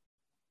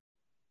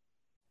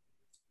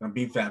 Now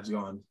B-Fab's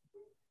gone.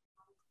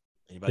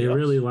 Anybody they else?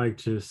 really like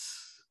just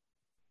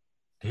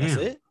That's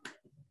damn. it?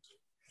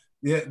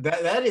 Yeah,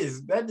 that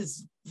is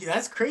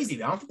that's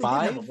crazy. I don't think they did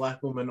have a 5?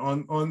 black woman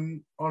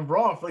on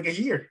Raw for like a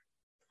year.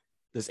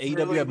 Does For,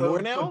 AEW like, have more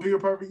a now? bigger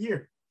part of a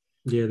year.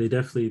 Yeah, they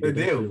definitely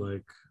do.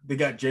 like They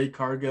got Jade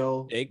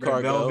Cargill, Jade Red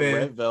Cargill, Velvet,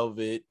 Red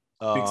Velvet,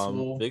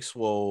 Swole. Big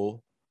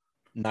Swole,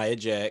 Nia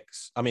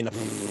Jax. I mean,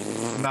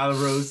 Nyla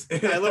Rose.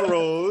 Nyla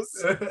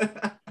Rose.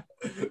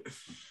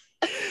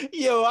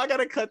 Yo, I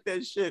gotta cut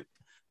that shit.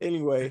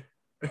 Anyway,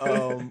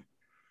 who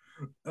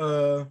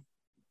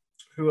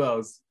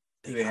else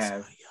do they got have?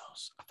 somebody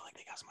else. I feel like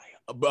they got somebody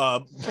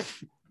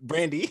else.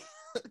 Brandy.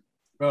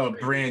 Oh,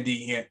 Brandy.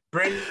 Yeah,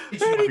 Brandy should not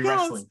Brandy be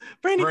counts. wrestling.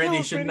 Brandy Brandy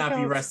counts. should not be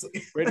counts. wrestling.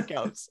 Brandy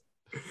counts.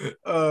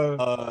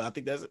 Uh, I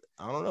think that's.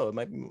 I don't know. It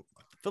might be.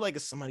 I feel like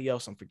it's somebody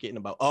else I'm forgetting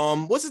about.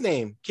 What's his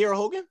name? Kiera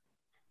Hogan.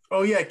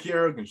 oh yeah,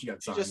 Kiera Hogan. She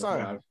got She signed. just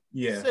signed.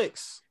 Yeah.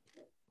 6.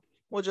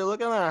 Would you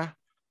look at that?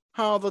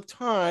 How the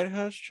tide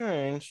has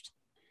changed.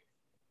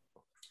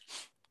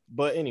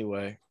 But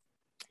anyway,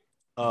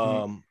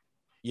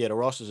 yeah, the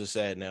rosters are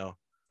sad now.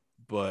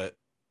 But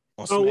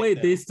on oh wait,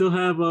 SmackDown- they still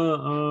have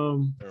a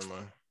Never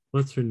mind.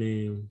 what's her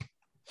name?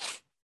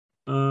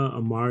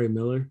 Amari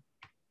Miller.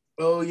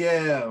 Oh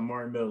yeah,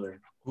 Amari Miller.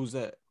 Who's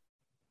that?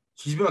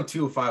 She's been on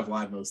 205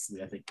 Live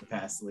mostly, I think, the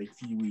past like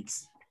few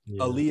weeks.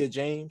 Yeah. Aaliyah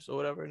James or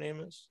whatever her name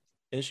is.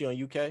 Isn't she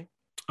on UK?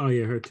 Oh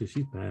yeah, her too.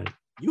 She's bad.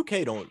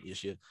 UK don't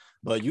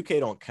but UK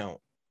don't count.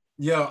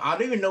 Yo, I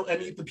don't even know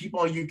any of the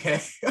people on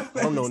UK.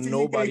 I don't know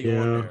nobody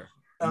Yeah. on there.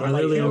 I I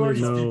Nobody really who are only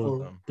these know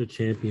people? the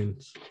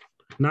champions.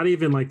 Not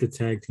even like the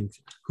tag teams.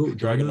 Who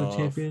Dragon Dragunov.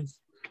 champions?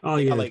 Oh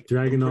They got, yeah, like, the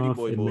Pretty Dragunov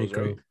Boy and Bulls,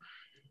 Mako. right?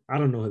 I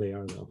don't know who they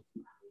are though.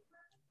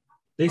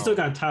 They still Oh.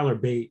 got Tyler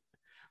Bate.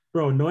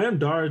 Bro, Noam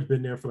Dar's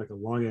been there for like a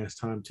long ass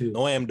time too.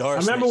 Noam Dar. I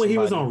remember when he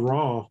was on somebody.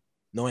 Raw.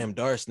 Noam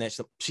Dar snatched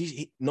some.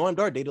 Noam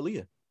Dar dated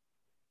Aaliyah.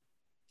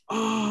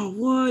 Oh,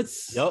 what?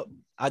 Yup.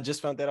 I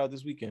just found that out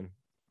this weekend.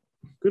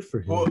 Good for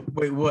him.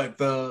 Wait, what?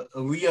 The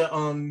Aaliyah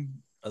Aaliyah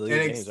NXT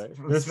James,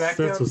 right? That's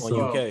SmackDown what's On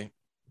up. UK. That's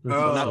Oh.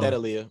 Not what's that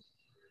up. Aaliyah.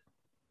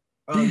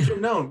 You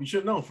should know. You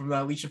should know from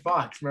that Alicia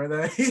Fox.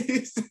 Remember that?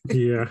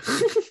 Yeah.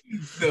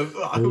 He's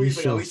like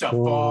Alicia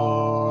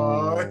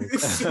Fox.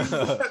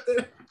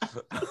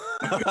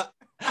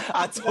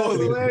 I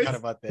totally forgot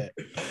about that.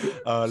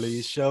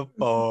 Alicia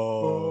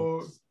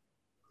Fox.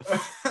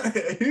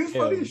 He was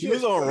funny as He shit.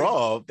 was on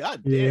Raw.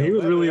 God damn. Yeah, he was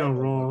whatever really that on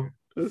was. Raw.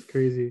 That's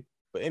crazy.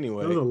 But That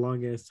anyway, was a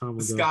long ass time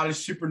The ago.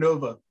 Scottish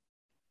Supernova.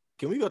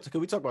 can we talk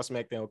about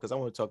SmackDown? Because I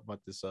want to talk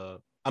about this.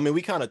 I mean,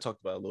 we kind of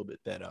talked about it a little bit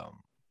that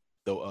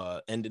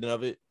the ending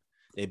of it.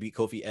 They beat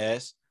Kofi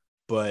ass,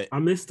 but I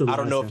missed the. I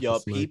don't last know if half y'all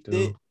of peeped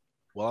SmackDown. it.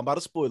 Well, I'm about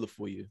to spoil it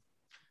for you.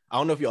 I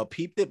don't know if y'all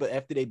peeped it, but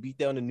after they beat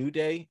down the New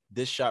Day,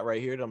 this shot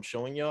right here that I'm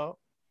showing y'all,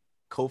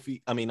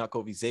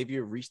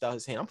 Xavier reached out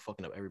his hand. I'm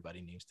fucking up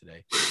everybody's names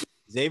today.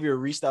 Xavier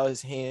reached out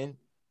his hand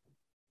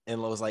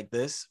and was like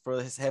this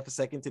for his half a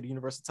second to the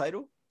Universal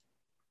title.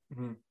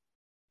 Mhm.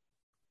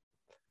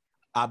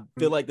 I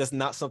feel like that's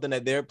not something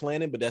that they're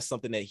planning, but that's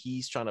something that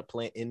he's trying to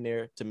plant in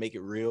there to make it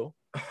real.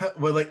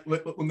 Well, like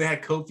when they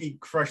had Kofi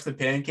crush the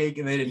pancake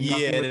and they did nothing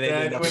Yeah, with they did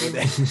that. nothing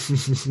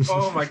with that.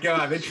 Oh my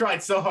god, they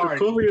tried so hard.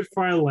 Kobe is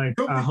probably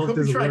like, I hope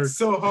Kobe this tried works.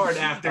 so hard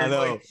after. I know.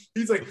 Like,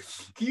 he's like,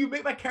 "Can you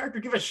make my character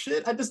give a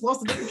shit? I just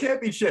lost the damn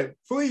championship.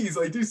 Please,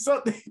 like, do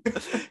something."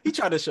 He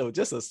tried to show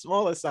just a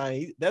smaller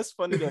sign. That's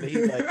funny though that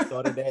he like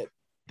thought of that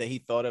he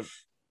thought of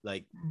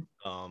like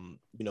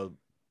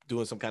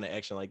doing some kind of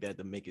action like that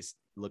to make it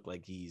look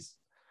like he's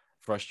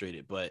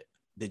frustrated. But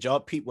did y'all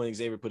peep when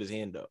Xavier put his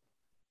hand up?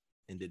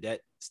 And did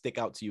that stick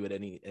out to you at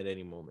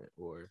any moment,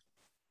 or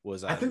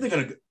was I think they're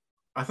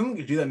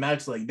gonna do that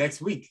match like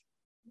next week.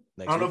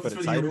 next I don't know week if it's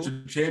for for the the title?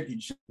 Universal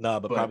Championship. Nah,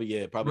 but probably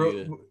yeah.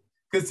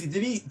 Because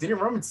didn't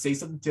Roman say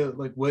something to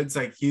like Woods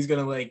like he's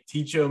gonna like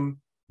teach him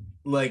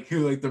like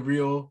who like the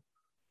real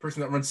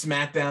person that runs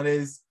SmackDown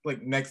is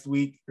like next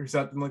week or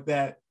something like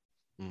that.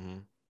 Mm-hmm.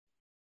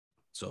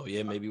 So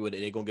yeah, maybe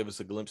they're gonna give us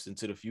a glimpse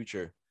into the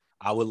future.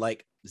 I would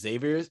like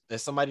Xavier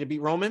as somebody to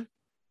beat Roman.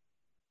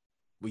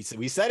 We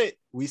said it.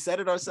 We said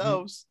it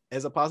ourselves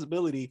as a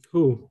possibility.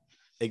 Who?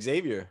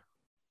 Xavier.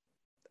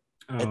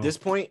 Oh, At this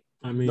point,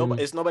 I mean,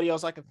 it's nobody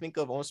else I can think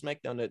of on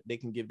SmackDown that they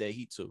can give that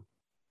heat to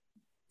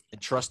and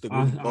trust to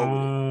really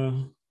go with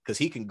it, because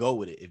he can go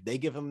with it. If they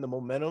give him the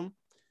momentum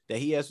that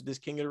he has with this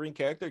King of the Ring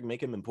character,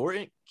 make him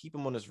important, keep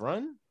him on his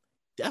run,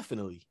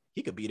 definitely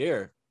he could be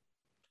there.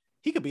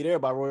 He could be there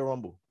by Royal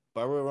Rumble.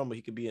 By Royal Rumble,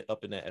 he could be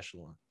up in that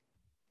echelon.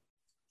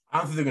 I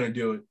don't think they're gonna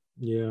do it.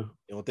 yeah. You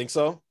don't think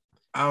so?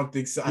 I don't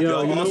think so. I Yo,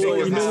 think you know also what-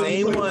 it's you know the what- same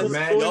you know ones, what's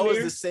man. going Y'all was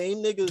there? the same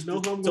niggas You know who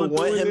I'm to gonna want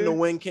throw in him to there?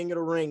 win King of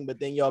the Ring, but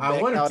then y'all I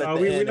backed wanted out to- at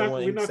the we're end. not and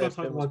went and gonna said talk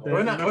Finn about was that. We're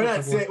wrong. not We're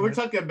not saying talking we're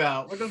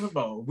about talking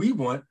about what we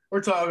want.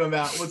 We're talking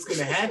about what's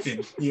gonna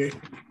happen here.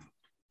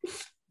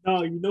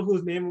 No, you know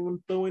whose name I'm gonna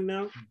throw in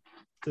now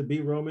to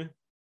beat Roman?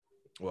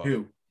 Well,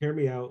 Who? Hear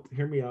me out.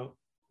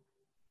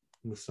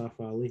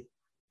 Mustafa Ali.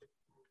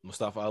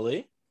 Mustafa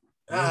Ali?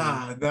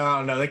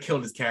 No, they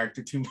killed his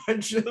character too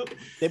much.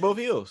 They both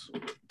heels.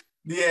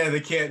 Yeah, they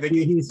can't.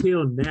 He's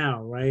healed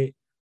now, right?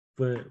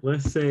 But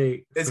let's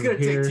say It's from gonna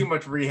here- take too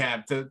much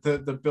rehab to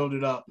build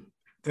it up.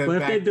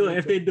 But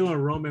if they're doing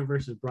Roman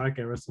versus Brock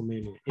at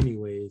WrestleMania,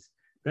 anyways,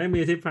 that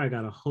means they probably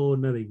got a whole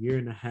another year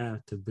and a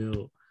half to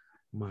build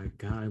my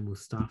guy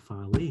Mustafa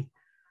Ali.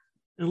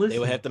 And listen, They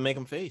would have to make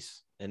him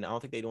face, and I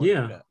don't think they don't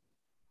Yeah. do that.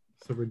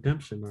 it's a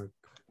redemption arc.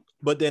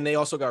 But then they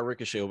also got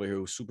Ricochet over here,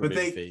 who's super But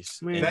baby they-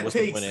 face. man, And that what's the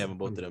point takes- of having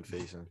both of them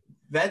facing?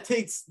 that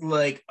takes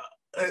like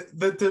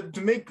to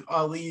make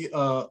Ali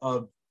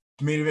a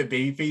main event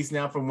babyface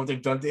now from what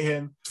they've done to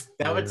him.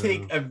 That would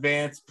take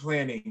advanced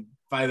planning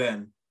by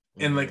them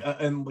and like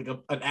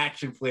an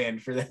action plan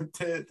for them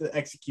to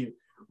execute,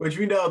 which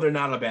we know they're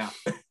not about.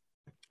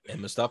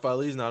 And Mustafa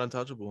Ali is not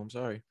untouchable. I'm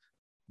sorry,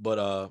 but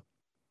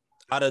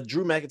out of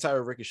Drew McIntyre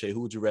or Ricochet,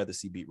 who would you rather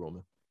see beat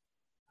Roman?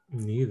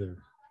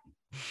 Neither.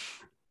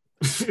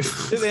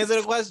 Just answer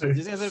the question.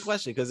 Just answer the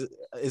question, because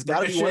it's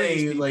got to be one of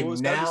these Ricochet, people. like,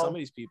 It's got to be now- some of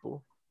these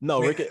people. No,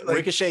 Man, like-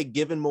 Ricochet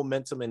given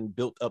momentum and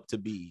built up to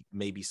be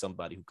maybe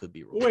somebody who could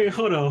be Roman. Wait,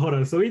 hold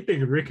on. So we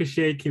think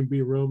Ricochet can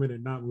be Roman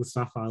and not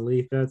Mustafa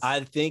Ali? That's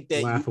I think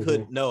that laughable. you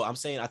could. No, I'm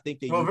saying I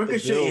think that Well, you could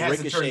Ricochet build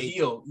has to turn Ricochet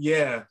heel.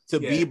 Yeah,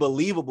 to yeah. be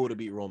believable to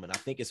beat Roman. I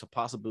think it's a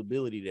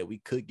possibility that we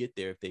could get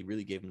there if they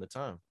really gave him the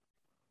time.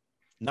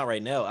 Not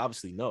right now,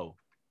 obviously, no.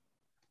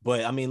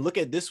 But I mean, look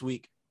at this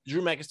week.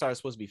 Drew McIntyre is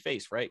supposed to be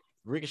face, right?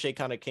 Ricochet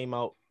kind of came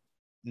out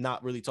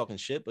not really talking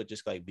shit, but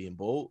just like being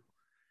bold.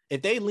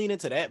 If they lean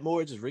into that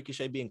more, just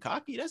Ricochet being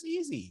cocky, that's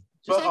easy.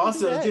 Just But have him do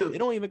also, that. dude, it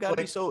don't even gotta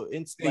be like, so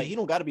like he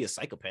don't gotta be a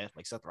psychopath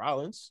like Seth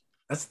Rollins.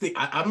 That's the thing.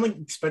 I'm like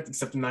expecting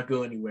stuff to not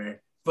go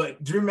anywhere.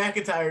 But Drew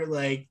McIntyre,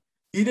 like,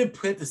 he did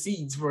plant the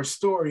seeds for a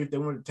story if they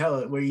wanted to tell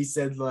it, where he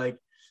said like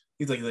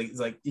he's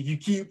like if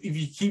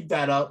you keep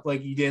that up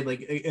like you did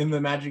like in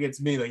the match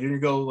against me, like you're gonna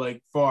go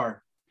like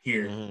far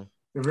here. Mhm.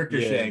 The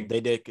Ricochet. Yeah, they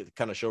did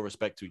kind of show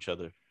respect to each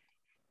other.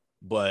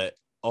 But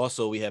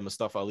also we had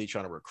Mustafa Ali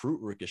trying to recruit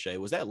Ricochet.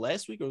 Was that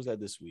last week or was that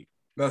this week?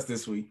 That's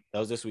this week. That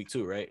was this week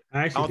too, right? I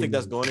I actually don't think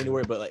that's it going was-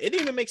 anywhere, but like, it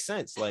didn't even make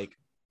sense. Like,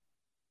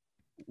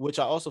 which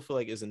I also feel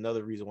like is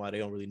another reason why they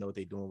don't really know what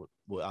they're doing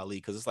with Ali,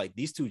 because it's like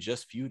these two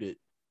just feuded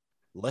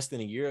less than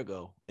a year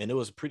ago, and it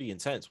was pretty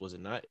intense, was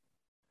it not?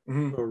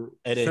 Mhm. So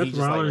And then he Seth just,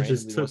 like, Rollins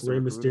just randomly took wants to Rey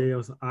recruit him.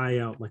 Mysterio's eye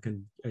out like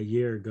a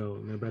year ago,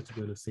 and they're about to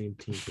be on the same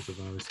team because of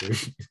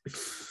obviously.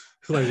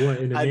 It's like what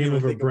in the I didn't name even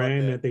of a think about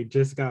brand that. that they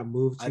just got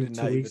moved I to did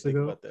 2 not even weeks think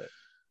ago. about that.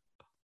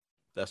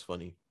 That's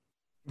funny.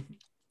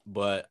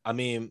 But I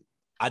mean,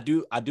 I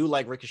do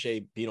like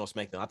Ricochet being on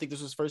SmackDown. I think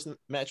this was his first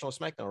match on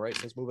SmackDown, right?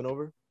 Since moving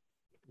over.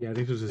 Yeah, I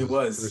think this was It his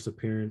was. first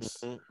appearance.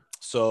 Mhm.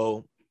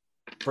 So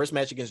first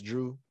match against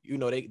Drew, you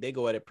know, they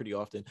go at it pretty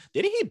often.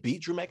 Didn't he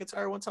beat Drew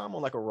McIntyre one time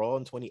on like a Raw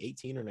in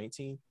 2018 or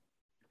 19?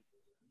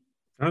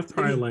 That was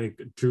probably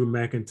like Drew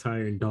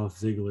McIntyre and Dolph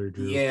Ziggler.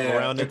 Drew. Yeah,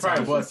 Around it that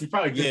probably time. was. He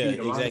probably did Yeah, beat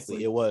him,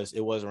 exactly. honestly.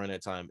 It was around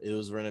that time. It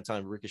was around that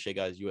time Ricochet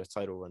got his US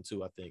title run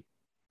too, I think.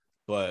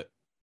 But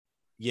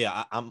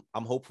yeah, I'm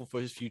hopeful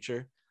for his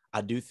future.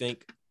 I do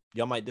think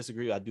y'all might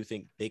disagree. I do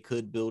think they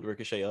could build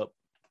Ricochet up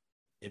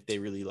if they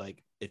really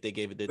if they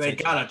gave it the They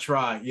attention. gotta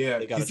try, yeah,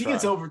 They gotta because he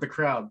gets try. over the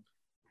crowd.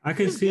 I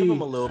can Just see give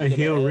him a little a bit of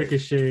heel edge.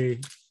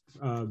 Ricochet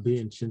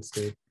being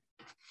Shinsuke.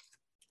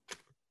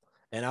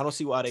 And I don't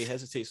see why they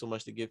hesitate so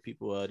much to give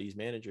people these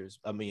managers.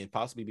 I mean,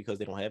 possibly because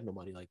they don't have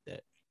nobody like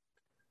that.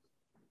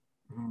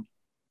 Mhm.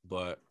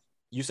 But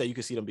you say you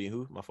could see them being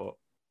who? My fault.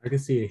 I can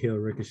see a heel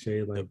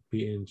Ricochet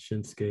beating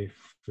Shinsuke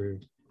for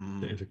the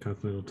Mm.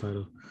 Intercontinental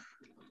title.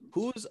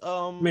 Who's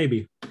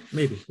Maybe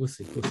we'll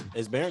see.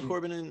 is Baron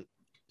Corbin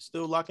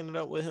still locking it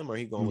up with him, or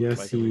he going with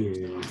Yes, the Viking he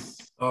Raiders now?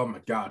 is. Oh my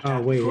god. Oh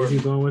Happy wait, is Corbin.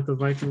 he going with the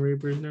Viking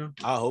Reapers now?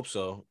 I hope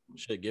so.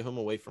 Should give him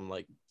away from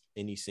like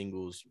any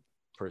singles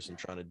person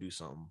trying to do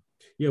something.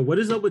 Yeah, what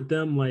is up with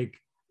them what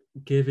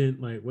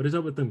is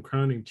up with them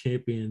crowning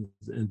champions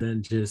and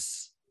then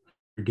just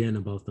forgetting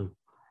about them?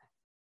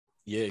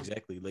 Yeah,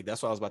 exactly. Like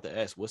that's what I was about to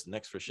ask. What's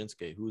next for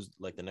Shinsuke? Who's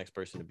like the next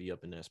person to be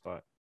up in that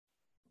spot?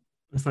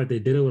 It's like they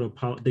did it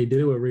with they did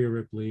it with Rhea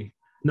Ripley.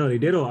 No, they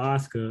did it with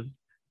Asuka.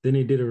 Then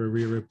they did it with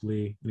Rhea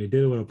Ripley. And they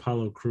did it with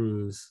Apollo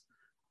Crews.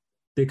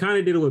 They kind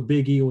of did it with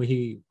Big E when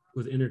he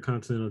was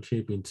Intercontinental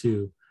Champion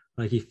too.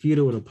 Like he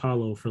feuded with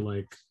Apollo for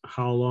like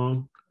how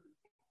long?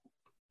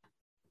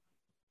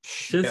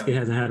 Shinsuke Yeah.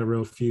 hasn't had a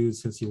real feud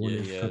since he won Yeah,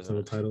 the he Intercontinental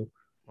hasn't. title.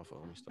 My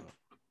fault. Let me stop.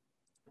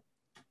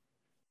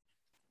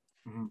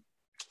 Mhm.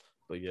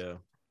 But yeah,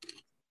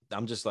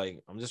 I'm just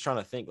trying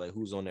to think like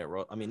who's on that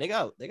road. I mean, they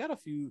got a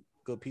few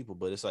good people,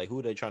 but it's like who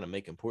are they trying to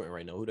make important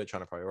right now? Who they're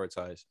trying to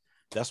prioritize?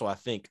 That's why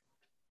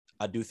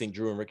I do think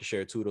Drew and Ricochet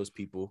are two of those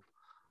people.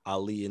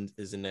 Ali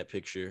is in that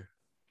picture.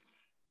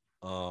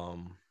 I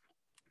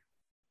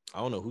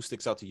don't know who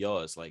sticks out to y'all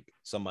as like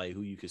somebody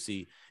who you could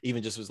see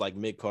even just was like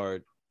mid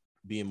card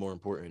being more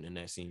important in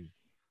that scene.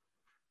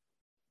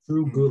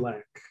 Drew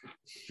Gulak.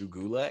 Drew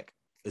Gulak.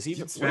 Is he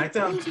even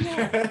SmackDown? where is he on?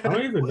 I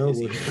don't even know What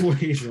is he what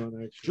he's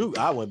on actually. Drew,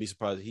 I wouldn't be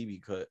surprised if he be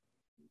cut.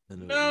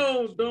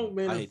 No, don't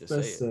I hate to say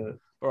manifest it. that.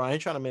 Bro, I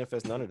ain't trying to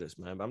manifest none of this,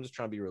 man. But I'm just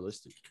trying to be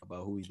realistic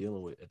about who he's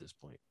dealing with at this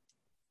point.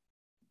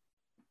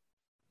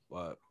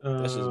 But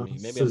that's just me.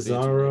 Maybe I'm being too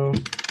Cesaro.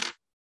 negative.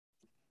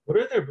 What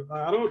are their?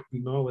 I don't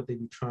know what they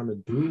be trying to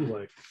do.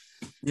 Like,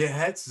 Yeah,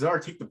 had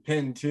Cesaro take the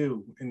pin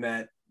too in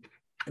that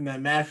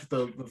match with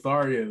the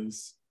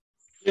Lotharios.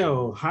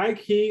 yo, high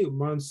key,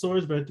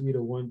 Mansoor's about to be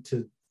the one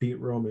to beat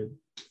Roman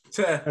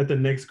at the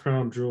next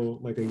Crown Jewel,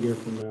 like a year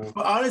from now.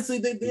 But honestly,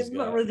 they're He's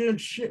not got- really doing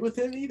shit with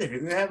him either.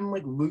 They have him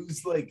like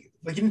lose like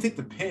he didn't take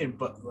the pin,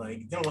 but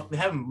like they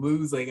have him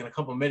lose like in a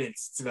couple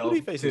minutes. Who do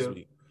he face this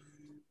week?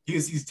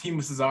 He's team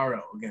with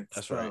Cesaro against.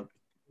 That's right.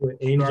 With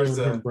Angel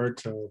Garza. and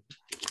Humberto.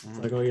 It's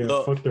like, oh yeah,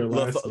 Lo- fuck their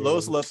last name.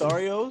 Los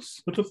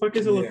Lotharios? What the fuck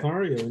is a Yeah.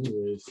 Lothario,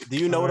 anyways? Do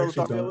you know what I a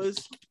actually Lothario don't.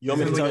 is? You want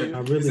me to Isn't tell like you? I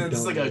really Isn't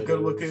just don't like know a what it good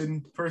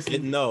looking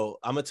person? No,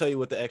 I'm gonna tell you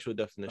what the actual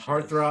definition is.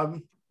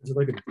 Heartthrob. Is it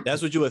like a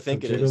That's what you would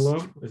think it is.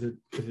 gigolo? Is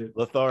it?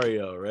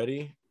 Lothario,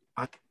 ready?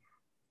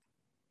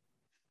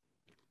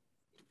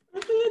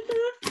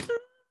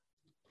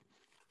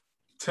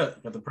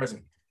 Got the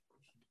present.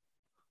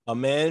 A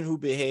man who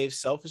behaves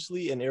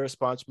selfishly and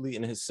irresponsibly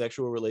in his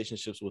sexual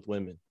relationships with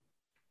women.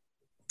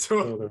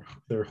 Oh,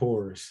 they're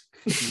whores.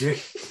 Yeah,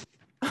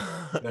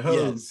 the Yes.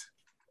 hose.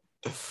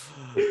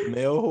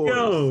 Male whores.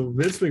 Yo,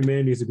 Vince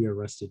McMahon needs to be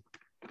arrested.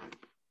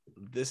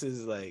 This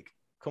is like,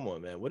 come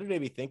on, man. What do they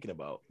be thinking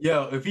about?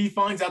 Yo, if he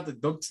finds out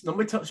that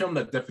nobody show him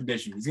that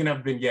definition, he's gonna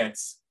have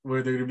vignettes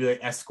where they're gonna be like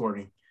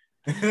escorting.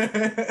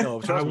 No,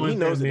 I trust me, he want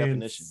knows that the man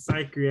definition.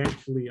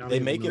 psychiatrically. I don't They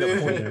even make know it a how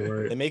to point. say that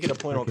word. They make it a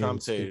point I on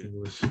can't speak commentary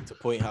English. to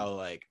point how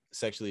like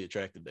sexually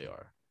attractive they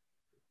are.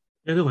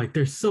 Yeah, they're like,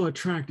 they're so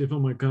attractive. Oh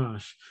my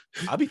gosh.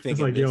 I be It's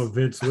thinking, like, this, yo,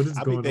 Vince, what is I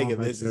be going on thinking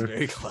back this there? is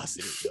very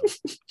closeted.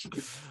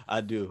 Yo.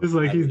 I do. It's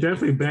like I he's really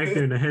definitely do. back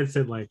there in the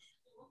headset, like,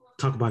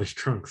 talk about his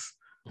trunks.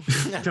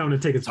 Tell him to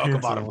take his Talk pants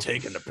about him off.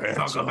 taking the pants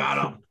Talk off.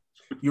 about him.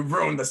 You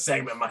ruined the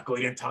segment, Michael.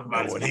 You didn't talk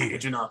about No his one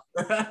package enough.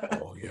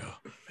 Oh yeah,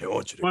 I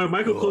want you to. Why keep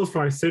Michael it Cole's up.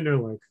 probably sitting there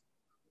like,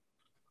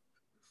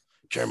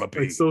 Camera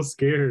like so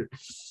scared.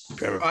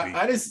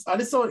 I just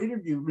saw an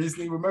interview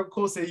recently where Michael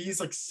Cole said he's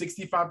like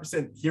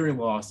 65% hearing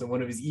loss in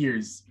one of his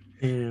ears.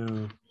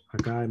 Damn,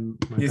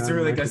 He's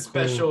doing like a Michael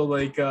special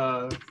like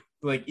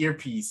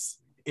earpiece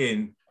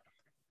in.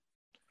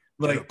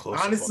 Like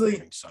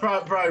honestly,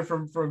 probably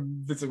from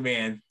Vince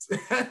McMahon.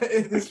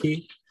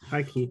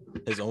 High key.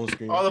 His own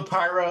screen. All the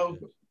pyro.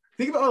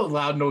 Think about all the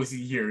loud noise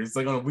you hear. It's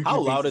like on a weekly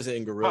How loud basis. is it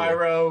in Gorilla?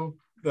 Pyro,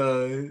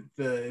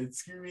 the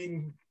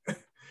screaming.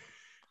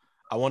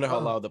 I wonder how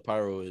loud the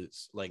pyro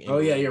is. Like, oh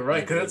yeah, you're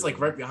right. Because it's like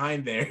right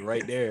behind there.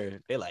 Right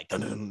there. They like,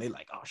 they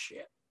like, oh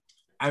shit.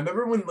 I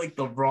remember when like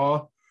the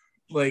Raw,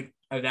 like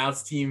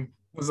announce team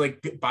was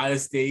like by the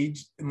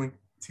stage in like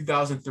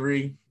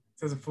 2003,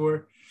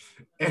 2004.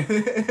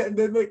 And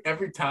then like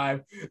every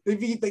time they'd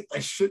be like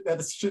the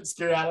shit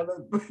scared out of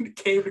them when it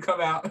came to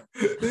come out.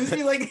 They'd just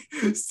be like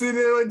sitting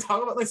there and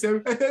talking about like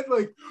Sam and like,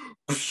 like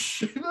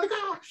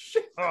oh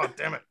shit. Oh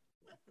damn it.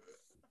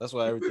 That's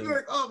why everything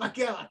like, oh my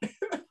god.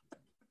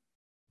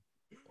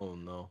 Oh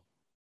no.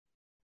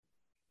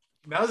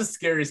 That was the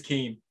scariest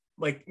Kane.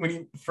 Like when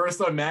he first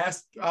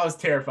unmasked, I was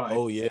terrified.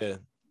 Oh yeah.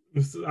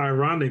 It's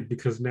ironic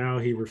because now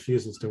he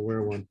refuses to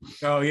wear one.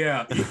 Oh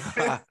yeah.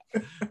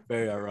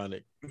 Very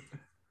ironic.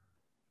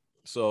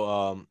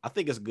 So I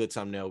think it's a good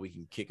time now we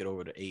can kick it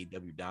over to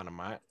AEW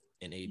Dynamite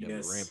and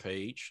AEW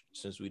Rampage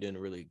since we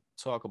didn't really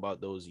talk about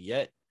those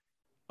yet.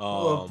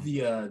 Pull up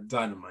the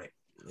Dynamite.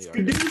 Yeah,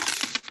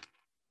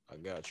 I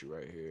got you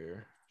right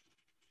here.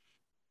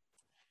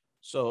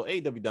 So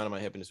AEW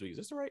Dynamite happened this week. Is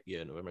this right?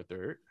 Yeah, November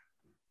 3rd.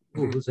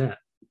 Who's that?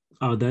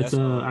 Oh, that's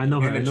I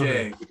know her. I know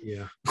her.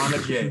 Yeah.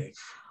 Anna Jay.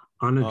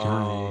 Anna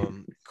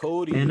Jay.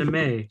 Cody.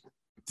 Anime.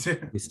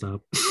 Let me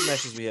stop. The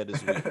matches we had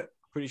this week.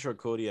 Pretty sure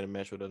Cody had a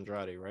match with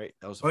Andrade, right?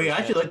 That was. I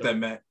actually like that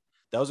match.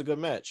 That was a good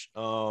match.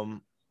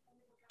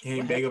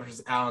 Kenny Omega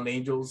versus Alan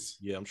Angels.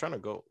 Yeah, I'm trying to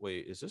go.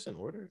 Wait, is this in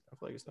order? I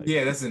feel like it's not.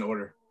 Yeah, that's in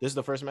order. This is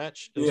the first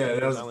match. Yeah,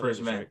 that was the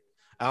first match. Right?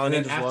 Alan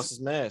Angels lost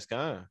his mask,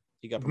 huh?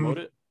 He got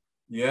promoted.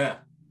 Yeah.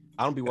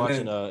 I don't be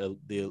watching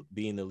the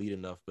Being the Lead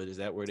enough, but is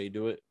that where they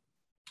do it?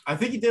 I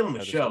think he did on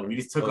the show. He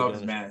just took off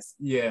his mask.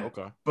 Yeah.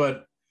 Okay.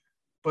 But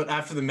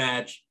after the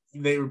match,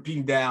 they were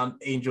beating down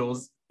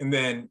Angels, and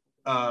then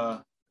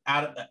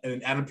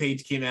Adam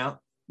Page came out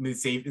and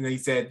then he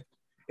said,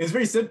 "It's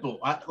very simple.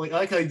 I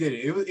like how he did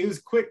it. It was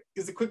quick.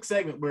 It was a quick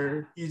segment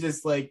where he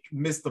just like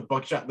missed the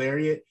buckshot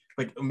lariat,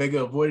 like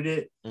Omega avoided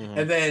it,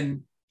 and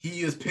then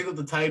he just picked up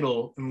the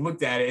title and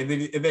looked at it, and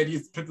then he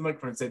just picked the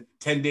microphone and said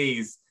 10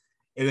 days,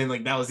 and then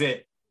like that was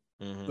it.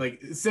 Like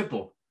it's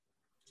simple,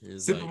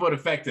 simple but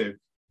effective.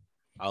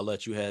 I'll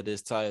let you have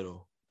this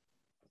title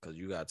because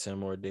you got 10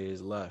 more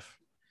days left.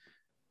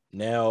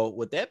 Now,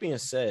 with that being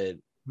said,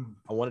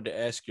 I wanted to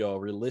ask y'all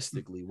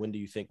realistically, when do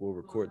you think we'll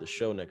record the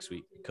show next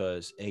week?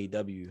 Because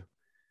AEW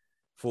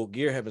Full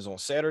Gear happens on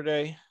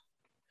Saturday.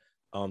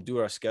 Due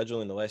to our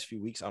schedule in the last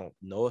few weeks, I don't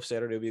know if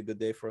Saturday will be a good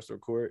day for us to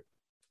record.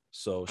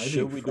 So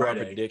should we do our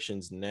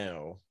predictions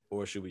now,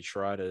 or should we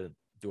try to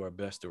do our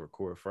best to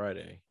record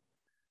Friday?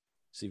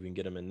 See if we can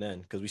get them in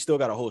then, because we still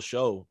got a whole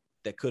show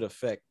that could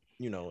affect,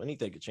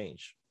 anything could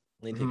change.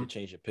 Anything could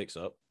change if it picks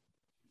up.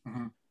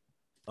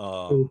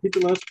 Repeat the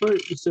last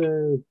part. You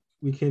said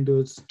we can't do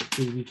it.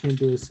 We can't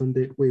do it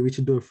Sunday. Wait, we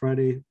should do it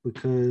Friday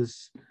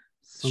because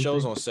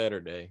show's on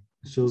Saturday.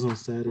 Show's on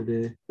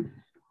Saturday.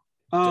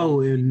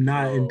 Oh,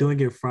 and doing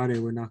it Friday,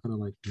 we're not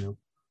gonna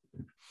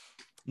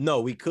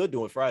No, we could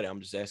do it Friday.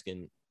 I'm just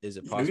asking, is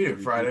it possible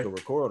we could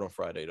record on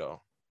Friday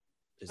though?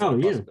 Oh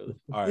yeah.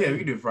 All right. Yeah, we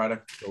can do it Friday.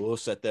 So we'll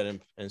set that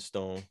in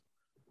stone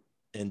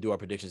and do our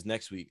predictions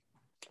next week.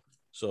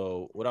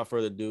 So without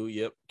further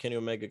ado, Kenny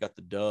Omega got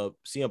the dub.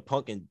 CM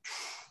Punk and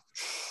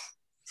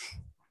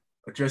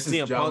address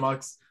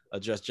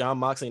John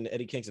Moxley and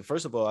Eddie Kingston.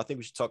 First of all, I think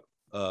we should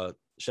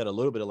shed a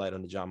little bit of light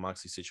on the John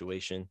Moxley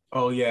situation.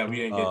 Oh yeah, we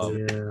didn't get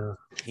to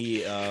it.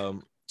 He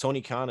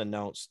Tony Khan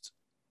announced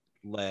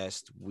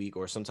last week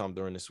or sometime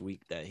during this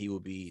week that he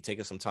will be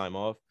taking some time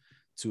off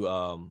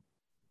to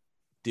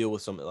deal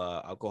with some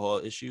alcohol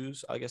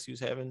issues, I guess he was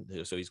having.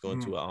 So he's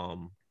going to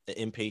an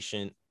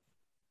inpatient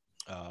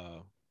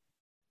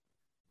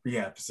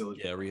rehab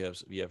facility. Yeah, rehab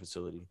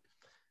facility.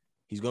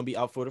 He's going to be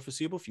out for the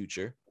foreseeable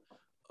future.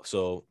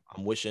 So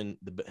I'm wishing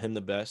him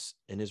the best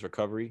in his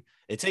recovery.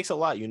 It takes a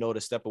lot,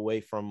 to step away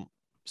from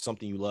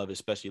something you love,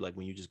 especially like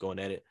when you're just going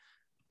at it.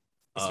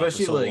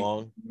 Especially so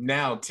long.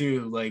 Now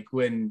too, like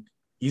when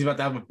he's about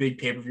to have a big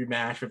pay-per-view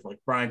match with like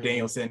Bryan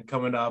Danielson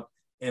coming up,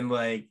 and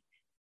like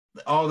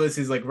all this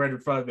is like right in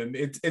front of him.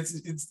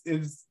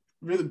 It's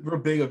really real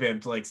big of him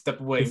to like step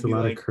away. It's a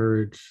lot of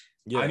courage.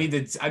 Yeah, I need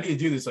to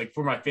do this like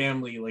for my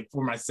family, like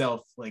for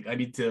myself. Like I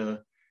need to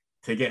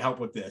get help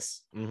with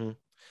this.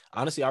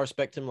 Honestly, I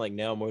respect him like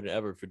now more than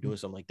ever for doing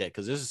something like that,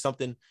 because this is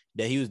something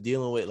that he was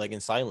dealing with like in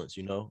silence,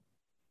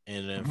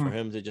 and then for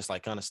him to just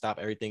like kind of stop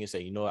everything and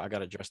say, I got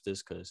to address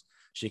this because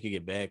shit could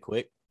get bad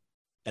quick.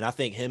 And I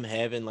think him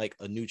having like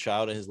a new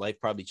child in his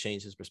life probably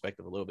changed his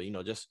perspective a little bit,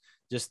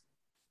 just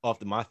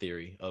off my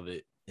theory of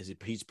it.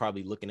 he's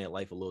probably looking at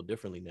life a little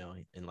differently now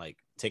and like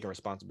taking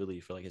responsibility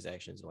for like his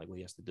actions and like what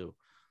he has to do.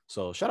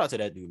 So shout out to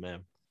that dude,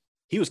 man.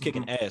 He was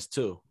kicking ass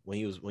too when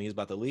he was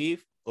about to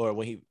leave, or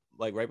when he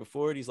like right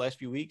before these last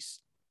few weeks.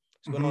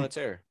 He's going on a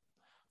tear.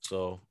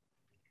 So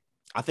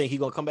I think he's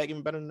gonna come back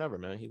even better than ever,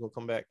 man. He's gonna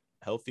come back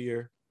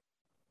healthier,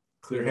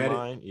 clear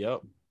mind.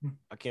 Yep.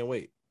 I can't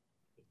wait.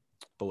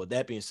 But with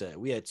that being said,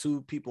 we had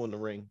 2 people in the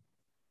ring.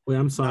 Wait,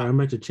 I'm sorry. I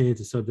meant to change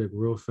the subject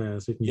real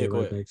fast. We can get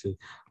right back to it.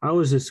 I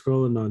was just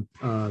scrolling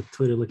on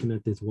Twitter looking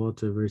at this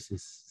Walter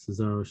versus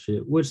Cesaro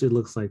shit, which it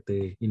looks like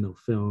they,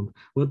 filmed.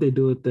 What they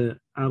do with that,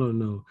 I don't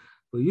know.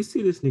 But you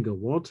see this nigga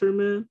Walter,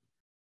 man?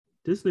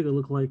 This nigga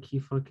look like he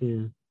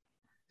fucking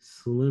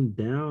slimmed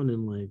down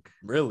and like.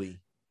 Really?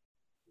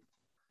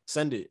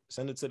 Send it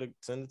to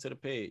the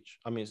page.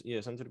 I mean,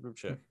 yeah, send it to the group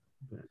chat.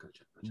 Yeah,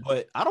 gotcha.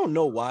 But I don't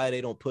know why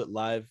they don't put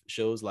live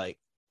shows like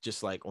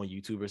just like on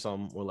YouTube or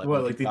something, or like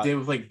what, like they did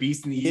with like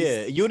Beast in the East.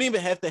 Yeah, you don't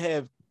even have to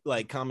have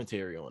like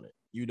commentary on it.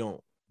 You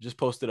don't. Just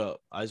post it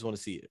up. I just want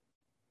to see it.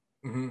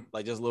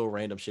 Like just little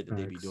random shit that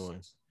they be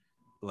doing.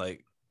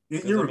 Like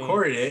you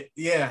recorded it,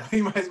 yeah.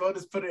 You might as well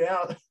just put it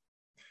out.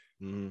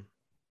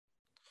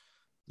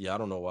 Yeah, I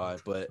don't know why,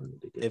 but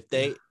if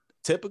they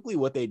typically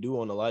what they do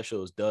on the live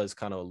shows does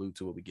kind of allude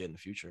to what we get in the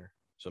future.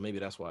 So maybe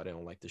that's why they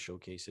don't like to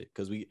showcase it,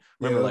 because we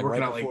remember like right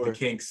before like the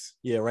Kinks.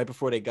 Yeah, right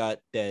before they got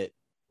that.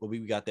 Well, we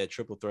got that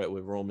triple threat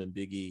with Roman,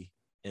 Big E,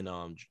 and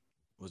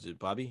was it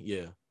Bobby?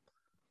 Yeah,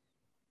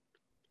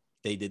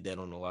 they did that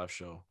on the live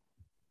show.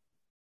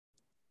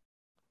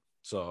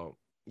 So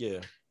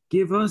yeah,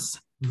 give us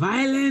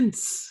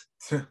violence.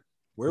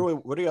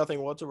 Where do y'all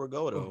think Walter will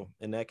go though?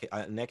 In that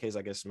case,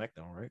 I guess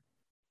SmackDown, right?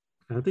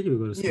 I think he would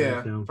go to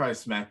SmackDown. Yeah, probably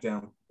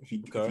SmackDown if he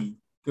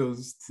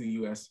goes to the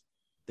US.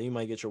 Then you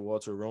might get your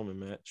Walter Roman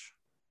match.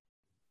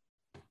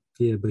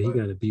 Yeah, but he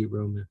got to beat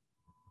Roman.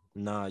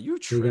 Nah, you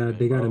tripping.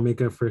 They got to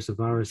make up for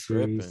Survivor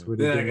Series. Where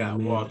they got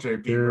Walter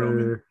beat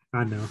Roman.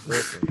 I know.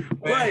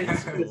 Right.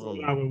 That's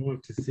what I would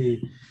want to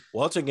see.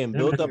 Walter getting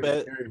built up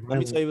as. Let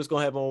me tell you what's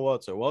gonna happen on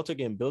Walter. Walter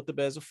getting built up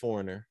as a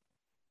foreigner.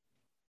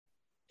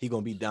 He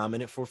gonna be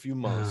dominant for a few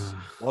months.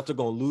 Walter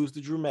gonna lose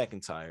to Drew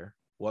McIntyre.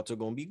 Walter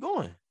gonna be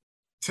going.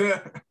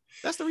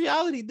 That's the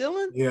reality,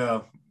 Dylan.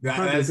 Yeah,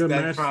 that's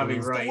probably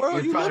right.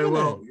 It probably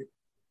will.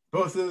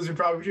 Both of those are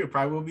probably true.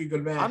 Probably will be a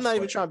good match. I'm not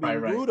even trying to be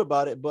rude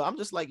about it, but I'm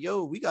just like,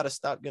 yo, we got to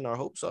stop getting our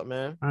hopes up,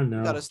 man. I know.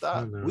 We got to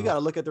stop. We got to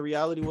look at the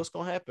reality of what's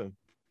going to happen.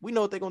 We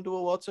know what they're going to do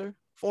with Walter.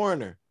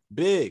 Foreigner,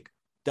 big,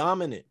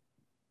 dominant,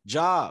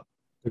 job.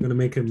 They're going to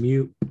make him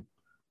mute,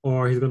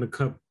 or he's going to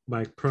cut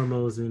like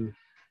promos in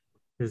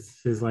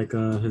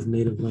his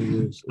native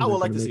language. I would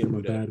like to see him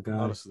do that, bad guy.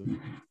 Honestly.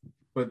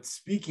 But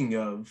speaking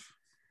of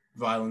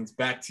violence,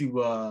 back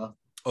to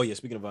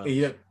speaking of violence.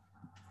 Yeah.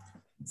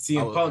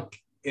 CM Punk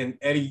and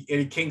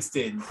Eddie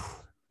Kingston.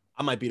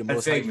 I might be the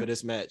most hyped for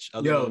this match.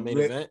 Other than the main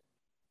event.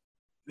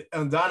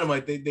 On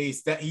Dynamite,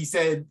 he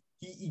said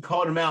he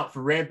called him out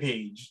for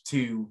Rampage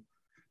to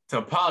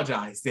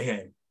apologize to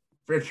him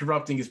for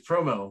interrupting his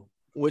promo.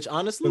 Which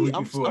honestly,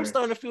 I'm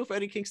starting to feel for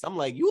Eddie Kingston. I'm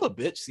like, you a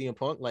bitch, CM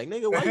Punk. Like,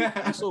 nigga, why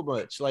you do so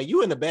much? Like,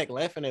 you in the back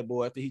laughing at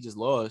boy after he just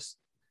lost.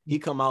 He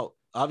come out,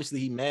 obviously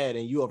he mad,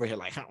 and you over here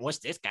like, what's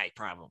this guy's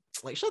problem?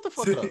 Like, shut the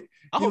fuck up.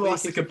 He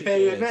lost the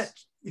competitive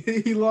match.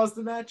 He lost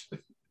the match.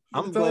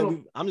 I'm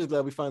just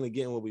glad we finally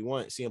getting what we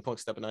want. CM Punk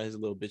stepping out his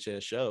little bitch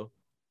ass show,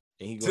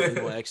 and he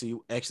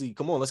going actually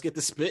come on, let's get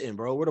the spitting,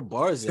 bro. Where the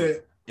bars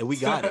at? And we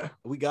got it.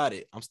 We got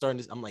it.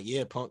 I'm like,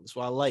 yeah, Punk. That's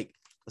what I like.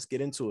 Let's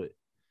get into it.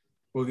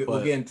 We'll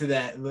get into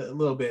that a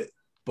little bit.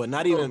 But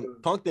not even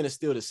Punk didn't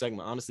steal the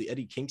segment. Honestly,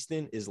 Eddie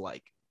Kingston is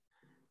like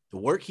the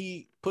work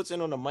he puts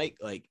in on the mic,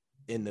 like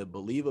in the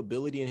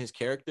believability in his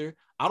character.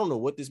 I don't know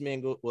what this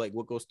man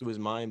what goes through his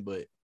mind,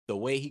 but the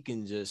way he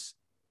can just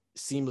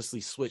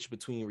seamlessly switch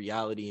between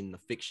reality and the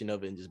fiction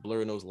of it and just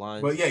blurring those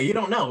lines. Well, yeah, you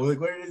don't know. Like,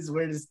 where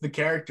does the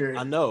character?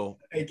 I know.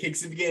 It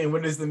kicks it begin.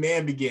 Where does the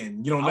man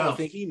begin? You don't know. I don't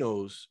think he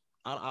knows.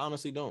 I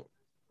honestly don't.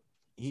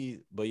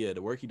 But yeah,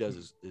 the work he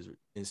does is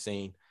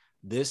insane.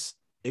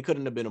 It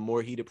couldn't have been a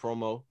more heated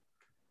promo.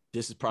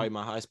 This is probably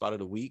my high spot of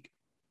the week.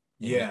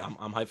 Yeah,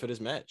 I'm hyped for this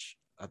match.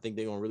 I think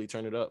they're gonna really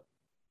turn it up.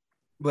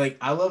 Like,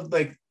 I love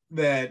like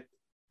that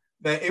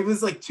it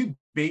was like two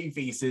baby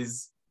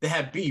faces that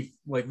had beef.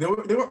 Like they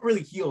weren't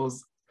really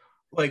heels,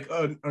 like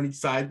on each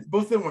side.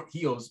 Both of them weren't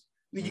heels.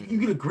 You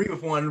could agree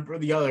with one or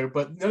the other,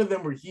 but none of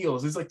them were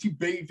heels. It's like two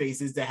baby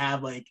faces that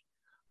have like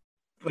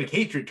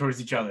hatred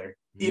towards each other.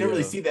 You don't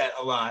really see that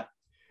a lot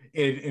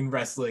in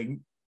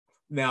wrestling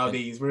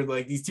nowadays, where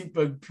like these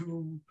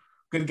two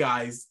good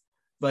guys,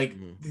 like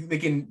they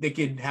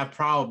can have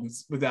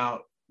problems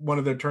without one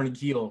of them turning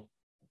heel.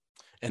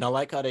 And I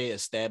like how they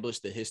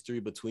established the history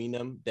between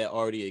them that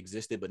already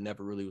existed, but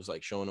never really was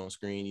like shown on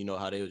screen. You know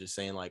how they were just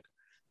saying like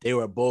they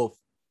were both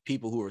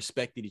people who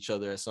respected each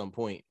other at some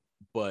point,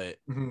 but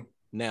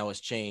now it's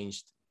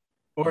changed.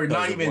 Or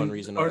not even,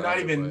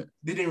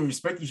 they didn't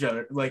respect each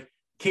other. Like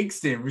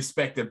Kingston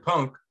respected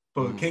Punk,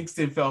 but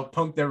Kingston felt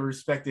Punk never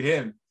respected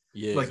him.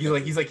 Yeah, like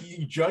he's like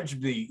you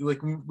judged me.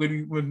 Like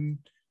when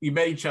we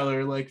met each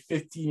other like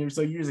 15 or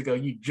so years ago.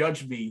 You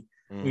judged me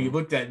when you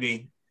looked at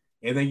me,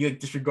 and then you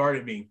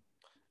disregarded me.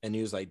 And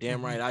he was like,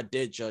 damn right, I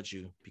did judge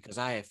you because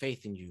I had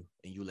faith in you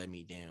and you let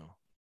me down.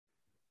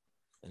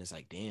 And it's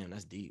like, damn,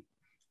 that's deep.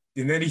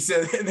 And then he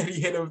said, and then he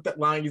hit him with that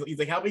line. He's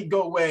like, how about you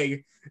go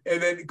away?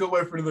 And then go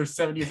away for another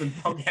 7 years and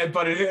Punk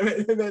headbutted him.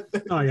 And then,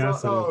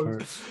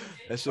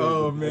 That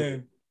shit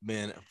man.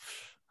 Man,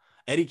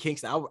 Eddie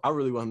Kingston, I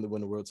really want him to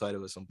win the world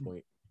title at some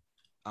point.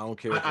 I don't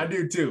care. I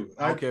do too.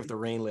 I don't care if the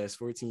reign lasts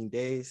 14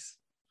 days,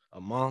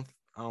 a month.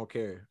 I don't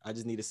care. I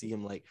just need to see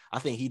him. Like, I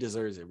think he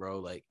deserves it, bro.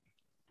 Like,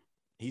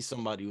 he's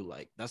somebody who,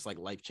 like, that's like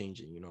life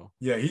changing, you know?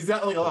 Yeah, he's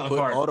got like a lot of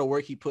heart. All the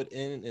work he put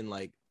in and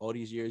like all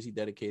these years he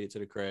dedicated to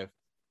the craft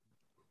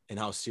and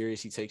how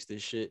serious he takes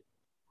this shit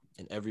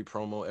in every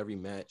promo, every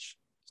match.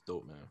 It's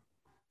dope, man.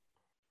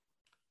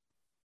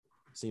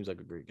 Seems like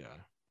a great guy.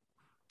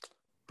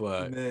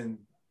 But and then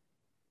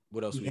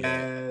what else we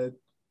had?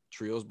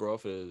 Trios, bro.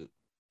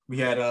 We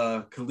had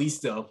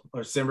Kalisto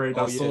or Samurai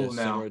del Sol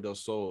now. Samurai del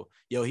Sol.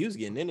 Yo, he was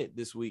getting in it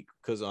this week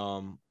because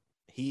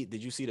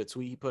did you see the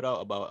tweet he put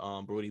out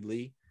about Brody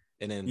Lee?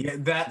 And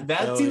then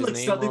that seemed like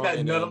something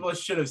that none of us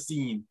should have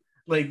seen.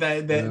 Like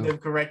that they're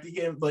correcting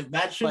him. Like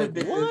that should have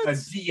been a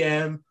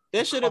DM.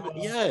 That should have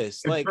been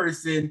like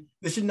person.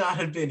 This should not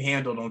have been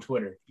handled on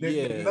Twitter.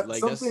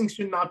 Something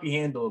should not be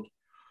handled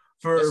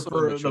for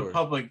the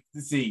public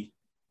to see.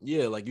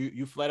 Yeah, like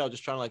you flat out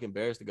just trying to like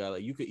embarrass the guy.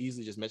 Like you could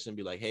easily just mention and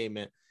be like, hey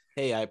man,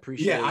 hey, I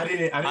appreciate. Yeah, I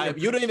didn't.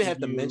 You don't even have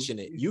to mention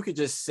it. You could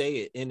just say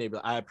it in there.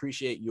 But I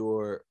appreciate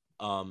your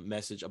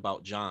message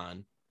about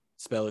John.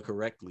 Spell it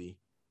correctly.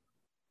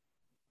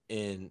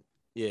 And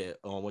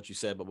on what you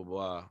said, blah blah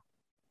blah.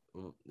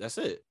 Well, that's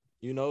it.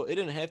 You know, it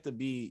didn't have to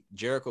be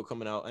Jericho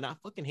coming out. And I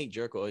fucking hate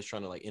Jericho always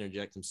trying to like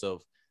interject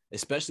himself,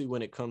 especially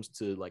when it comes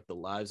to like the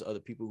lives of other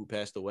people who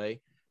passed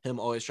away. Him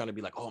always trying to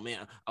be like, oh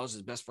man, I was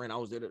his best friend. I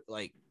was there to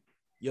like,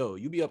 yo,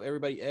 you be up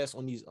everybody's ass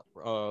on these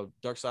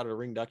Dark Side of the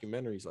Ring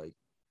documentaries, like.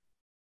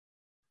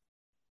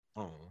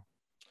 Oh,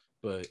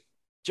 but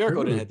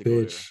Jericho didn't have to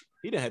go there.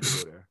 He didn't have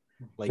to go there.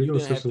 Like you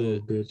didn't have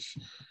to. Bitch.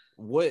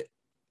 What?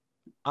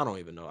 I don't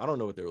even know. I don't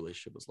know what their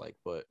relationship was like,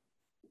 but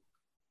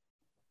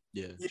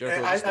yeah.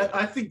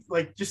 I think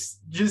like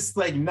just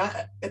like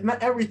not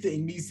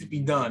everything needs to be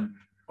done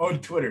on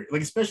Twitter.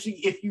 Like especially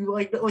if you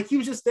like he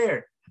was just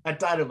there at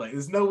Dynamite.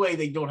 There's no way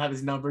they don't have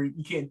his number.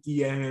 You can't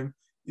DM him.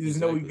 There's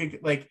no way you can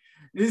like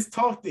just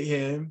talk to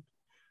him.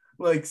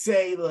 Like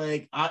say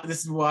like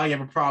this is why I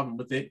have a problem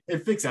with it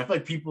and fix it. I feel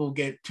like people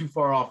get too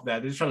far off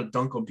that. They're just trying to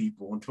dunk on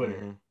people on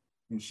Twitter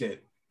and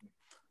shit.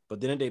 But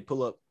didn't they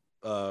pull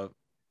up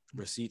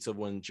receipts of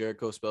when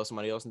Jericho spelled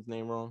somebody else's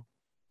name wrong?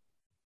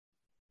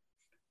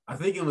 I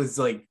think it was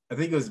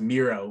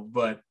Miro,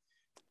 but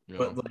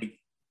like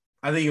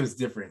I think it was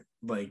different.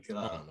 Like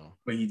I don't know,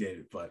 but he did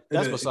it. But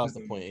that's besides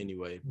the point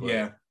anyway. But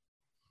yeah,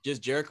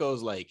 just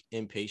Jericho's like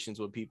impatience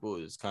with people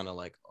is kind of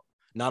like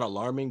not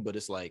alarming, but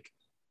it's like.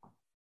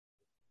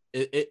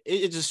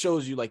 It just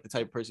shows you like the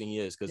type of person he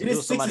is because if it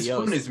was somebody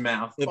else in his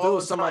mouth if it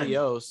was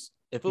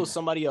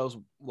somebody else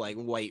like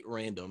white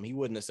random he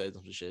wouldn't have said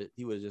some shit.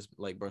 He would have just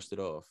like brushed it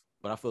off.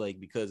 But I feel like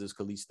because it's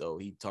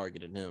Kalisto, he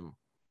targeted him.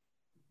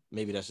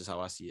 Maybe that's just how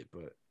I see it.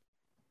 But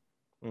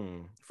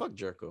fuck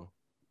Jericho.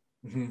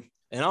 And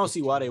I don't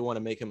see why they want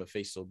to make him a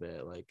face so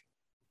bad. Like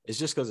it's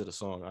just because of the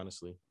song,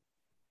 honestly.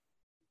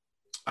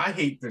 I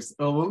hate this.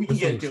 Oh, well, we can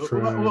get to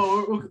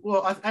it.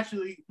 Well,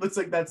 actually, looks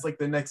like that's like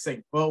the next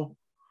thing. Well.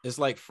 It's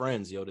like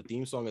Friends, yo. The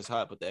theme song is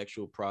hot, but the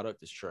actual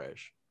product is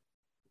trash.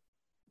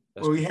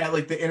 We had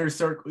like the Inner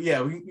Circle.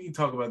 Yeah, we can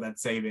talk about that.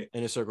 Save it.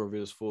 Inner Circle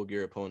reveals full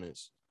gear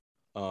opponents.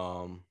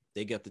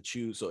 They got to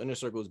choose. So Inner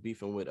Circle is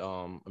beefing with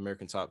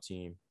American Top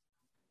Team.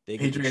 They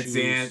get Adrian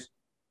Zant.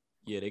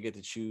 Yeah, they get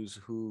to choose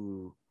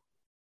who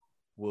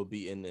will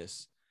be in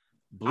this.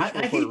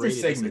 I hate their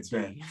segments,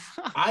 man.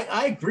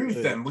 I agree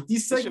with them. But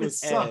these segments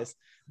suck.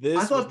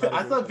 I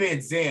thought Van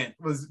Zant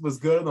was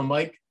good on the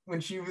mic. When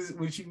she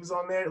was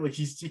on there, like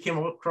she came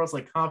across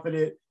like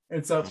confident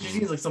and stuff. She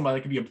seems like somebody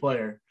that could be a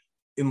player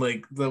in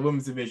like the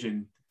women's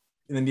division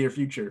in the near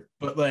future.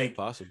 But like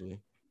possibly.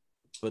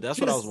 But that's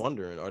what I was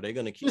wondering. Are they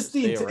gonna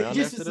stay around?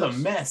 Just a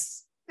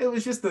mess. It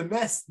was just a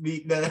mess.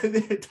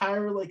 The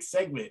entire like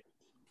segment.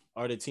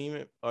 Are they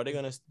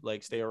gonna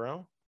like stay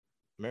around?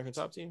 American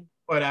Top Team?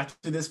 But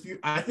after this feud,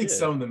 I think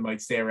some of them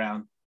might stay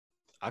around.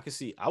 I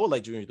would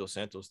like Junior Dos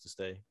Santos to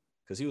stay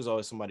because he was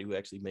always somebody who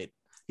actually made.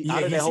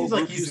 Out of that whole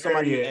group, he's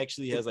somebody who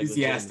actually has like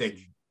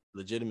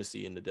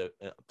legitimacy in the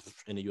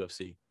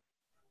UFC,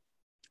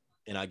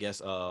 and I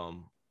guess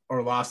Arlovsky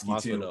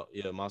Masvidal, too.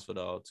 Yeah,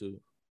 Masvidal too.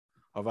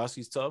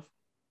 Arlovsky's tough.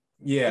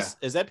 Yeah,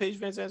 is that Paige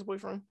Van Zant's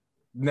boyfriend?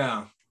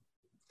 No.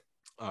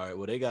 All right.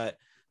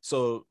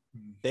 Well,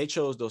 they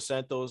chose Dos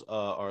Santos,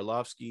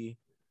 Arlovsky,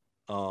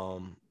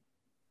 and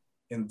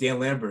Dan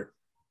Lambert.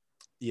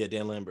 Yeah,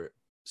 Dan Lambert.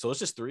 So it's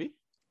just 3.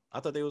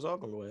 I thought they was all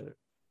gonna go at it.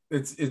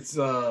 It's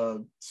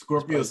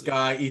Scorpio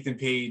Sky, Ethan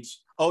Page.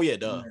 Oh yeah,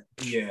 duh.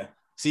 Yeah.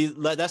 See,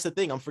 that's the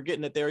thing. I'm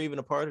forgetting that they're even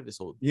a part of this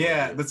whole.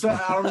 Yeah, that's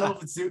why I don't know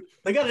if it's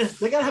they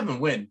gotta have him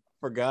win.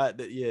 forgot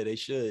that. Yeah, they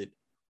should.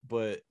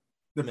 But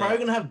they're probably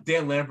gonna have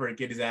Dan Lambert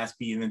get his ass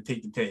beat and then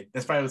take the pin.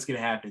 That's probably what's gonna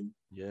happen.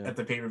 Yeah. At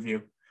the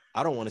pay-per-view.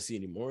 I don't want to see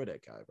any more of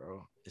that guy,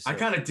 bro. I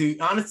kind of do.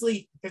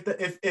 Honestly,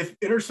 if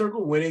Inner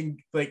Circle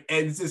winning like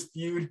ends this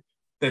feud,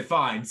 then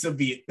fine, so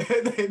be it.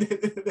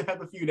 They have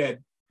the feud end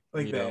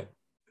like that.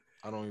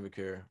 I don't even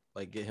care.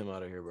 Like, get him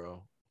out of here,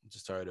 bro. I'm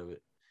just tired of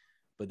it.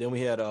 But then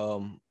we had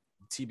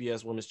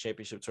TBS Women's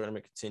Championship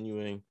Tournament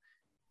continuing,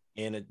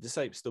 and this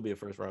might still be a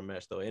first round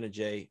match though. Anna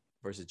Jay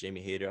versus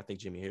Jamie Hayter. I think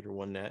Jamie Hayter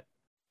won that.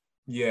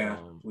 Yeah,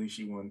 I believe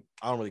she won.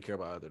 I don't really care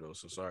about either though,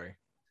 so sorry.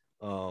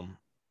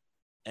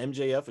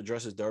 MJF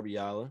addresses Darby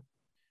Allin.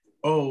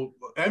 Oh,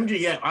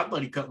 MJF! I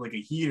thought he cut like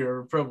a heater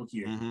or provoke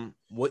here. Mm-hmm.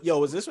 What? Yo,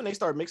 was this when they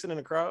started mixing in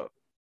the crowd?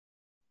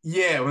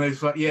 Yeah, when they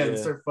start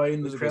fighting.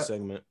 It was a good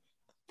segment.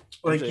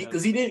 Like,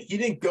 because he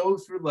didn't go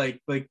through like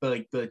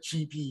the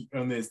cheap heat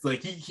on this.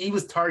 Like he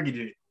was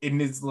targeted in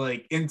his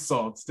like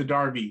insults to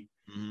Darby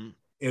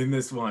in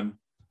this one.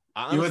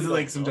 He wasn't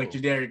like some like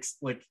generic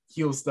like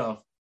heel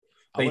stuff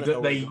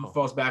that he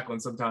falls back on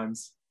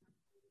sometimes.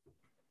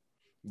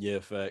 Yeah,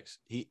 facts.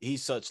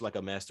 He's such like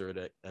a master of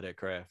that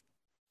craft.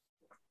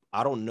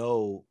 I don't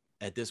know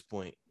at this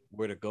point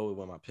where to go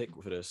with my pick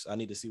for this. I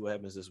need to see what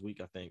happens this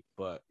week, I think.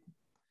 But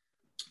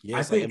yeah,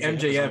 I think like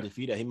MJF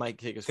defeated. He might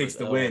kick his takes first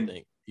the L, win. I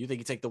think. You think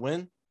he take the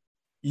win?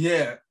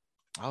 Yeah.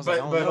 I was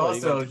but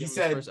also he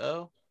said first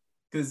L?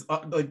 because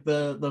like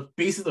the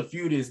base of the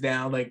feud is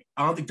now like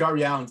I don't think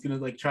Darby Allin's gonna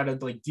like try to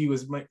like do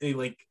as much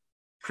like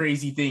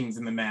crazy things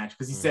in the match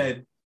because he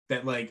said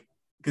that like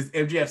because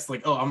MJF's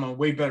like, oh, I'm a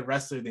way better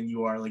wrestler than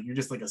you are. Like, you're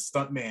just like a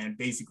stunt man,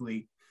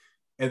 basically.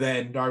 And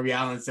then Darby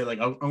Allin said,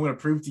 like, I'm going to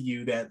prove to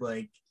you that,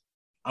 like,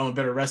 I'm a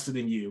better wrestler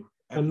than you.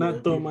 I'm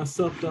not throwing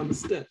myself down the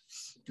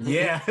steps.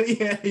 Yeah,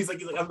 yeah. He's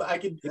like I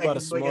can. He got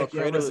a small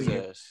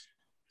Kratos ass.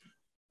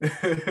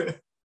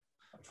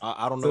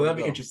 I don't know. So that'd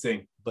be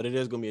interesting. But it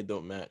is going to be a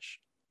dope match.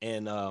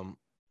 And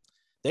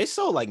they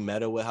so, like,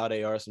 meta with how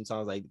they are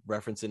sometimes, like,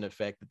 referencing the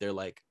fact that they're,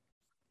 like,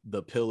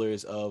 the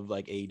pillars of,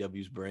 like,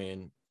 AEW's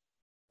brand.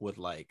 With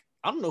like,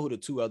 I don't know who the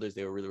two others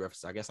they were really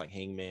referencing. I guess like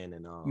Hangman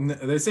and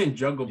they're saying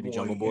Jungle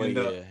Boy,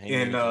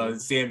 and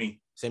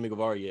Sammy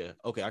Guevara. Yeah,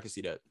 okay, I can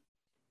see that.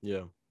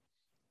 Yeah,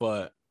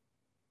 but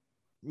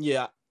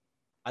yeah,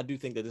 I do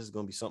think that this is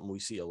going to be something we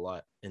see a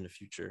lot in the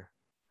future.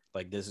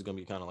 Like this is going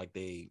to be kind of like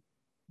they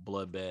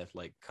bloodbath,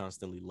 like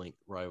constantly linked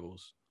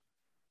rivals.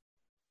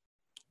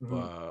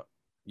 But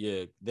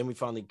yeah, then we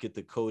finally get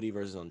the Cody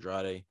versus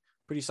Andrade.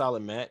 Pretty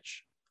solid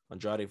match.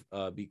 Andrade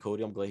beat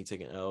Cody. I'm glad he's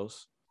taking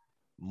L's.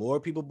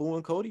 More people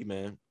booing Cody,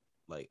 man.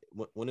 Like,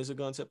 when is it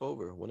gonna tip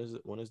over? When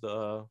is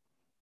the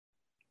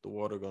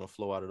water gonna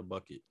flow out of the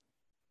bucket?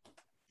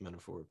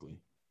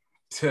 Metaphorically.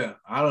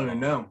 I don't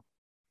even know.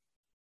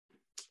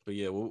 But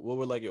yeah, what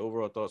were like your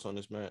overall thoughts on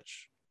this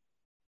match?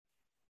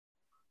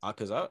 I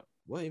feel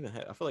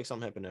like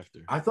something happened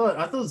after. I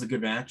thought it was a good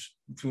match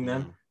between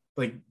them.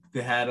 Like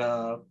they had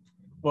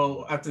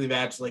after the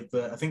match, like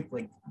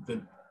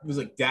it was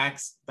like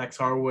Dax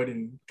Harwood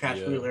and Cash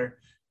Wheeler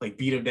like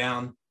beat him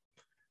down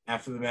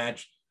after the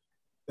match,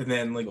 and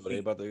then like they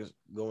about to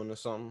go into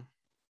something.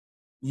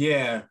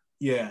 Yeah.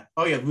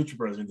 Oh yeah, Lucha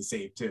Bros are the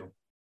save too.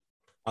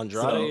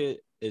 Andrade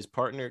is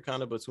partner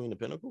kind of between the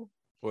Pinnacle,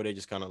 or they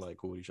just kind of like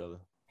cool with each other.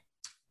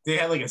 They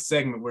had like a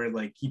segment where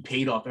like he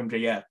paid off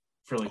MJF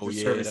for like the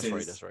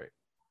services. That's right.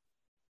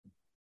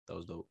 That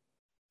was dope.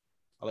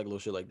 I like a little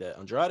shit like that.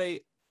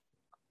 Andrade,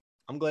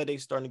 I'm glad they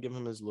starting to give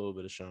him his little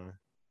bit of shine.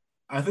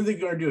 I think they're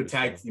going to do a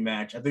tag team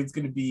match. I think it's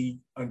going to be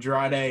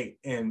Andrade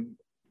and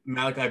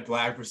Malachi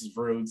Black versus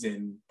Rhodes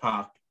and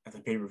Pac at the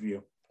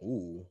pay-per-view.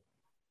 Ooh,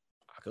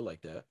 I could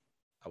like that.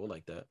 I would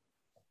like that.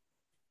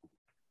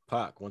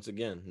 Pac, once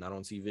again, not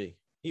on TV.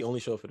 He only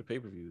showed up for the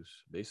pay-per-views,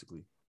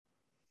 basically.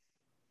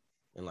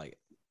 And like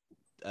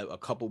a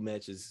couple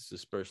matches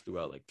dispersed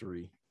throughout like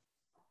 3.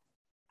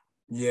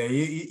 Yeah,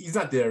 he's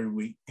not there every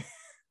week.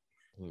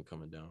 He's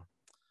coming down.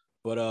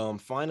 But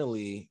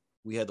finally,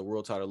 we had the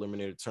World Title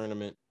Eliminator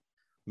Tournament.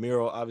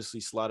 Miro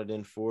obviously slotted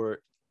in for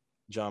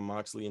Jon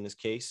Moxley in this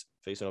case,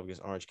 facing off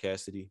against Orange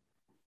Cassidy.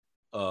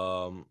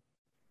 Orange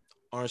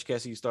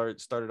Cassidy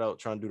started out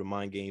trying to do the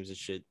mind games and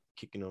shit,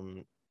 kicking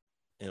them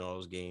in all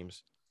those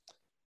games.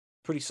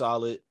 Pretty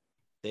solid.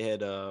 They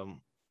had I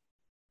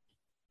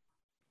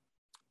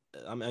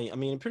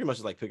mean, pretty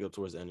much like pick up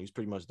towards the end. He was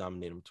pretty much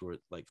dominating him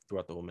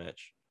throughout the whole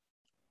match.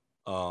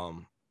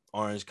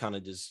 Orange kind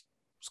of just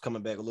was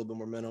coming back a little bit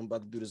more momentum,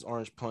 about to do this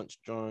orange punch.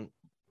 John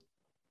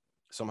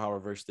somehow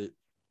reversed it,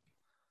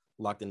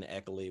 locked in the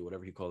accolade,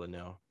 whatever you call it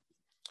now.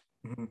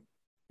 Mm-hmm.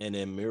 And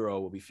then Miro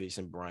will be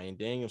facing Bryan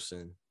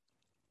Danielson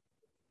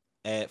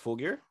at Full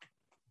Gear.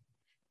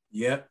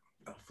 Yep,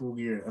 Full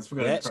Gear.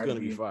 That's going to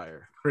be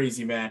fire.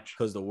 Crazy match.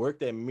 Because the work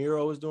that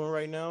Miro is doing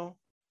right now,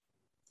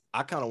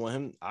 I kind of want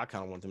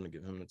him to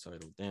give him the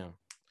title. Damn.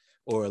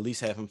 Or at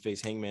least have him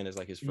face Hangman as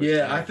like his first.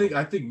 Yeah, I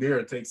think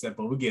Miro takes that,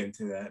 but we'll get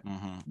into that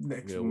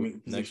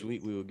next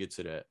week. We will get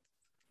to that.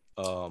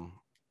 For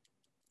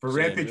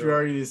Rampage, we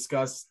already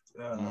discussed.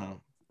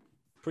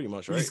 Pretty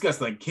much, right? We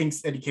discussed like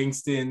Eddie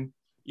Kingston,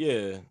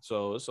 Yeah,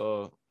 so it's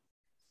all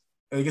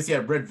I guess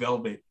Red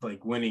Velvet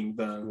like winning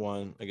the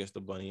one against the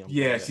bunny.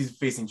 Yeah, she's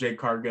facing Jade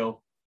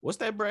Cargill. What's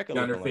that bracket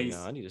Down her looking like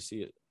face. now? I need to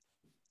see it.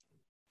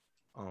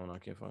 I don't know. I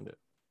can't find it.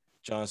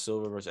 John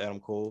Silver versus Adam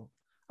Cole.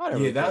 I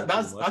didn't really care too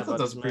that's much I thought about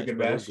that was this a pretty good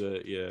but it match. was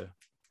good. Yeah.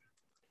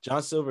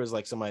 John Silver is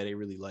like somebody they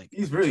really like.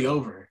 He's really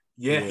over.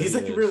 Yeah, Yeah, he's he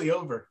like is. really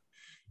over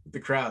with the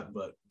crowd.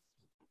 But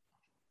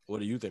What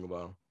do you think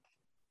about him?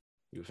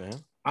 You a fan?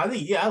 I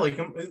think I like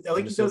him. I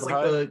like the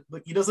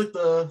he does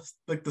silver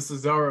like the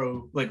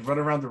Cesaro like run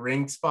around the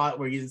ring spot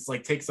where he just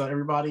like takes out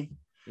everybody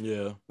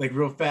Yeah. like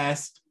real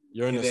fast.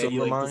 You're in And the then he,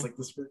 silver like, mine? does, like,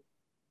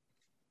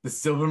 the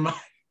silver mine.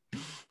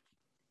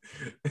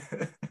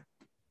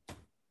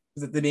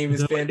 Is that the name of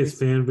his Is that fan like his base?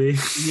 fan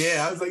base?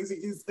 Yeah, I was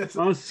like,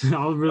 I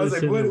was really like,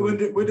 sitting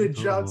there when did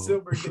John oh.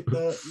 Silver get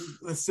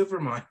the silver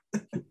mine?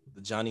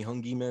 The Johnny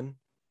Hungy men?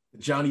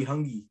 Johnny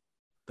Hungy,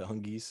 The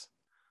Hungies?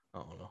 I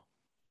don't know.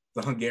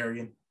 the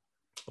Hungarian.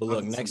 But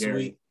look, Hungy's next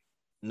Hungarian.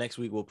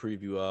 week we'll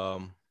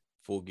preview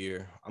Full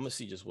Gear. I'm gonna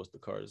see just what the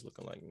card is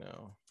looking like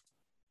now.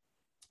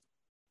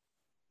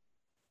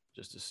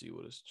 Just to see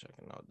what it's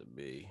checking out to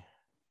be.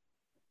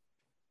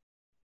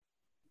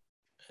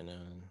 And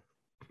then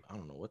I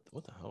don't know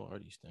what the hell are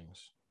these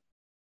things?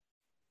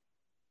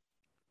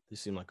 They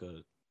seem like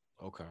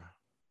okay.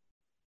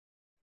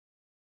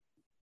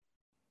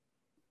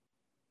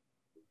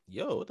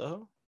 Yo, what the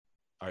hell?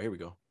 All right, here we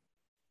go.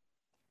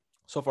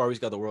 So far,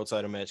 we've got the world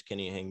title match: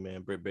 Kenny and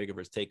Hangman, Britt Baker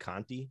versus Tay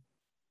Conti.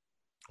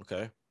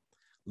 Okay.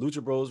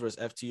 Lucha Bros versus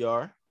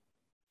FTR.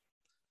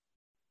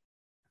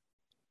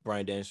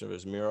 Bryan Danielson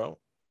versus Miro.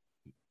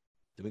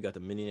 Then we got the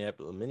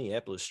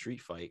Minneapolis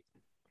street fight.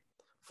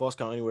 Falls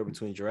count anywhere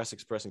between Jurassic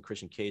Express and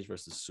Christian Cage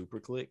versus Super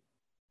Click.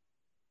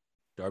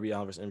 Darby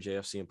Allin versus MJF,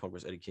 CM Punk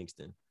versus Eddie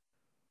Kingston.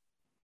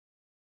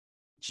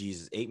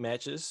 Jesus, 8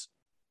 matches.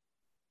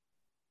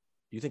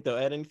 You think they'll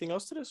add anything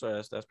else to this, or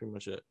that's pretty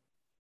much it?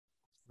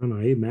 I don't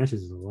know. 8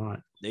 matches is a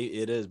lot.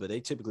 It is, but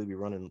they typically be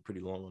running pretty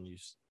long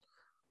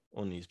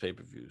on these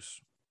pay-per-views.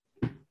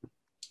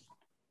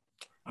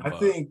 I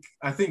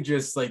think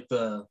just like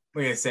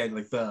I said,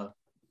 like the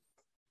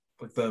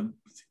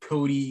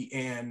Cody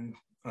and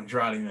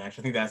Andrade match.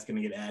 I think that's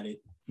gonna get added.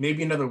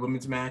 Maybe another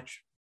women's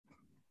match.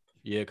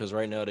 Yeah, because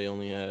right now they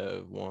only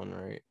have one,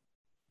 right?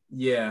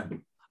 Yeah.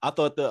 I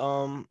thought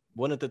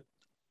wouldn't the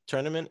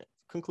tournament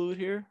conclude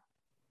here?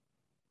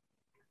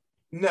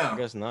 I No.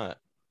 guess not.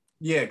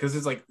 Yeah, because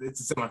it's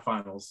the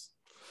semifinals,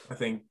 I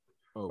think.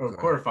 Okay. Or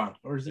quarterfinal.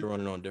 Or is it? They're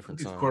running on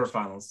different It's times.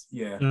 quarterfinals.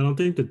 Yeah. I don't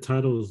think the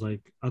title is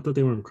like. I thought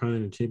they weren't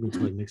crowning the champion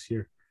until like next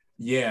year.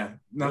 Yeah.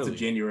 Not Really? to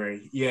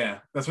January. Yeah.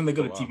 That's when they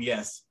go Oh, to wow.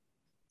 TBS.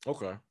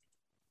 Okay.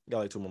 Got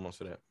like 2 more months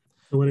for that.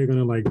 So when they're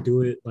gonna like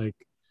do it, like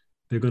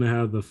they're gonna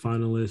have the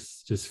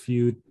finalists just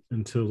feud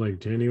until like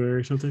January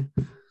or something.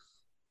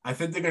 I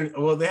think they're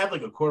gonna. They have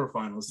like a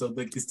quarterfinal, so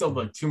they still have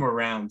like 2 more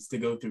rounds to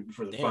go through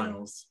before the Damn.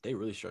 finals. They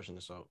really stretching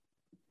this out.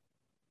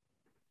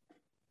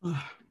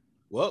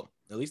 Well,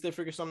 at least they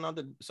figured something out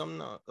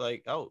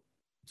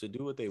to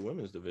do with their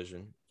women's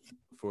division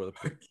for the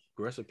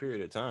progressive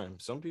period of time.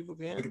 Some people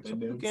Look at that can't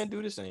notes.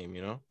 do the same,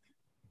 you know.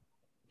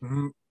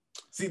 Mm-hmm.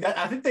 See that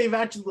I think they've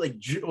actually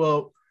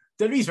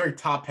WWE's very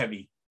top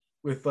heavy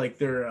with like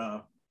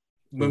their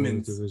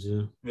women's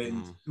division.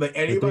 division. Mm. Like Like,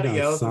 anybody they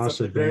got else that's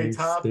Sasha at the very Banks,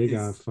 top they is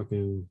got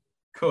fucking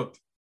cooked.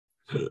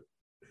 Yep.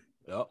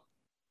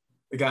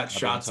 They got I've been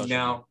Shotzi touching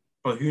now,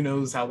 but who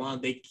knows how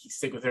long they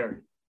stick with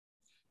her.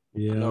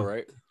 yeah. I know,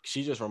 right?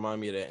 She just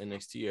reminded me of that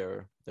NXT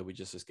era that we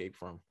just escaped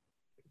from.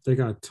 They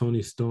got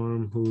Tony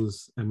Storm,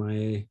 who's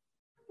MIA.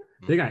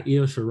 They got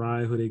Io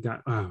Shirai, who they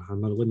got. I'm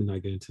not. Let me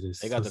not get into this.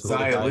 They got the So-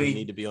 Xia guy who Li.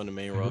 need to be on the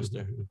main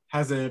roster.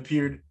 Hasn't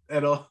appeared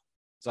at all.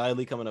 Xia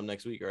Li coming up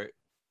next week, right?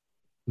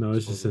 No,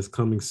 it just says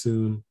coming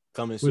soon,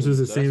 Coming which soon. was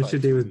the So same that's shit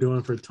like they 2 was weeks.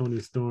 doing for Tony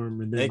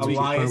Storm, and then Next when week she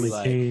Elias finally is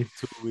like came,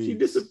 2 weeks. she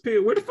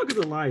disappeared. Where the fuck is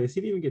Elias?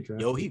 He didn't even get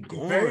drafted. Yo, he He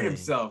gone. buried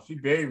himself.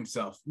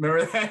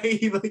 Remember that?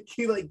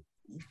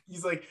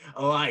 He's like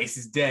Elias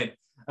is dead.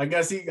 I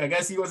guess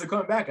he wasn't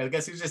coming back. I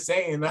guess he was just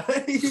saying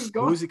that he's Who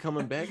gone. is he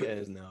coming back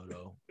as now,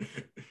 though?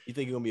 You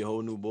think he's gonna be a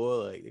whole new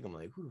boy? Like, I'm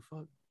like, who the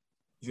fuck?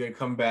 He's gonna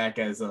come back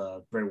as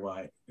Bray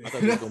Wyatt. I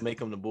thought they was gonna make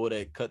him the boy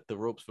that cut the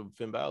ropes for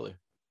Finn Balor.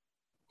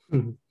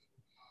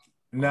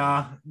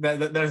 Nah, that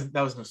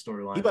was no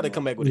storyline. He about to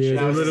come back with a Yeah, shit.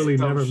 they was literally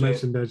dumb never shit.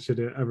 mentioned that shit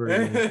ever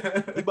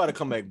again. He about to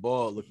come back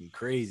bald, looking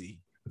crazy.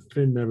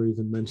 Finn never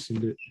even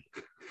mentioned it.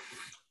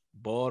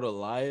 Bald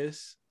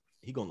Elias,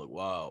 he gonna look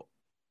wild.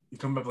 You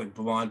come back with like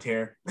blonde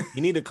hair. He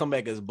need to come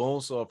back as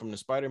Bonesaw from the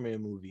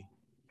Spider-Man movie.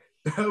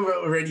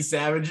 Randy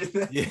Savage.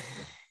 Yeah.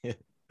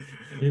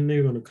 And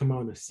they're gonna come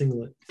out in a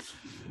singlet.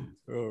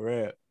 All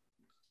right.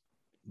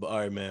 But all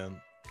right,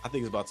 man. I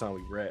think it's about time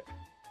we wrap.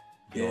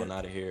 Going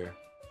out of here.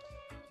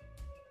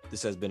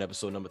 This has been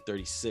episode number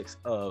 36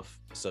 of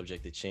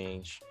Subject to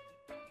Change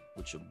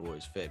with your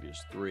boys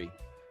Fabulous 3.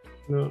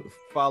 No,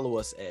 Follow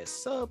us at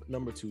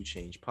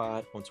sub2change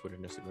pod on Twitter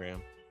and Instagram.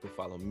 You can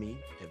follow me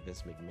at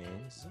Vince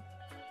McMahon's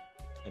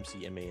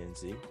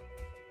MCMANZ. you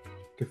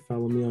can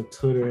follow me on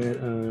Twitter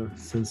at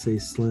Sensei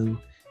Slim.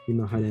 You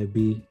know how that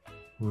be.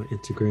 on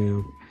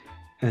Instagram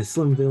at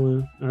Slim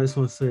Villain. I just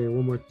want to say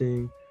one more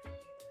thing.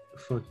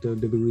 Fuck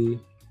WWE.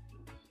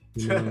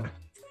 You know.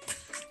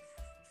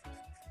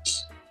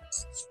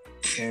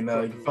 And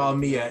you can follow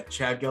me at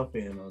Chad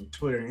Gelfand on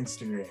Twitter and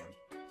Instagram.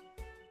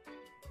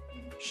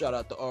 Shout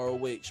out to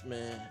ROH,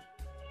 man.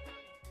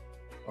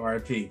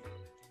 RIP.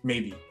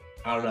 Maybe.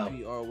 I don't know.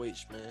 RIP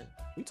ROH, man.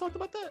 We talked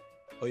about that?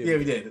 Oh, Yeah,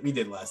 we did. We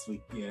did last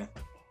week. Yeah.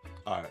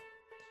 All right.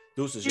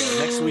 Deuces, y'all.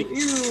 Next week.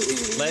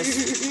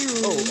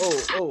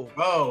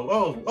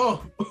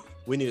 Oh.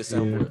 We need a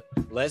soundboard.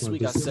 Last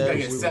week I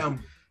said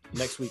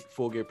Next week,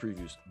 full gear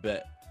previews.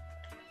 Bet.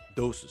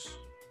 Doses.